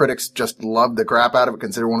 The critics just loved the crap out of it,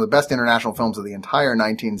 considered one of the best international films of the entire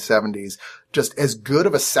 1970s. just as good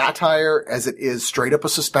of a satire as it is straight up a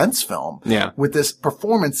suspense film. Yeah. With this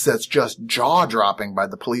performance that's just jaw-dropping by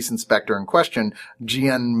the police inspector in question,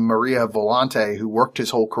 Gian Maria Volante, who worked his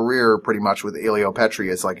whole career pretty much with Elio Petri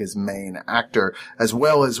as like his main actor, as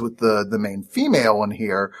well as with the main female in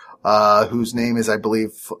here, whose name is, I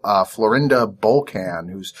believe, Florinda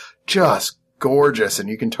Bolkan, who's just gorgeous, and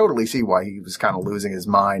you can totally see why he was kind of losing his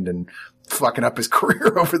mind and fucking up his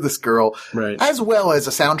career over this girl. Right. As well as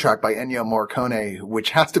a soundtrack by Ennio Morricone,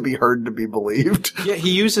 which has to be heard to be believed. Yeah,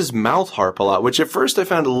 he uses mouth harp a lot, which at first I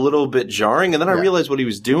found a little bit jarring, and then I realized what he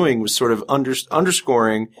was doing was sort of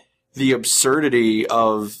underscoring the absurdity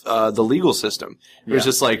of the legal system. It was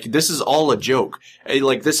just like, this is all a joke.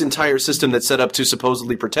 Like, this entire system that's set up to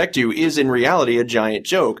supposedly protect you is in reality a giant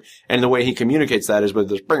joke. And the way he communicates that is with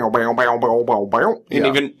this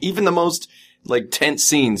and even the most like tense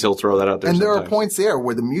scenes, he'll throw that out there. And sometimes. there are points there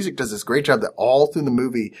where the music does this great job that all through the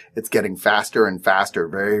movie, it's getting faster and faster,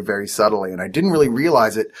 very, very subtly. And I didn't really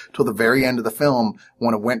realize it till the very end of the film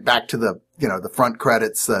when it went back to the front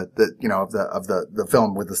credits, of the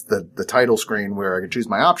film with the title screen where I could choose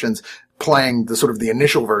my options, playing the sort of the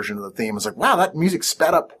initial version of the theme. I was like, wow, that music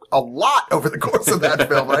sped up a lot over the course of that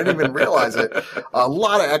film. I didn't even realize it. A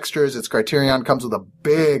lot of extras. It's Criterion, comes with a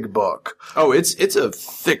big book. Oh, it's a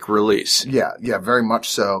thick release. Yeah, very much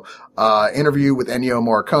so. Interview with Ennio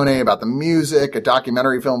Morricone about the music, a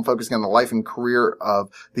documentary film focusing on the life and career of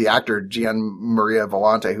the actor Gian Maria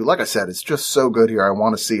Volante, who, like I said, is just so good here. I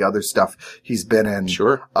want to see other stuff he's been in.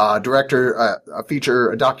 Sure. Director, a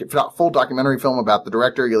feature, full documentary film about the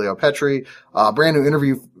director, Elio Petri, brand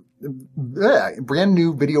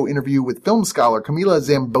new video interview with film scholar Camila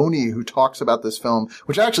Zamboni, who talks about this film,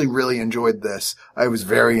 which I actually really enjoyed this. It was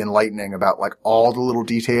very enlightening about like all the little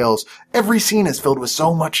details. Every scene is filled with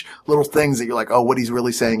so much little things that you're like, oh, what he's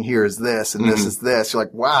really saying here is this and this is this. You're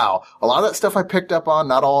like, wow, a lot of that stuff I picked up on,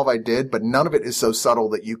 not all of I did, but none of it is so subtle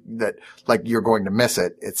that you're going to miss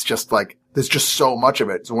it. It's just like, there's just so much of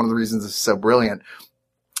it. It's one of the reasons this is so brilliant.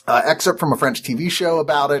 Excerpt from a French TV show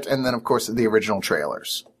about it, and then of course the original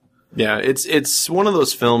trailers. Yeah, it's one of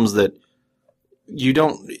those films that you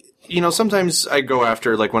don't, sometimes I go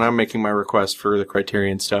after, like when I'm making my request for the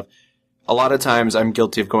Criterion stuff, a lot of times I'm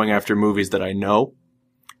guilty of going after movies that I know.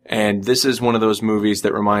 And this is one of those movies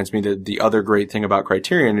that reminds me that the other great thing about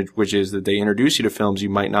Criterion, which is that they introduce you to films you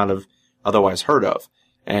might not have otherwise heard of.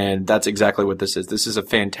 And that's exactly what this is. This is a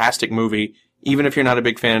fantastic movie. Even if you're not a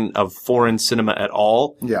big fan of foreign cinema at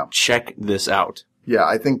all, check this out. Yeah,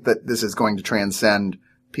 I think that this is going to transcend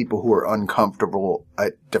people who are uncomfortable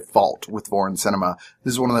at default with foreign cinema.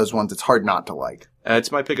 This is one of those ones that's hard not to like. It's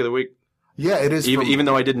my pick of the week. Yeah, it is. Even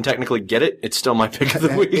though I didn't technically get it, it's still my pick of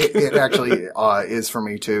the week. It actually is for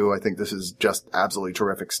me too. I think this is just absolutely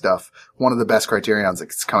terrific stuff. One of the best Criterions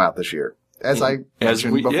that's come out this year. As I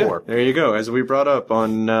mentioned before. Yeah, there you go. As we brought up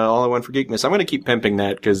on All I Want for Geekness. I'm going to keep pimping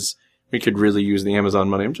that because we could really use the Amazon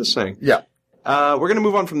money. I'm just saying. Yeah. We're going to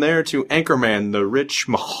move on from there to Anchorman, the Rich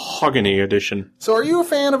Mahogany edition. So are you a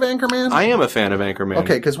fan of Anchorman? I am a fan of Anchorman.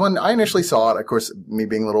 Okay, because when I initially saw it, of course, me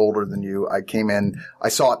being a little older than you, I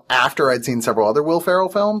saw it after I'd seen several other Will Ferrell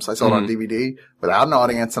films. I saw it on DVD without an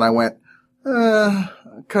audience, and I went, I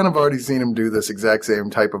kind of already seen him do this exact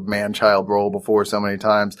same type of man-child role before so many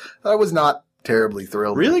times. I was not terribly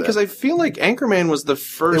thrilled with it. Really? Because I feel like Anchorman was the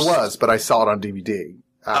first... It was, but I saw it on DVD.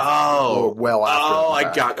 Well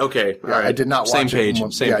after. Okay. Yeah, right. I did not watch Same it. page.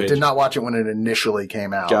 I did not watch it when it initially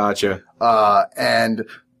came out. Gotcha. And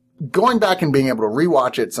going back and being able to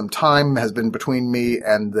rewatch it, some time has been between me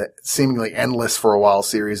and the seemingly endless for a while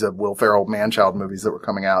series of Will Ferrell man-child movies that were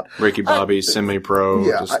coming out. Ricky Bobby, Semi-Pro,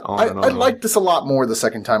 just on and on. I liked this a lot more the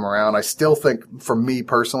second time around. I still think, for me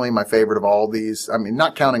personally, my favorite of all these, I mean,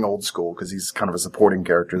 not counting Old School, because he's kind of a supporting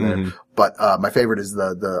character there, but my favorite is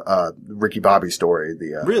the Ricky Bobby story.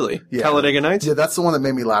 Really? Yeah. Talladega Nights? Yeah, that's the one that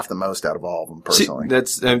made me laugh the most out of all of them, personally. See,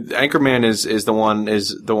 that's Anchorman is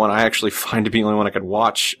the one I actually find to be the only one I could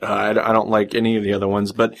watch. I don't like any of the other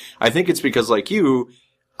ones, but I think it's because, like you,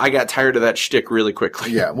 I got tired of that shtick really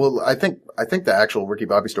quickly. Yeah, well, I think the actual Ricky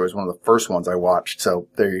Bobby story is one of the first ones I watched, so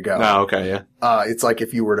there you go. Oh, okay, yeah. It's like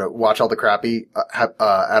if you were to watch all the crappy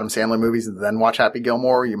Adam Sandler movies and then watch Happy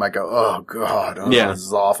Gilmore, you might go, oh god, this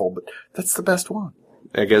is awful, but that's the best one.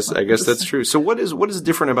 I guess that's true. So what is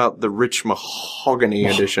different about the Rich Mahogany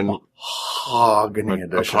edition? Mahogany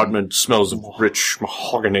edition. Apartment smells of rich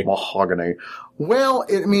mahogany. Mahogany. Well,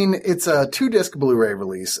 it's a 2-disc Blu-ray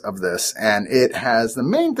release of this, and it has, the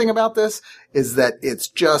main thing about this is that it's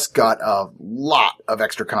just got a lot of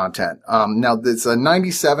extra content. Now it's a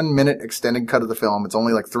 97-minute extended cut of the film. It's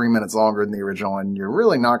only like 3 minutes longer than the original, and you're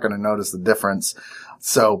really not going to notice the difference.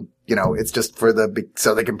 So, it's just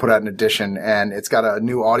so they can put out an edition, and it's got a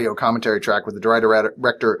new audio commentary track with the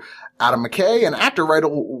director Adam McKay and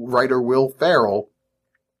actor-writer Will Ferrell,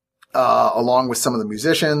 along with some of the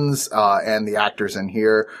musicians, and the actors in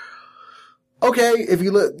here. Okay, if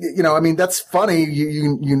you look, that's funny.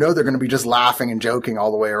 You know they're going to be just laughing and joking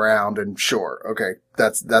all the way around, and sure, okay,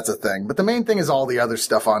 that's a thing. But the main thing is all the other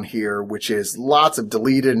stuff on here, which is lots of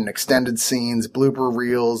deleted and extended scenes, blooper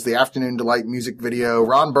reels, the Afternoon Delight music video,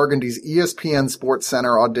 Ron Burgundy's ESPN Sports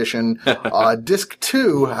Center audition. Disc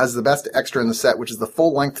 2 has the best extra in the set, which is the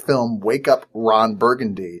full-length film Wake Up Ron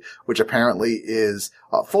Burgundy, which apparently is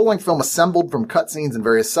a full-length film assembled from cutscenes and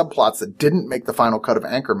various subplots that didn't make the final cut of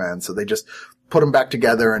Anchorman, so they just put them back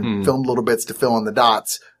together and filmed little bits to fill in the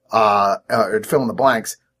dots, or to fill in the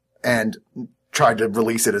blanks, and tried to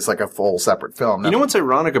release it as like a full separate film. You know what's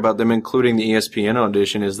ironic about them including the ESPN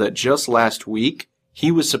audition is that just last week, he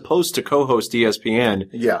was supposed to co-host ESPN.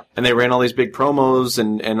 Yeah. And they ran all these big promos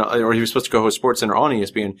or he was supposed to co-host SportsCenter on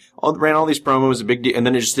ESPN. Ran all these promos, a big deal, and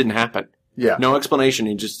then it just didn't happen. Yeah. No explanation.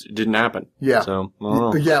 It just didn't happen. Yeah. So, I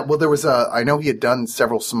don't know. Yeah. Well, there was I know he had done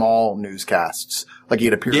several small newscasts. Like he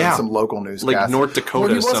had appeared in some local newscasts. Like North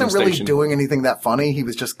Dakota. Well, he wasn't really doing anything that funny. He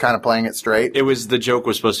was just kind of playing it straight. The joke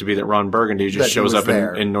was supposed to be that Ron Burgundy just shows up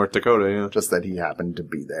in North Dakota. Yeah. Just that he happened to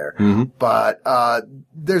be there. Mm-hmm. But,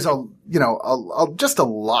 there's just a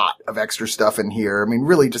lot of extra stuff in here. I mean,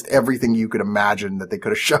 really just everything you could imagine that they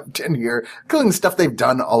could have shoved in here, including the stuff they've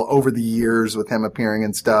done all over the years with him appearing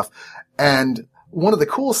and stuff. And one of the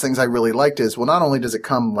coolest things I really liked is, well, not only does it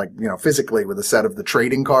come physically with a set of the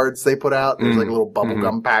trading cards they put out, there's like a little bubble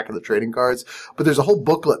gum pack of the trading cards, but there's a whole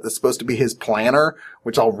booklet that's supposed to be his planner,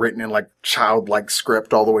 which all written in like childlike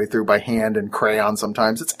script all the way through by hand and crayon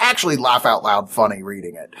sometimes. It's actually laugh out loud funny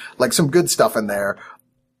reading it. Like some good stuff in there.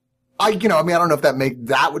 I don't know if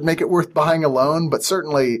that would make it worth buying alone, but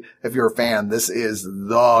certainly if you're a fan, this is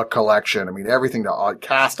the collection. I mean, everything to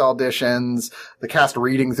cast auditions, the cast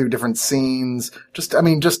reading through different scenes, just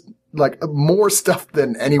like more stuff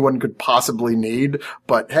than anyone could possibly need.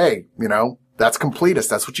 But hey, that's completist.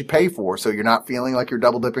 That's what you pay for. So you're not feeling like you're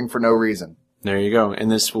double dipping for no reason. There you go.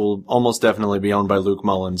 And this will almost definitely be owned by Luke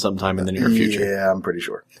Mullen sometime in the near future. Yeah, I'm pretty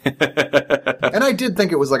sure. And I did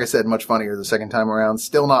think it was, like I said, much funnier the second time around.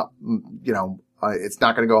 Still not, it's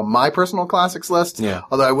not going to go on my personal classics list. Yeah.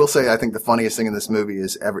 Although I will say I think the funniest thing in this movie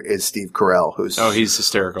is Steve Carell, who's he's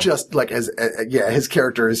hysterical. Just like his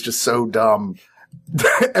character is just so dumb.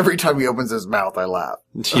 Every time he opens his mouth, I laugh.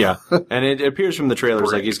 Yeah. And it appears from the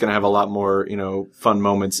trailers like he's going to have a lot more, fun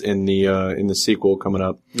moments in the sequel coming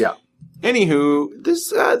up. Yeah. Anywho,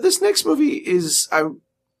 this next movie I'm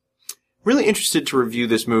really interested to review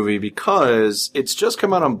this movie because it's just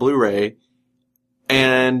come out on Blu-ray,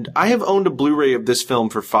 and I have owned a Blu-ray of this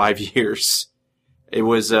film for 5 years. It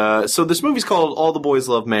was, so this movie's called All the Boys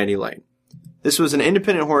Love Mandy Lane. This was an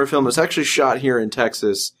independent horror film. It's actually shot here in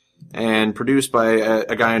Texas and produced by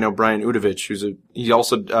a guy I know, Brian Udovich, he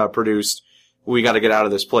also produced We Gotta Get Out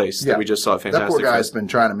of This Place that we just saw. Fantastic. That poor guy's been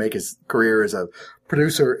trying to make his career as a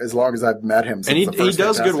producer as long as I've met him. And he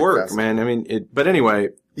does good work, man. I mean, but anyway,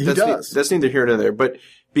 that's neither here nor there. But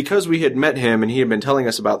because we had met him and he had been telling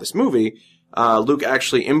us about this movie, Luke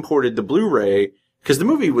actually imported the Blu-ray because the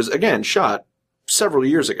movie was, again, shot several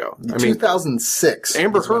years ago. 2006.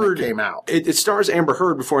 Amber Heard came out. It stars Amber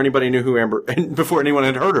Heard before anybody knew before anyone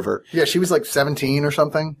had heard of her. Yeah, she was like 17 or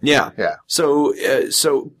something. Yeah. Yeah.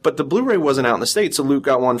 So, but the Blu-ray wasn't out in the States, so Luke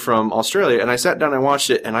got one from Australia, and I sat down and watched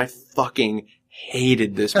it, and I fucking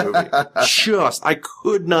hated this movie. I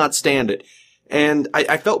could not stand it. And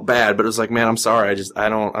I felt bad, but it was like, man, I'm sorry. I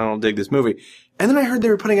don't dig this movie. And then I heard they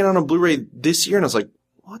were putting it on a Blu-ray this year, and I was like,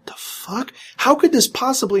 what the fuck? How could this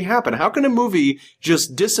possibly happen? How can a movie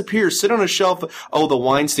just disappear, sit on a shelf? Oh, the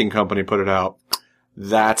Weinstein Company put it out.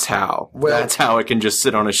 That's how. That's how it can just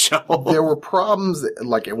sit on a shelf. There were problems,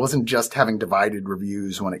 like it wasn't just having divided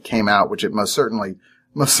reviews when it came out, which it most certainly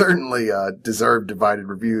deserved divided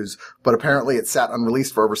reviews, but apparently it sat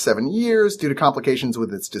unreleased for over 7 years due to complications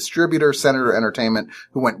with its distributor, Senator Entertainment,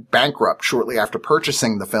 who went bankrupt shortly after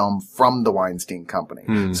purchasing the film from the Weinstein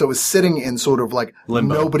Company. So it was sitting in sort of like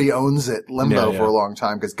limbo. Nobody owns it limbo for a long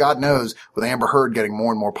time, because God knows with Amber Heard getting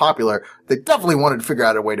more and more popular, they definitely wanted to figure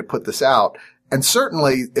out a way to put this out. And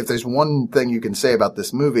certainly, if there's one thing you can say about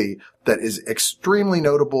this movie that is extremely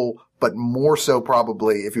notable, but more so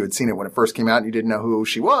probably if you had seen it when it first came out and you didn't know who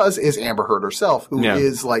she was, is Amber Heard herself, who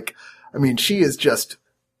is like, I mean, she is just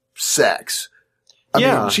sex. I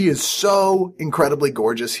Yeah. mean, she is so incredibly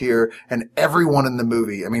gorgeous here, and everyone in the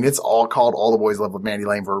movie, I mean, it's all called All the Boys Love Mandy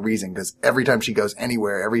Lane for a reason, because every time she goes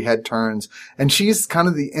anywhere, every head turns, and she's kind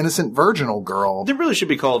of the innocent virginal girl. It really should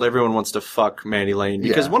be called Everyone Wants to Fuck Mandy Lane,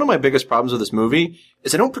 because Yeah. one of my biggest problems with this movie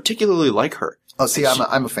is I don't particularly like her. Oh, see,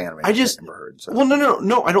 I'm a fan of Amber Heard. So. Well,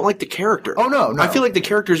 no, I don't like the character. Oh, no. I feel like the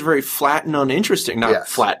character is very flat and uninteresting. Not Yes.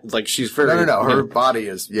 flat, like she's very... No. Her body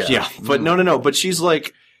is, yeah. Yeah, but no. But she's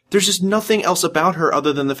like, there's just nothing else about her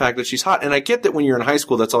other than the fact that she's hot. And I get that when you're in high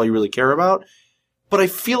school, that's all you really care about. But I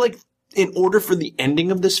feel like in order for the ending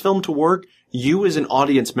of this film to work, you as an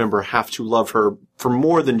audience member have to love her for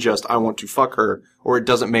more than just, I want to fuck her, or it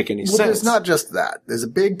doesn't make any sense. Well, there's not just that. There's a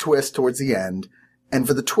big twist towards the end. And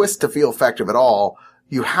for the twist to feel effective at all,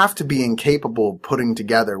 you have to be incapable of putting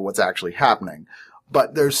together what's actually happening.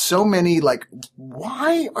 But there's so many, like,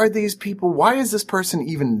 why are these people, why is this person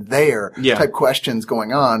even there? Yeah. Type questions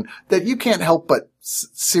going on that you can't help but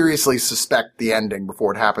seriously suspect the ending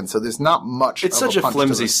before it happens. So there's not much. It's of such a punch to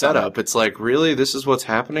flimsy the stomach. setup. It's like, really? This is what's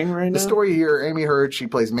happening right now? The story here, Amy Heard, she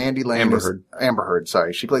plays Mandy Lane. Amber Heard.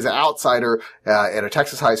 Sorry. She plays an outsider at a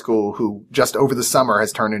Texas high school who just over the summer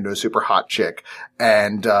has turned into a super hot chick.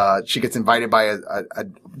 And she gets invited by a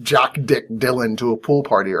jock dick Dylan to a pool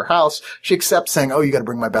party at her house. She accepts, saying, oh, you got to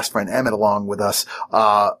bring my best friend Emmett along with us.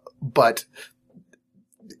 But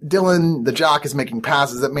Dylan, the jock, is making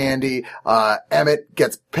passes at Mandy. Emmett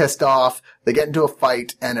gets pissed off. They get into a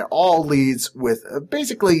fight, and it all leads with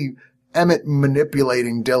basically Emmett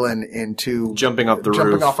manipulating Dylan into Jumping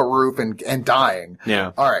off a roof and dying.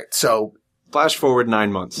 Yeah. All right. So Flash forward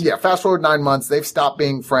 9 months. yeah, fast forward 9 months. They've stopped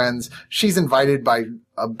being friends. She's invited by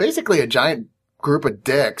basically a giant group of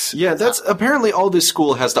dicks. Yeah, that's apparently all this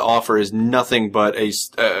school has to offer is nothing but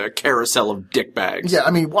a carousel of dick bags. Yeah, I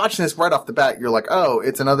mean, watching this right off the bat, you're like, oh,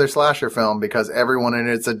 it's another slasher film because everyone in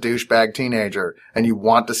it's a douchebag teenager and you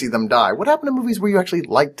want to see them die. What happened to movies where you actually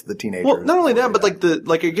liked the teenagers? Well, not only that, but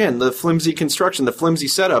again, the flimsy construction, the flimsy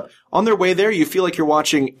setup. On their way there, you feel like you're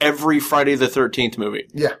watching every Friday the 13th movie.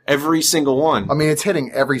 Yeah. Every single one. I mean, it's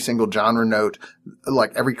hitting every single genre note,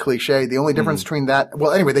 like every cliche. The only difference between that,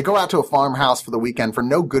 well, anyway, they go out to a farmhouse for the weekend for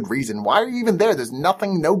no good reason. Why are you even there? There's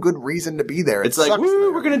no good reason to be there. It's like,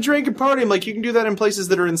 woo, we're going to drink and party. I'm like, you can do that in places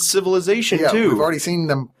that are in civilization too. We've already seen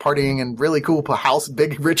them partying in really cool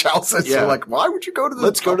big rich houses. Yeah. So like, why would you go to this?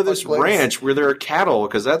 Let's go to this ranch where there are cattle,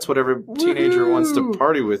 because that's what every teenager wants to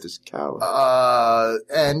party with is cows.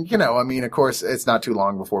 And I mean, of course, it's not too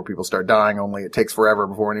long before people start dying, only it takes forever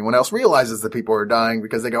before anyone else realizes that people are dying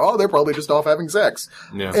because they go, oh, they're probably just off having sex.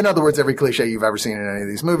 Yeah. In other words, every cliche you've ever seen in any of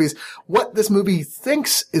these movies. What this movie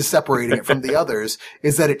thinks is separating it from the others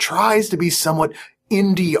is that it tries to be somewhat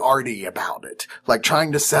indie arty about it. Like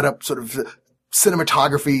trying to set up sort of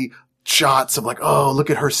cinematography shots of like, oh,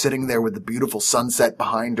 look at her sitting there with the beautiful sunset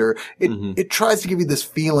behind her. It tries to give you this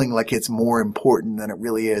feeling like it's more important than it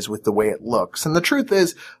really is with the way it looks. And the truth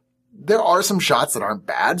is, there are some shots that aren't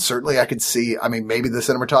bad. Certainly I could see, I mean, maybe the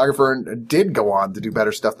cinematographer did go on to do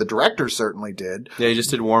better stuff. The director certainly did. Yeah, he just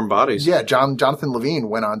did Warm Bodies. Yeah, Jonathan Levine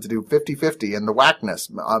went on to do 50-50 and The Whackness.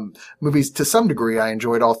 Movies, to some degree, I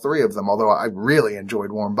enjoyed all three of them, although I really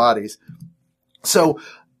enjoyed Warm Bodies. So,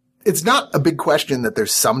 it's not a big question that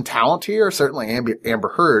there's some talent here, certainly Amber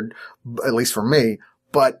Heard, at least for me,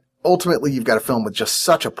 but ultimately you've got a film with just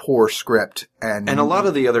such a poor script and a lot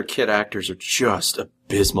of the other kid actors are just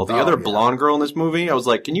abysmal. The other blonde girl in this movie, I was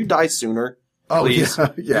like, can you die sooner? Please.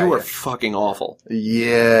 You are fucking awful.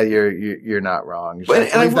 Yeah, you're not wrong.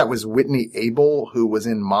 I believe that was Whitney Abel, who was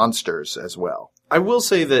in Monsters as well. I will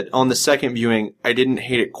say that on the second viewing, I didn't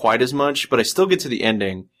hate it quite as much, but I still get to the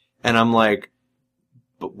ending and I'm like,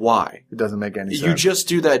 but why? It doesn't make any sense. You just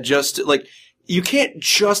do that you can't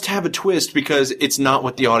just have a twist because it's not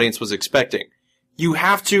what the audience was expecting. You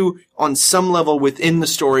have to, on some level within the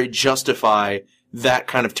story, justify that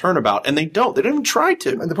kind of turnabout. And they don't. They don't even try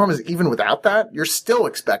to. And the problem is, even without that, you're still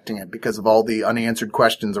expecting it because of all the unanswered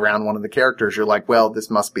questions around one of the characters. You're like, well,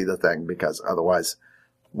 this must be the thing because otherwise,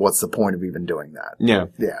 what's the point of even doing that? Yeah.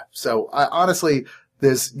 Yeah. So, honestly,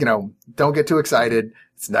 there's, don't get too excited.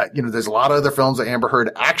 It's not, there's a lot of other films that Amber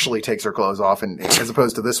Heard actually takes her clothes off, and as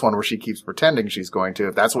opposed to this one where she keeps pretending she's going to.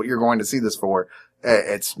 If that's what you're going to see this for,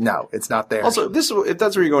 it's not there. Also, if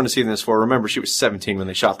that's what you're going to see this for, remember she was 17 when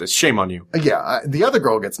they shot this. Shame on you. Yeah, the other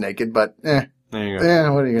girl gets naked, but There you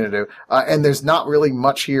go. what are you going to do? And there's not really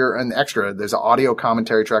much here in extra. There's an audio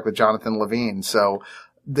commentary track with Jonathan Levine, so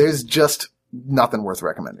there's just nothing worth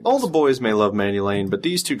recommending. All the boys may love Mandy Lane, but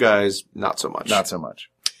these two guys, not so much. Not so much.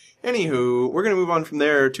 Anywho, we're going to move on from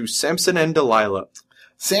there to Samson and Delilah.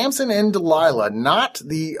 Samson and Delilah, not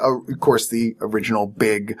the, of course, the original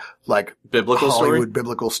big, like, Biblical Hollywood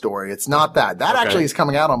biblical story. It's not that. That actually is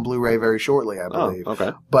coming out on Blu-ray very shortly, I believe. Oh,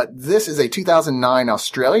 okay. But this is a 2009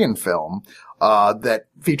 Australian film, that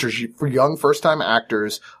features for young first-time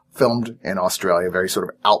actors filmed in Australia, very sort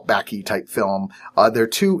of outbacky type film. They're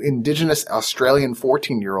two indigenous Australian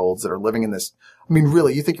 14-year-olds that are living in this. I mean,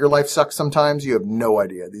 really, you think your life sucks sometimes? You have no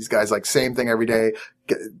idea. These guys, like, same thing every day.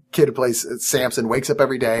 Kid who plays Samson wakes up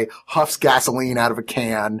every day, huffs gasoline out of a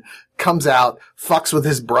can, comes out, fucks with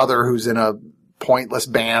his brother who's in a pointless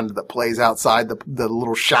band that plays outside the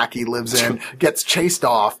little shack he lives in, gets chased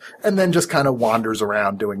off, and then just kind of wanders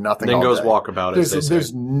around doing nothing all Then goes day. walkabout, as they say.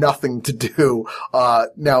 There's nothing to do.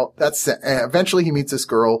 Now, eventually he meets this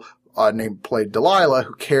girl, played Delilah,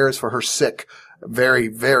 who cares for her sick, very,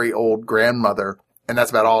 very old grandmother, and that's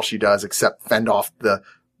about all she does except fend off the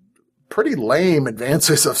pretty lame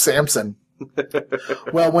advances of Samson.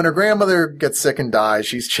 Well, when her grandmother gets sick and dies,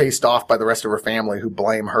 she's chased off by the rest of her family who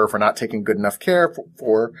blame her for not taking good enough care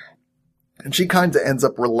for her. And she kind of ends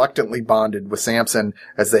up reluctantly bonded with Samson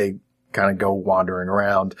as they kind of go wandering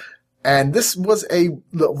around. And this was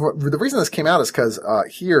the reason this came out is because,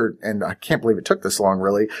 here, and I can't believe it took this long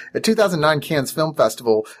really, at 2009 Cannes Film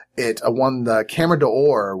Festival, it won the Camera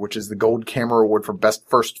d'Or, which is the Gold Camera Award for Best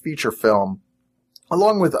First Feature Film,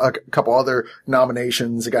 along with a couple other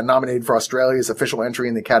nominations. It got nominated for Australia's official entry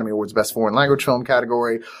in the Academy Awards Best Foreign Language Film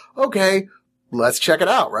category. Okay, let's check it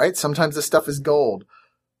out, right? Sometimes this stuff is gold.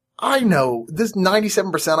 I know, this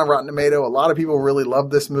 97% on Rotten Tomato, a lot of people really love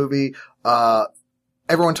this movie.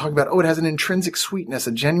 Everyone talking about, it has an intrinsic sweetness,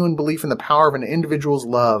 a genuine belief in the power of an individual's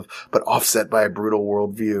love, but offset by a brutal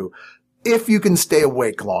worldview. If you can stay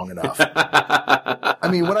awake long enough. I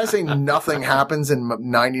mean, when I say nothing happens in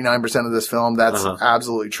 99% of this film, that's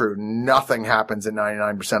absolutely true. Nothing happens in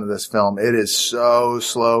 99% of this film. It is so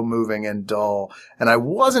slow moving and dull. And I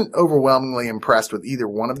wasn't overwhelmingly impressed with either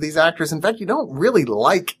one of these actors. In fact, you don't really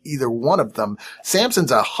like either one of them.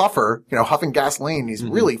 Samson's a huffer, huffing gasoline. He's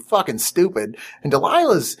really fucking stupid. And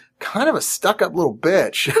Delilah's kind of a stuck-up little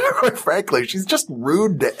bitch, quite frankly. She's just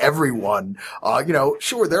rude to everyone.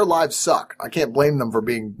 Sure, their lives suck. I can't blame them for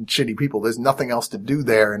being shitty people. There's nothing else to do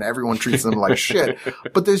there, and everyone treats them like shit.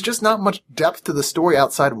 But there's just not much depth to the story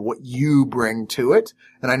outside of what you bring to it.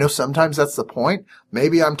 And I know sometimes that's the point.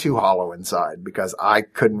 Maybe I'm too hollow inside because I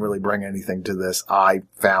couldn't really bring anything to this. I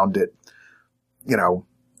found it,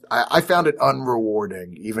 I found it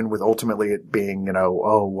unrewarding, even with ultimately it being,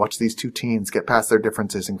 watch these two teens get past their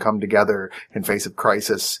differences and come together in face of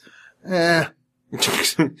crisis. No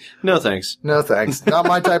thanks. No thanks. Not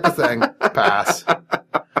my type of thing. Pass.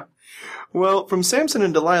 Well, from Samson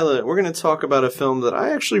and Delilah, we're going to talk about a film that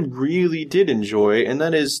I actually really did enjoy, and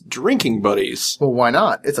that is Drinking Buddies. Well, why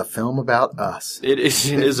not? It's a film about us. It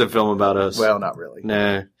is a film about us. Well, not really.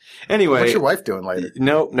 Nah. Anyway. What's your wife doing later?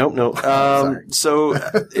 No. So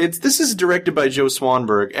this is directed by Joe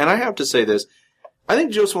Swanberg, and I have to say this. I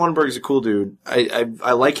think Joe Swanberg is a cool dude.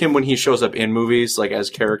 I like him when he shows up in movies, like as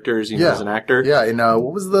characters, as an actor. Yeah, and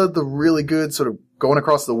what was the really good sort of going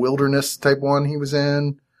across the wilderness type one he was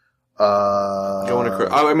in? Going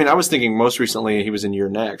across. I was thinking most recently he was in You're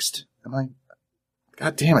Next.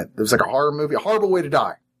 God damn it! There was like a horror movie, A Horrible Way to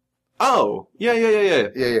Die. Oh, yeah.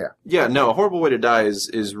 Yeah, no, A Horrible Way to Die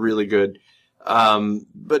is really good.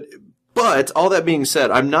 But all that being said,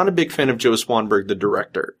 I'm not a big fan of Joe Swanberg, the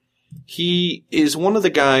director. He is one of the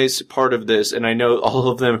guys part of this, and I know all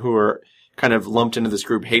of them who are kind of lumped into this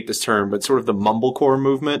group hate this term, but sort of the mumblecore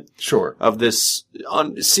movement. Sure. Of this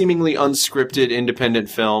seemingly unscripted independent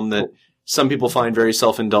film that some people find very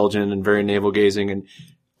self-indulgent and very navel-gazing. And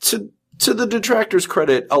to the detractors'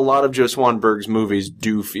 credit, a lot of Joe Swanberg's movies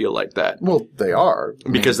do feel like that. Well, they are.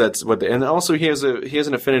 Because that's what and also he has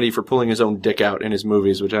an affinity for pulling his own dick out in his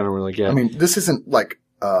movies, which I don't really get. I mean, this isn't like,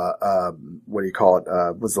 what do you call it?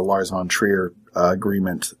 Was the Lars von Trier,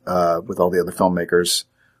 agreement, with all the other filmmakers.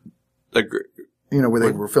 Where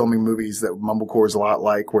they were filming movies that mumblecore is a lot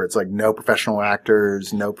like, where it's like no professional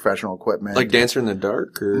actors, no professional equipment. Like Dancer in the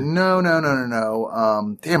Dark? Or? No.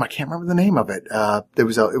 Damn, I can't remember the name of it. It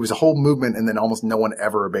was a whole movement, and then almost no one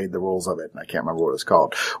ever obeyed the rules of it, and I can't remember what it was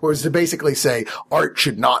called. Where it was to basically say art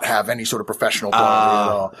should not have any sort of professional quality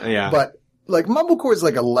at all. Yeah. But like mumblecore is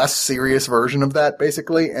like a less serious version of that,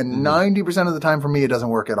 basically. And 90% of the time for me, it doesn't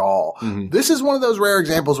work at all. This is one of those rare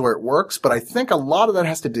examples where it works, but I think a lot of that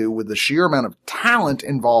has to do with the sheer amount of talent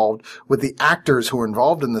involved with the actors who are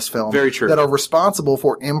involved in this film. Very true. That are responsible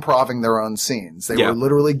for improving their own scenes. They were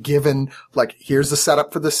literally given, like, here's the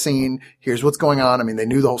setup for the scene. Here's what's going on. I mean, they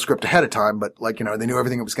knew the whole script ahead of time, but like, you know, they knew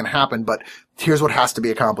everything that was going to happen, but here's what has to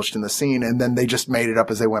be accomplished in the scene. And then they just made it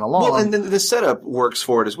up as they went along. Well, and then the setup works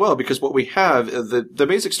for it as well, because what we have, the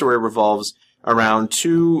basic story revolves around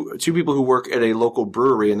two people who work at a local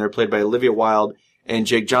brewery, and they're played by Olivia Wilde and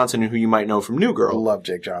Jake Johnson, who you might know from New Girl. I love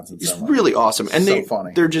Jake Johnson so He's much. really awesome. And so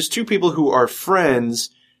funny. They're just two people who are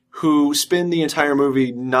friends who spend the entire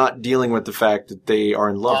movie not dealing with the fact that they are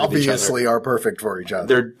in love with each other. Obviously are perfect for each other.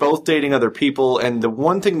 They're both dating other people, and the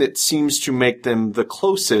one thing that seems to make them the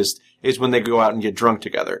closest is when they go out and get drunk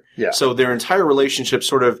together. Yeah. So their entire relationship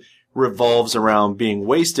sort of revolves around being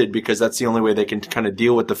wasted, because that's the only way they can kind of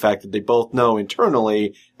deal with the fact that they both know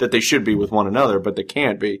internally that they should be with one another, but they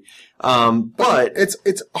can't be. But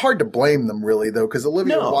it's hard to blame them really though, because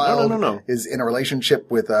Olivia Wilde is in a relationship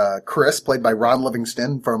with Chris, played by Ron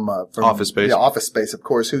Livingston from Office Space. Yeah, Office Space, of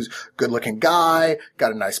course, who's a good-looking guy,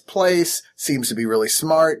 got a nice place, seems to be really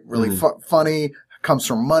smart, really funny, comes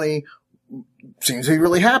from money. Seems to be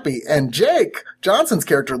really happy. And Jake Johnson's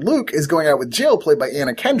character, Luke, is going out with Jill, played by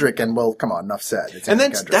Anna Kendrick. And, well, come on, enough said. It's and Anna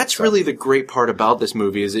that's Kendrick, so. really the great part about this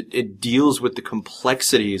movie, is it deals with the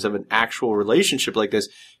complexities of an actual relationship like this,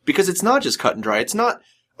 because it's not just cut and dry. It's not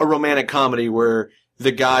a romantic comedy where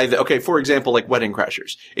the guy for example, like Wedding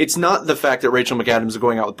Crashers. It's not the fact that Rachel McAdams is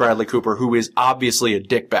going out with Bradley Cooper, who is obviously a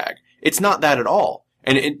dickbag. It's not that at all.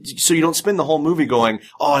 And so you don't spend the whole movie going,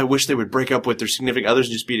 oh, I wish they would break up with their significant others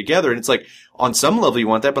and just be together. And it's like, on some level you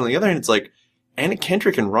want that, but on the other hand, it's like, Anna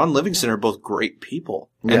Kendrick and Ron Livingston are both great people.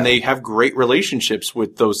 Yeah. And they have great relationships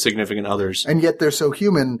with those significant others. And yet they're so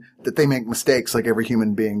human that they make mistakes like every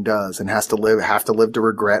human being does, and have to live to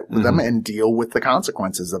regret them and deal with the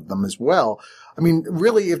consequences of them as well. I mean,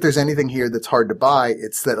 really, if there's anything here that's hard to buy,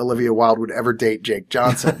 it's that Olivia Wilde would ever date Jake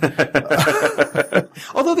Johnson.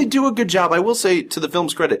 Although they do a good job, I will say, to the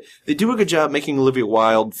film's credit, they do a good job making Olivia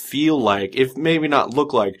Wilde feel like, if maybe not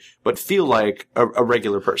look like, but feel like a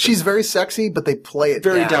regular person. She's very sexy, but they play it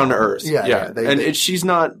very down to earth. Yeah. She's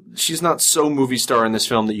not so movie star in this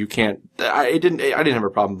film that you can't. I didn't have a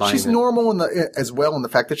problem buying. She's normal as well in the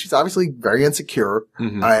fact that she's obviously very insecure,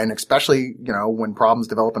 and especially when problems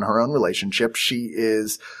develop in her own relationship, she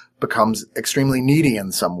becomes extremely needy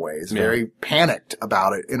in some ways, very panicked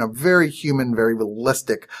about it in a very human, very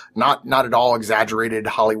realistic, not at all exaggerated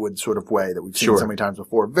Hollywood sort of way that we've seen so many times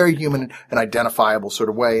before. Very human and identifiable sort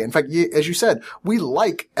of way. In fact, as you said, we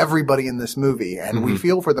like everybody in this movie, and we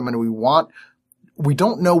feel for them, and we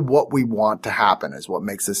don't know what we want to happen is what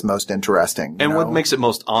makes this most interesting. And what makes it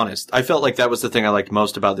most honest. I felt like that was the thing I liked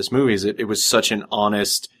most about this movie, is it was such an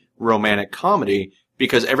honest romantic comedy,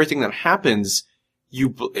 because everything that happens,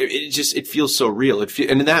 it feels so real.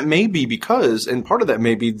 And that may be because, and part of that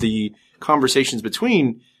may be the conversations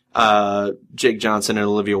between Jake Johnson and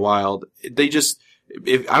Olivia Wilde. They just,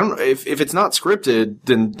 if it's not scripted,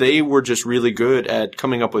 then they were just really good at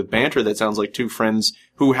coming up with banter that sounds like two friends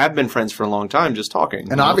who have been friends for a long time just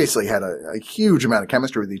talking. And obviously had a huge amount of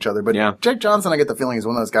chemistry with each other. But Jake Johnson, I get the feeling, is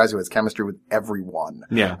one of those guys who has chemistry with everyone.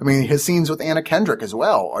 Yeah. I mean, his scenes with Anna Kendrick as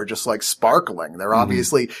well are just like sparkling. They're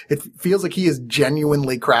obviously, it feels like he is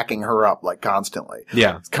genuinely cracking her up like constantly.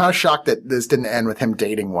 Yeah. It's kind of shocked that this didn't end with him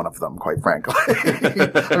dating one of them, quite frankly.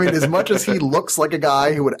 I mean, as much as he looks like a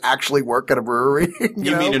guy who would actually work at a brewery.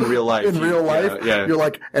 You mean in real life? In real life. Yeah. You're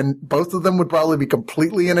like, and both of them would probably be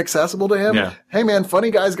completely inaccessible to him. Yeah. Hey man,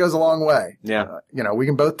 funny guys goes a long way. Yeah. We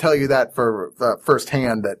can both tell you that for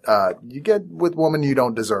firsthand that, you get with woman you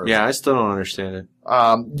don't deserve. Yeah, I still don't understand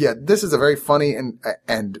it. This is a very funny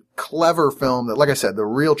and clever film that, like I said, the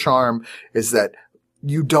real charm is that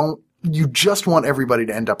you just want everybody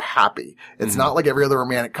to end up happy. It's not like every other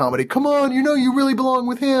romantic comedy. Come on, you really belong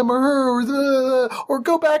with him or her or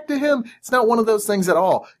go back to him. It's not one of those things at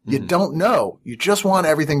all. You don't know. You just want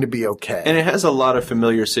everything to be okay. And it has a lot of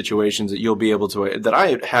familiar situations that you'll be able to, that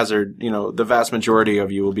I hazard, the vast majority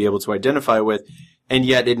of you will be able to identify with, and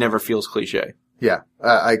yet it never feels cliche. Yeah,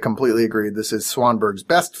 I completely agree. This is Swanberg's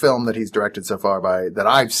best film that he's directed so far that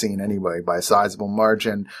I've seen anyway, by a sizable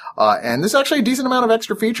margin. And there's actually a decent amount of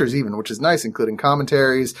extra features even, which is nice, including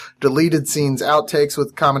commentaries, deleted scenes, outtakes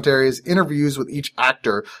with commentaries, interviews with each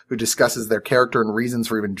actor who discusses their character and reasons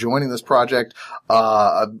for even joining this project,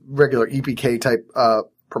 a regular EPK type,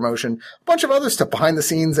 promotion, a bunch of other stuff behind the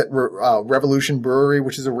scenes at Revolution Brewery,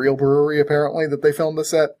 which is a real brewery apparently that they filmed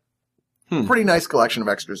this at. Pretty nice collection of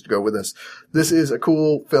extras to go with this. This is a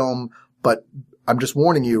cool film, but I'm just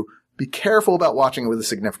warning you, be careful about watching it with a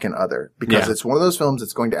significant other, because it's one of those films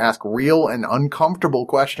that's going to ask real and uncomfortable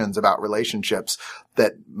questions about relationships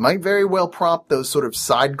that might very well prompt those sort of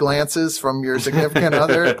side glances from your significant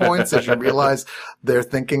other at points as you realize they're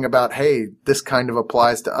thinking about, hey, this kind of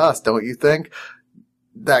applies to us, don't you think?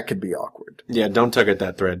 That could be awkward. Yeah, don't tug at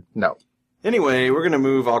that thread. No. Anyway, we're going to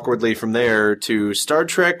move awkwardly from there to Star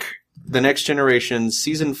Trek The Next Generation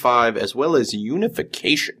Season 5, as well as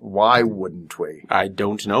Unification. Why wouldn't we? I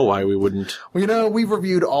don't know why we wouldn't. Well, we've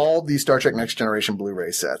reviewed all the Star Trek Next Generation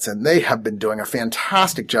Blu-ray sets, and they have been doing a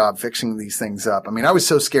fantastic job fixing these things up. I mean, I was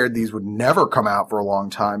so scared these would never come out for a long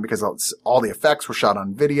time because all the effects were shot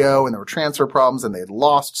on video, and there were transfer problems, and they had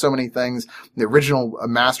lost so many things. The original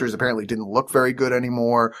masters apparently didn't look very good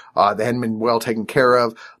anymore. They hadn't been well taken care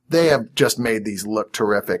of. They have just made these look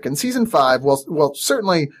terrific. And season 5, well,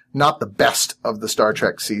 certainly not the best of the Star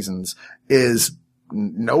Trek seasons, is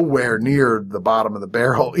nowhere near the bottom of the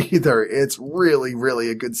barrel either. It's really, really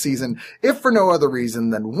a good season, if for no other reason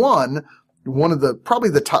than one of the, probably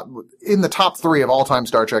the top, in the top 3 of all-time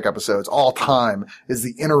Star Trek episodes, all time, is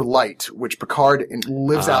The Inner Light, which Picard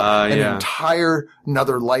lives out an entire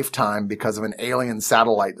another lifetime because of an alien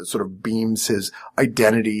satellite that sort of beams his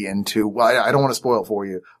identity into, well, I don't want to spoil it for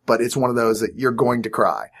you, but it's one of those that you're going to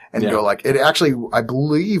cry. And go like, it actually, I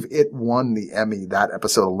believe it won the Emmy. That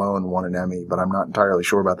episode alone won an Emmy, but I'm not entirely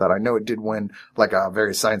sure about that. I know it did win like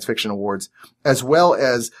various science fiction awards, as well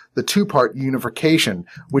as the 2-part Unification,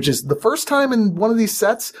 which is the first time in one of these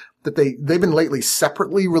sets that they've been lately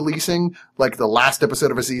separately releasing like the last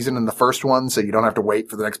episode of a season and the first one, so you don't have to wait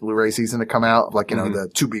for the next Blu-ray season to come out, like, you know, the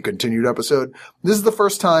to be continued episode. This is the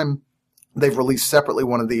first time they've released separately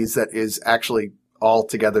one of these that is actually all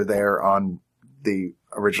together there on the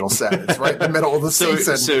original set. It's right in the middle of the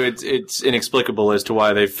season. So it's inexplicable as to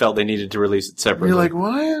why they felt they needed to release it separately. You're like,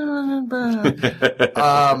 why?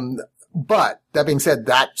 But that being said,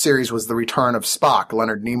 that series was the return of Spock,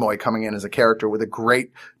 Leonard Nimoy, coming in as a character with a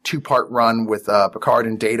great 2-part run with Picard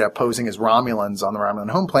and Data posing as Romulans on the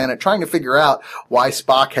Romulan home planet, trying to figure out why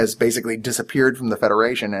Spock has basically disappeared from the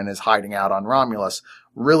Federation and is hiding out on Romulus.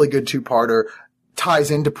 Really good 2-parter.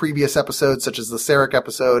 Ties into previous episodes such as the Sarek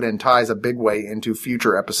episode and ties a big way into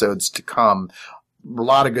future episodes to come. A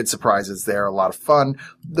lot of good surprises there, a lot of fun.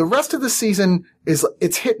 The rest of the season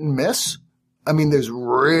it's hit and miss. I mean, there's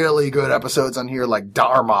really good episodes on here like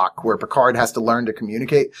Darmok, where Picard has to learn to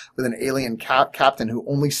communicate with an alien captain who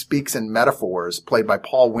only speaks in metaphors, played by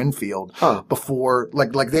Paul Winfield, before,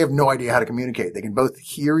 like they have no idea how to communicate. They can both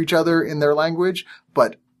hear each other in their language,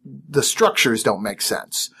 but the structures don't make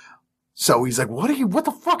sense. So he's like, what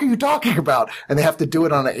the fuck are you talking about? And they have to do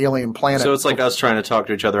it on an alien planet. So it's like us trying to talk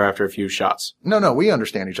to each other after a few shots. No, we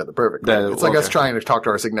understand each other perfectly. It's like us trying to talk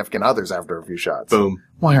to our significant others after a few shots. Boom.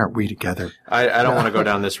 Why aren't we together? I don't want to go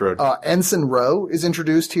down this road. Ensign Ro is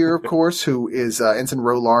introduced here, of course, who is Ensign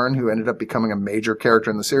Ro Lauren, who ended up becoming a major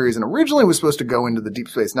character in the series and originally was supposed to go into the Deep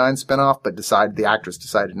Space Nine spinoff, but the actress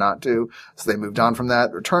decided not to, so they moved on from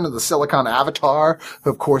that. Return of the Silicon Avatar,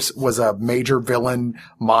 who of course was a major villain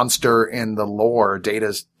monster in the lore,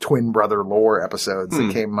 Data's twin brother lore episodes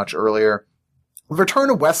that came much earlier. The return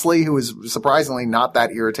of Wesley, who is surprisingly not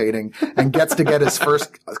that irritating and gets to get his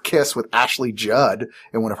first kiss with Ashley Judd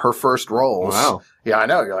in one of her first roles. Wow. Yeah, I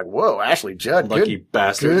know. You're like, whoa, Ashley Judd. Lucky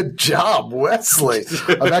bastard. Good job, Wesley.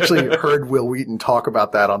 I've actually heard Will Wheaton talk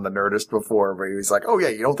about that on The Nerdist before, where he was like, oh yeah,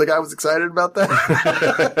 you don't think I was excited about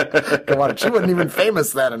that? Come on, she wasn't even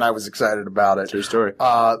famous then and I was excited about it. True story.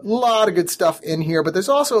 A lot of good stuff in here, but there's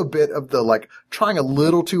also a bit of the, like, trying a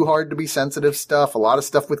little too hard to be sensitive stuff. A lot of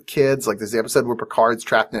stuff with kids. Like, there's the episode where Picard's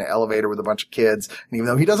trapped in an elevator with a bunch of kids, and even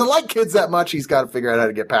though he doesn't like kids that much, he's got to figure out how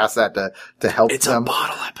to get past that to help them. It's a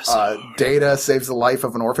bottle episode. Data saves the life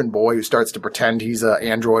of an orphan boy who starts to pretend he's an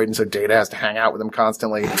android, and so Data has to hang out with him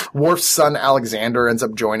constantly. Worf's son Alexander ends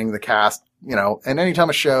up joining the cast, you know, and anytime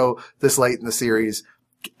a show this late in the series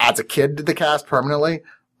adds a kid to the cast permanently,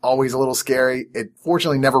 always a little scary. It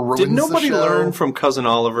fortunately never ruins the show. Did nobody learn from Cousin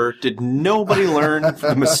Oliver? Did nobody learn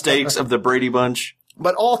the mistakes of the Brady Bunch?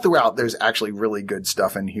 But all throughout, there's actually really good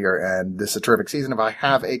stuff in here, and this is a terrific season. If I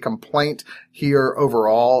have a complaint here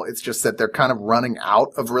overall, it's just that they're kind of running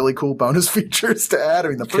out of really cool bonus features to add. I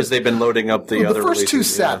mean, because they've been loading up the other first releases, two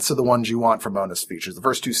sets are the ones you want for bonus features. The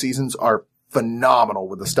first two seasons are phenomenal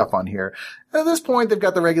with the stuff on here. At this point, they've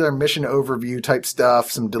got the regular mission overview type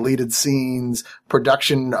stuff, some deleted scenes,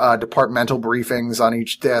 production departmental briefings on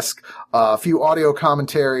each disc, a few audio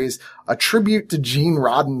commentaries, a tribute to Gene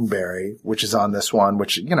Roddenberry, which is on this one,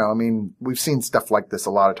 which, we've seen stuff like this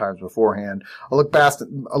a lot of times beforehand. A look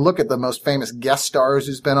at the most famous guest stars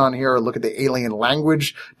who's been on here, a look at the alien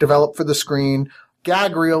language developed for the screen,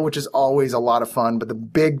 gag reel, which is always a lot of fun, but the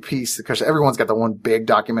big piece, because everyone's got the one big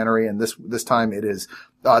documentary, and this time it is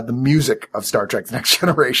the music of Star Trek: The Next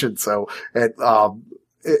Generation. So it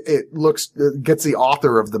gets the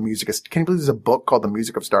author of the music. Can you believe there's a book called The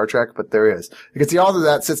Music of Star Trek? But there is. It gets the author of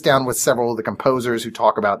that, sits down with several of the composers who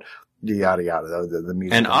talk about yada yada, the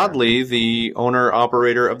music. And oddly, the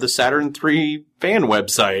owner-operator of the Saturn III fan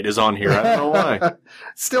website is on here. I don't know why.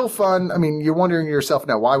 Still fun. I mean, you're wondering to yourself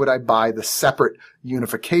now, why would I buy the separate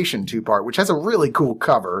Unification 2-part, which has a really cool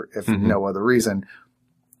cover, if no other reason?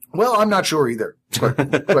 Well, I'm not sure either, quite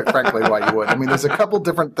frankly, why you would. I mean, there's a couple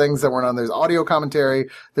different things that weren't on. There's audio commentary.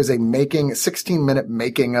 There's a 16-minute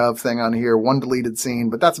making of thing on here, one deleted scene,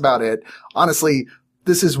 but that's about it. Honestly,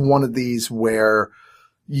 this is one of these where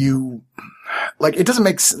it doesn't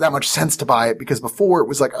make that much sense to buy it, because before it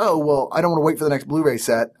was like, oh, well, I don't want to wait for the next Blu-ray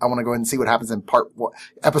set. I want to go ahead and see what happens in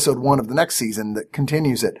episode 1 of the next season that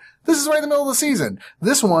continues it. This is right in the middle of the season.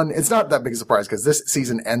 This one, it's not that big a surprise, because this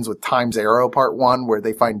season ends with Time's Arrow Part 1, where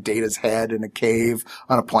they find Data's head in a cave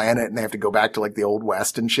on a planet, and they have to go back to the Old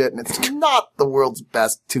West and shit, and it's not the world's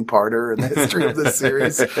best 2-parter in the history of this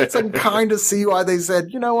series. So I can kind of see why they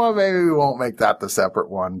said, you know what, maybe we won't make that the separate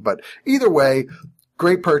one. But either way,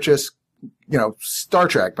 great purchase. Star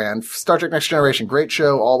Trek, man. Star Trek Next Generation. Great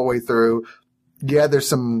show all the way through. Yeah, there's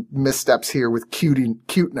some missteps here with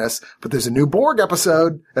cuteness, but there's a new Borg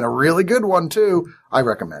episode, and a really good one, too. I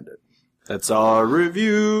recommend it. That's our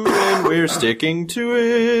review, and we're sticking to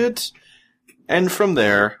it. And from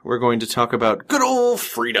there, we're going to talk about good old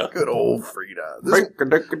Frida. Good old Frida. This is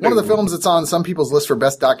one of the films that's on some people's list for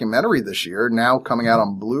best documentary this year, now coming out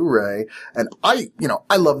on Blu-ray. And I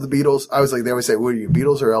love the Beatles. They always say, what are you,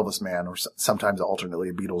 Beatles or Elvis man? Or sometimes alternately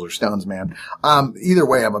a Beatles or Stones man. Either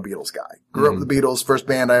way, I'm a Beatles guy. Grew up with the Beatles, first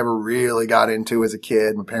band I ever really got into as a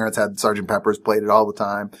kid. My parents had Sgt. Pepper's, played it all the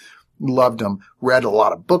time. Loved them, read a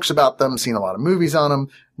lot of books about them, seen a lot of movies on them,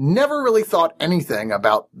 never really thought anything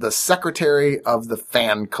about the secretary of the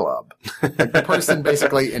fan club. The person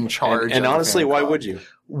basically in charge. And honestly, why would you?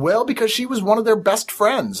 Well, because she was one of their best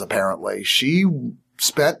friends, apparently. She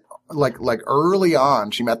spent early on,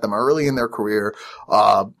 she met them early in their career.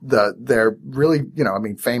 Their really,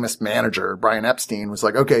 famous manager, Brian Epstein, was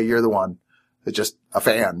like, okay, you're the one. It's just a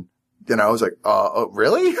fan. I was like, oh,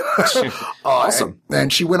 really? Awesome.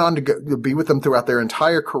 And she went on to be with them throughout their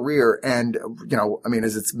entire career. And,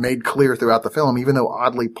 as it's made clear throughout the film, even though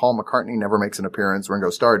oddly Paul McCartney never makes an appearance, Ringo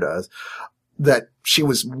Starr does, that she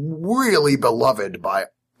was really beloved by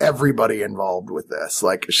everybody involved with this.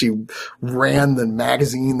 She ran the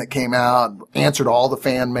magazine that came out, answered all the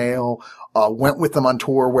fan mail, went with them on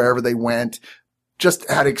tour wherever they went. Just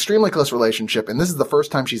had an extremely close relationship, and this is the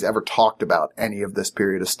first time she's ever talked about any of this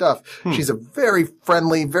period of stuff. She's a very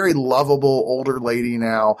friendly, very lovable older lady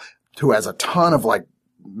now who has a ton of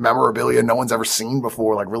memorabilia no one's ever seen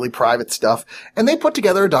before, really private stuff. And they put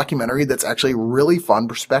together a documentary that's actually really fun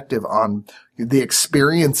perspective on the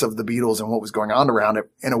experience of the Beatles and what was going on around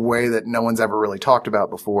it in a way that no one's ever really talked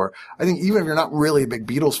about before. I think even if you're not really a big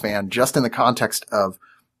Beatles fan, just in the context of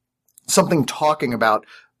something talking about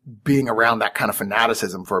being around that kind of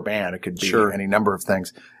fanaticism for a band, it could be any number of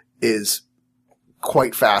things, is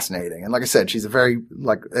quite fascinating. And like I said, she's a very,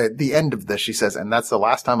 at the end of this, she says, and that's the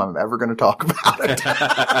last time I'm ever going to talk about it.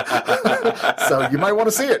 So you might want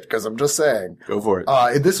to see it, because I'm just saying. Go for it.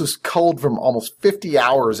 This was culled from almost 50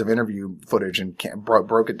 hours of interview footage and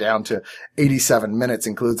broke it down to 87 minutes,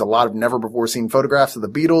 includes a lot of never before seen photographs of the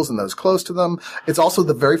Beatles and those close to them. It's also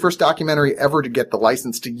the very first documentary ever to get the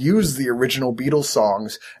license to use the original Beatles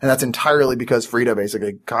songs. And that's entirely because Frida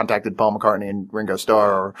basically contacted Paul McCartney and Ringo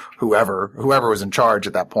Starr or whoever was in charge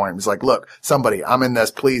at that point. It was like, look, somebody, I'm in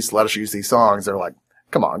this, please let us use these songs. They're like,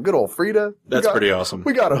 come on, good old Frida. That's pretty awesome.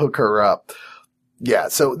 We got to hook her up. Yeah.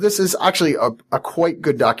 So this is actually a quite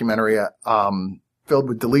good documentary, filled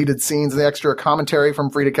with deleted scenes and the extra commentary from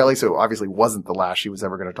Frida Kelly. So obviously wasn't the last she was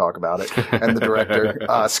ever going to talk about it. And the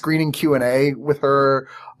director, screening Q&A with her,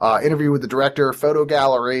 interview with the director, photo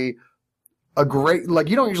gallery. A great,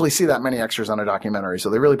 you don't usually see that many extras on a documentary. So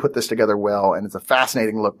they really put this together well. And it's a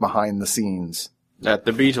fascinating look behind the scenes. At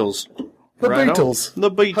the Beatles. The Beatles.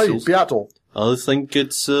 The Beatles. Hey, Beatle. I think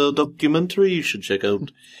it's a documentary you should check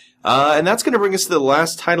out. And that's going to bring us to the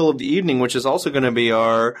last title of the evening, which is also going to be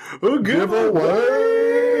our giveaway.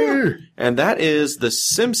 And that is The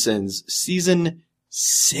Simpsons Season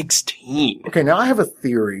 16. Okay, now I have a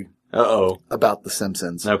theory Uh-oh. about The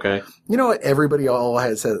Simpsons. Okay. You know what? Everybody all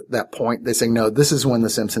has at that point. They say, no, this is when The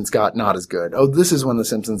Simpsons got not as good. Oh, this is when The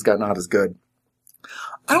Simpsons got not as good.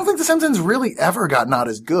 I don't think The Simpsons really ever got not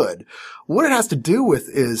as good. What it has to do with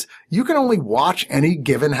is you can only watch any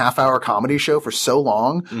given half-hour comedy show for so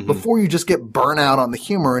long before you just get burnt out on the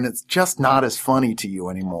humor, and it's just not as funny to you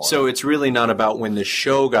anymore. So it's really not about when the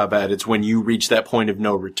show got bad. It's when you reach that point of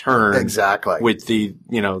no return. Exactly. With the,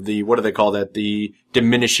 what do they call that? The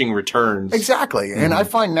diminishing returns. Exactly. And I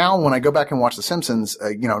find now when I go back and watch The Simpsons,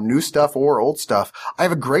 new stuff or old stuff, I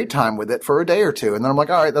have a great time with it for a day or two. And then I'm like,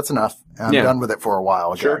 all right, that's enough. And I'm done with it for a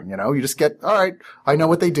while again. Sure. You just get, all right, I know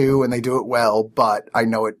what they do and they do it well, but I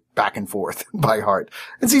know it back and forth by heart.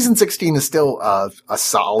 And season 16 is still a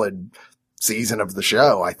solid season of the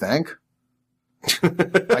show, I think.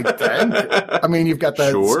 I mean, you've got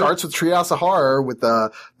starts with Treehouse of Horror with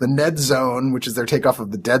the Ned Zone, which is their takeoff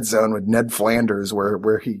of the Dead Zone with Ned Flanders,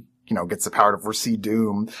 where he, gets the power to foresee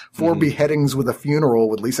doom. 4 beheadings with a funeral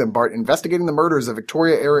with Lisa and Bart investigating the murders of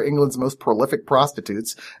Victoria-era England's most prolific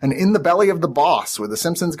prostitutes. And In the Belly of the Boss, where the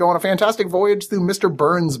Simpsons go on a fantastic voyage through Mr.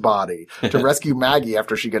 Burns' body to rescue Maggie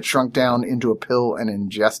after she gets shrunk down into a pill and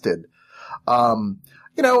ingested. I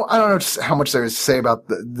don't know just how much there is to say about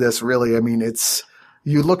this, really. I mean, if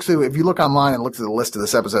you look online and look through the list of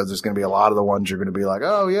this episodes, there's going to be a lot of the ones you're going to be like,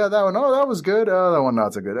 oh yeah, that one, oh, that was good. Oh, that one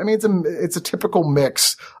not so good. I mean, it's a typical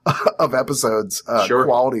mix of episodes,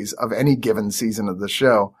 qualities of any given season of the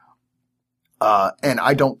show. And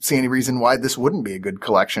I don't see any reason why this wouldn't be a good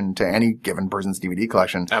collection to any given person's DVD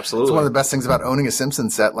collection. Absolutely. It's one of the best things about owning a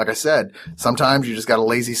Simpsons set. Like I said, sometimes you just got a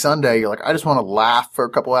lazy Sunday. You're like, I just want to laugh for a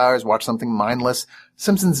couple hours, watch something mindless.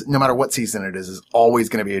 Simpsons, no matter what season it is always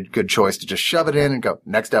going to be a good choice to just shove it in and go,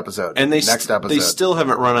 next episode. And they next still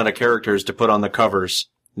haven't run out of characters to put on the covers.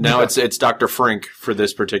 Now it's Dr. Frink for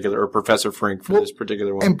this particular, or Professor Frink for this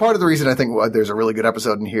particular one. And part of the reason I think there's a really good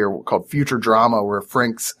episode in here called Future Drama, where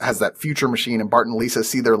Frink has that future machine and Bart and Lisa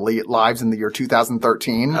see their lives in the year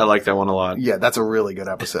 2013. I like that one a lot. Yeah, that's a really good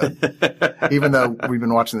episode. Even though we've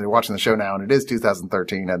been watching the show now and it is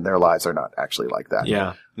 2013 and their lives are not actually like that.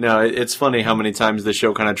 Yeah. No, it's funny how many times the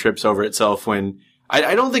show kind of trips over itself when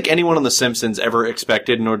I don't think anyone on The Simpsons ever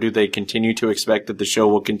expected, nor do they continue to expect, that the show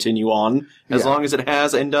will continue on as long as it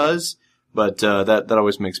has and does. But that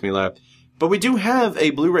always makes me laugh. But we do have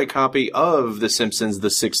a Blu-ray copy of The Simpsons, the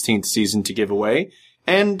 16th season, to give away.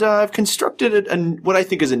 And I've constructed what I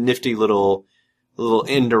think is a nifty little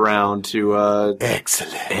end around to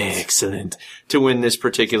excellent to win this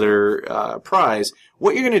particular prize.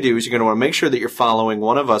 What you're going to do is you're going to want to make sure that you're following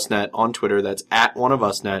One of Us Net on Twitter. That's at One of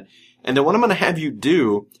Us Net. And then what I'm going to have you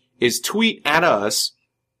do is tweet at us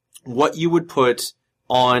what you would put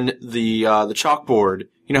on the chalkboard.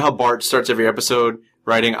 You know how Bart starts every episode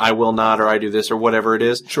writing, I will not, or I do this, or whatever it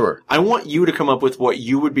is? Sure. I want you to come up with what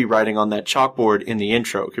you would be writing on that chalkboard in the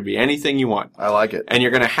intro. It could be anything you want. I like it. And you're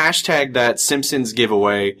going to hashtag that Simpsons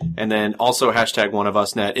giveaway, and then also hashtag One of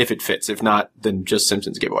Us Net if it fits. If not, then just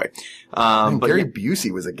Simpsons giveaway. But Gary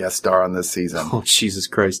Busey was a guest star on this season. Oh, Jesus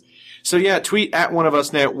Christ. So yeah, tweet at One of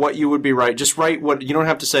Us Net what you would be writing. Just write what, you don't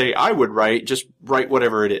have to say I would write, just write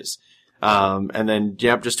whatever it is. And then,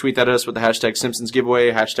 just tweet that at us with the hashtag Simpsons giveaway,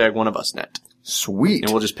 hashtag One of Us Net. Sweet.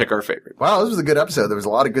 And we'll just pick our favorite. Wow, this was a good episode. There was a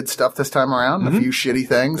lot of good stuff this time around, a few shitty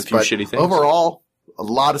things. Overall, a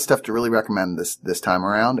lot of stuff to really recommend this time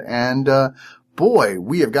around. And, boy,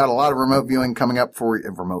 we have got a lot of remote viewing coming up for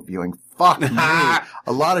remote viewing. Fuck me.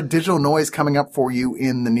 A lot of digital noise coming up for you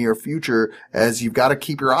in the near future, as you've got to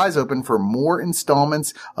keep your eyes open for more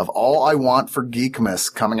installments of All I Want for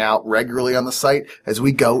Geekmas coming out regularly on the site as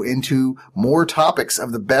we go into more topics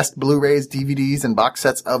of the best Blu-rays, DVDs, and box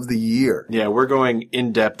sets of the year. Yeah, we're going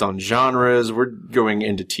in depth on genres. We're going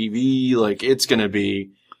into TV. Like, it's going to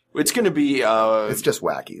be it's just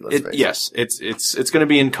wacky. Let's face it. Yes, it's going to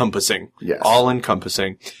be encompassing. Yes, all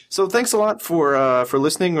encompassing. So thanks a lot for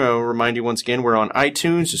listening. I'll remind you once again, we're on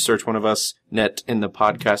iTunes. Just search One of Us Net in the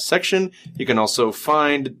podcast section. You can also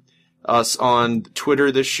find us on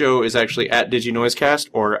Twitter. This show is actually at DigiNoisecast,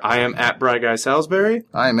 or I am at Bry Guy Salisbury.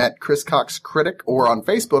 I am at Chris Cox Critic, or on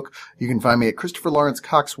Facebook, you can find me at Christopher Lawrence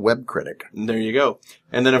Cox Web Critic. There you go.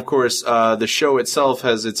 And then, of course, the show itself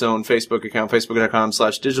has its own Facebook account,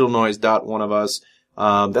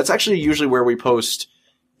 facebook.com/digitalnoise.oneofus. That's actually usually where we post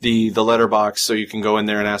the letterbox so you can go in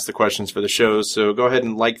there and ask the questions for the shows. So go ahead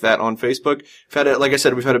and like that on Facebook. Like I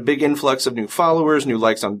said, we've had a big influx of new followers, new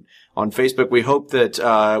likes on Facebook. We hope that,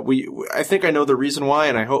 I think I know the reason why,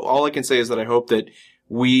 and all I can say is that I hope that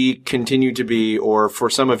we continue to be, or for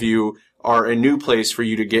some of you, are a new place for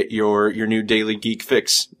you to get your new daily geek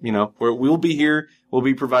fix. You know, we'll be here. We'll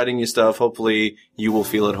be providing you stuff. Hopefully you will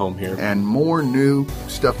feel at home here. And more new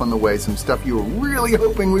stuff on the way. Some stuff you were really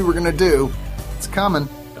hoping we were going to do. It's coming.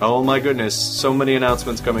 Oh my goodness. So many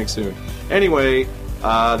announcements coming soon. Anyway,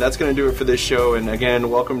 that's going to do it for this show. And again,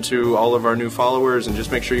 welcome to all of our new followers, and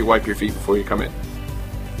just make sure you wipe your feet before you come in.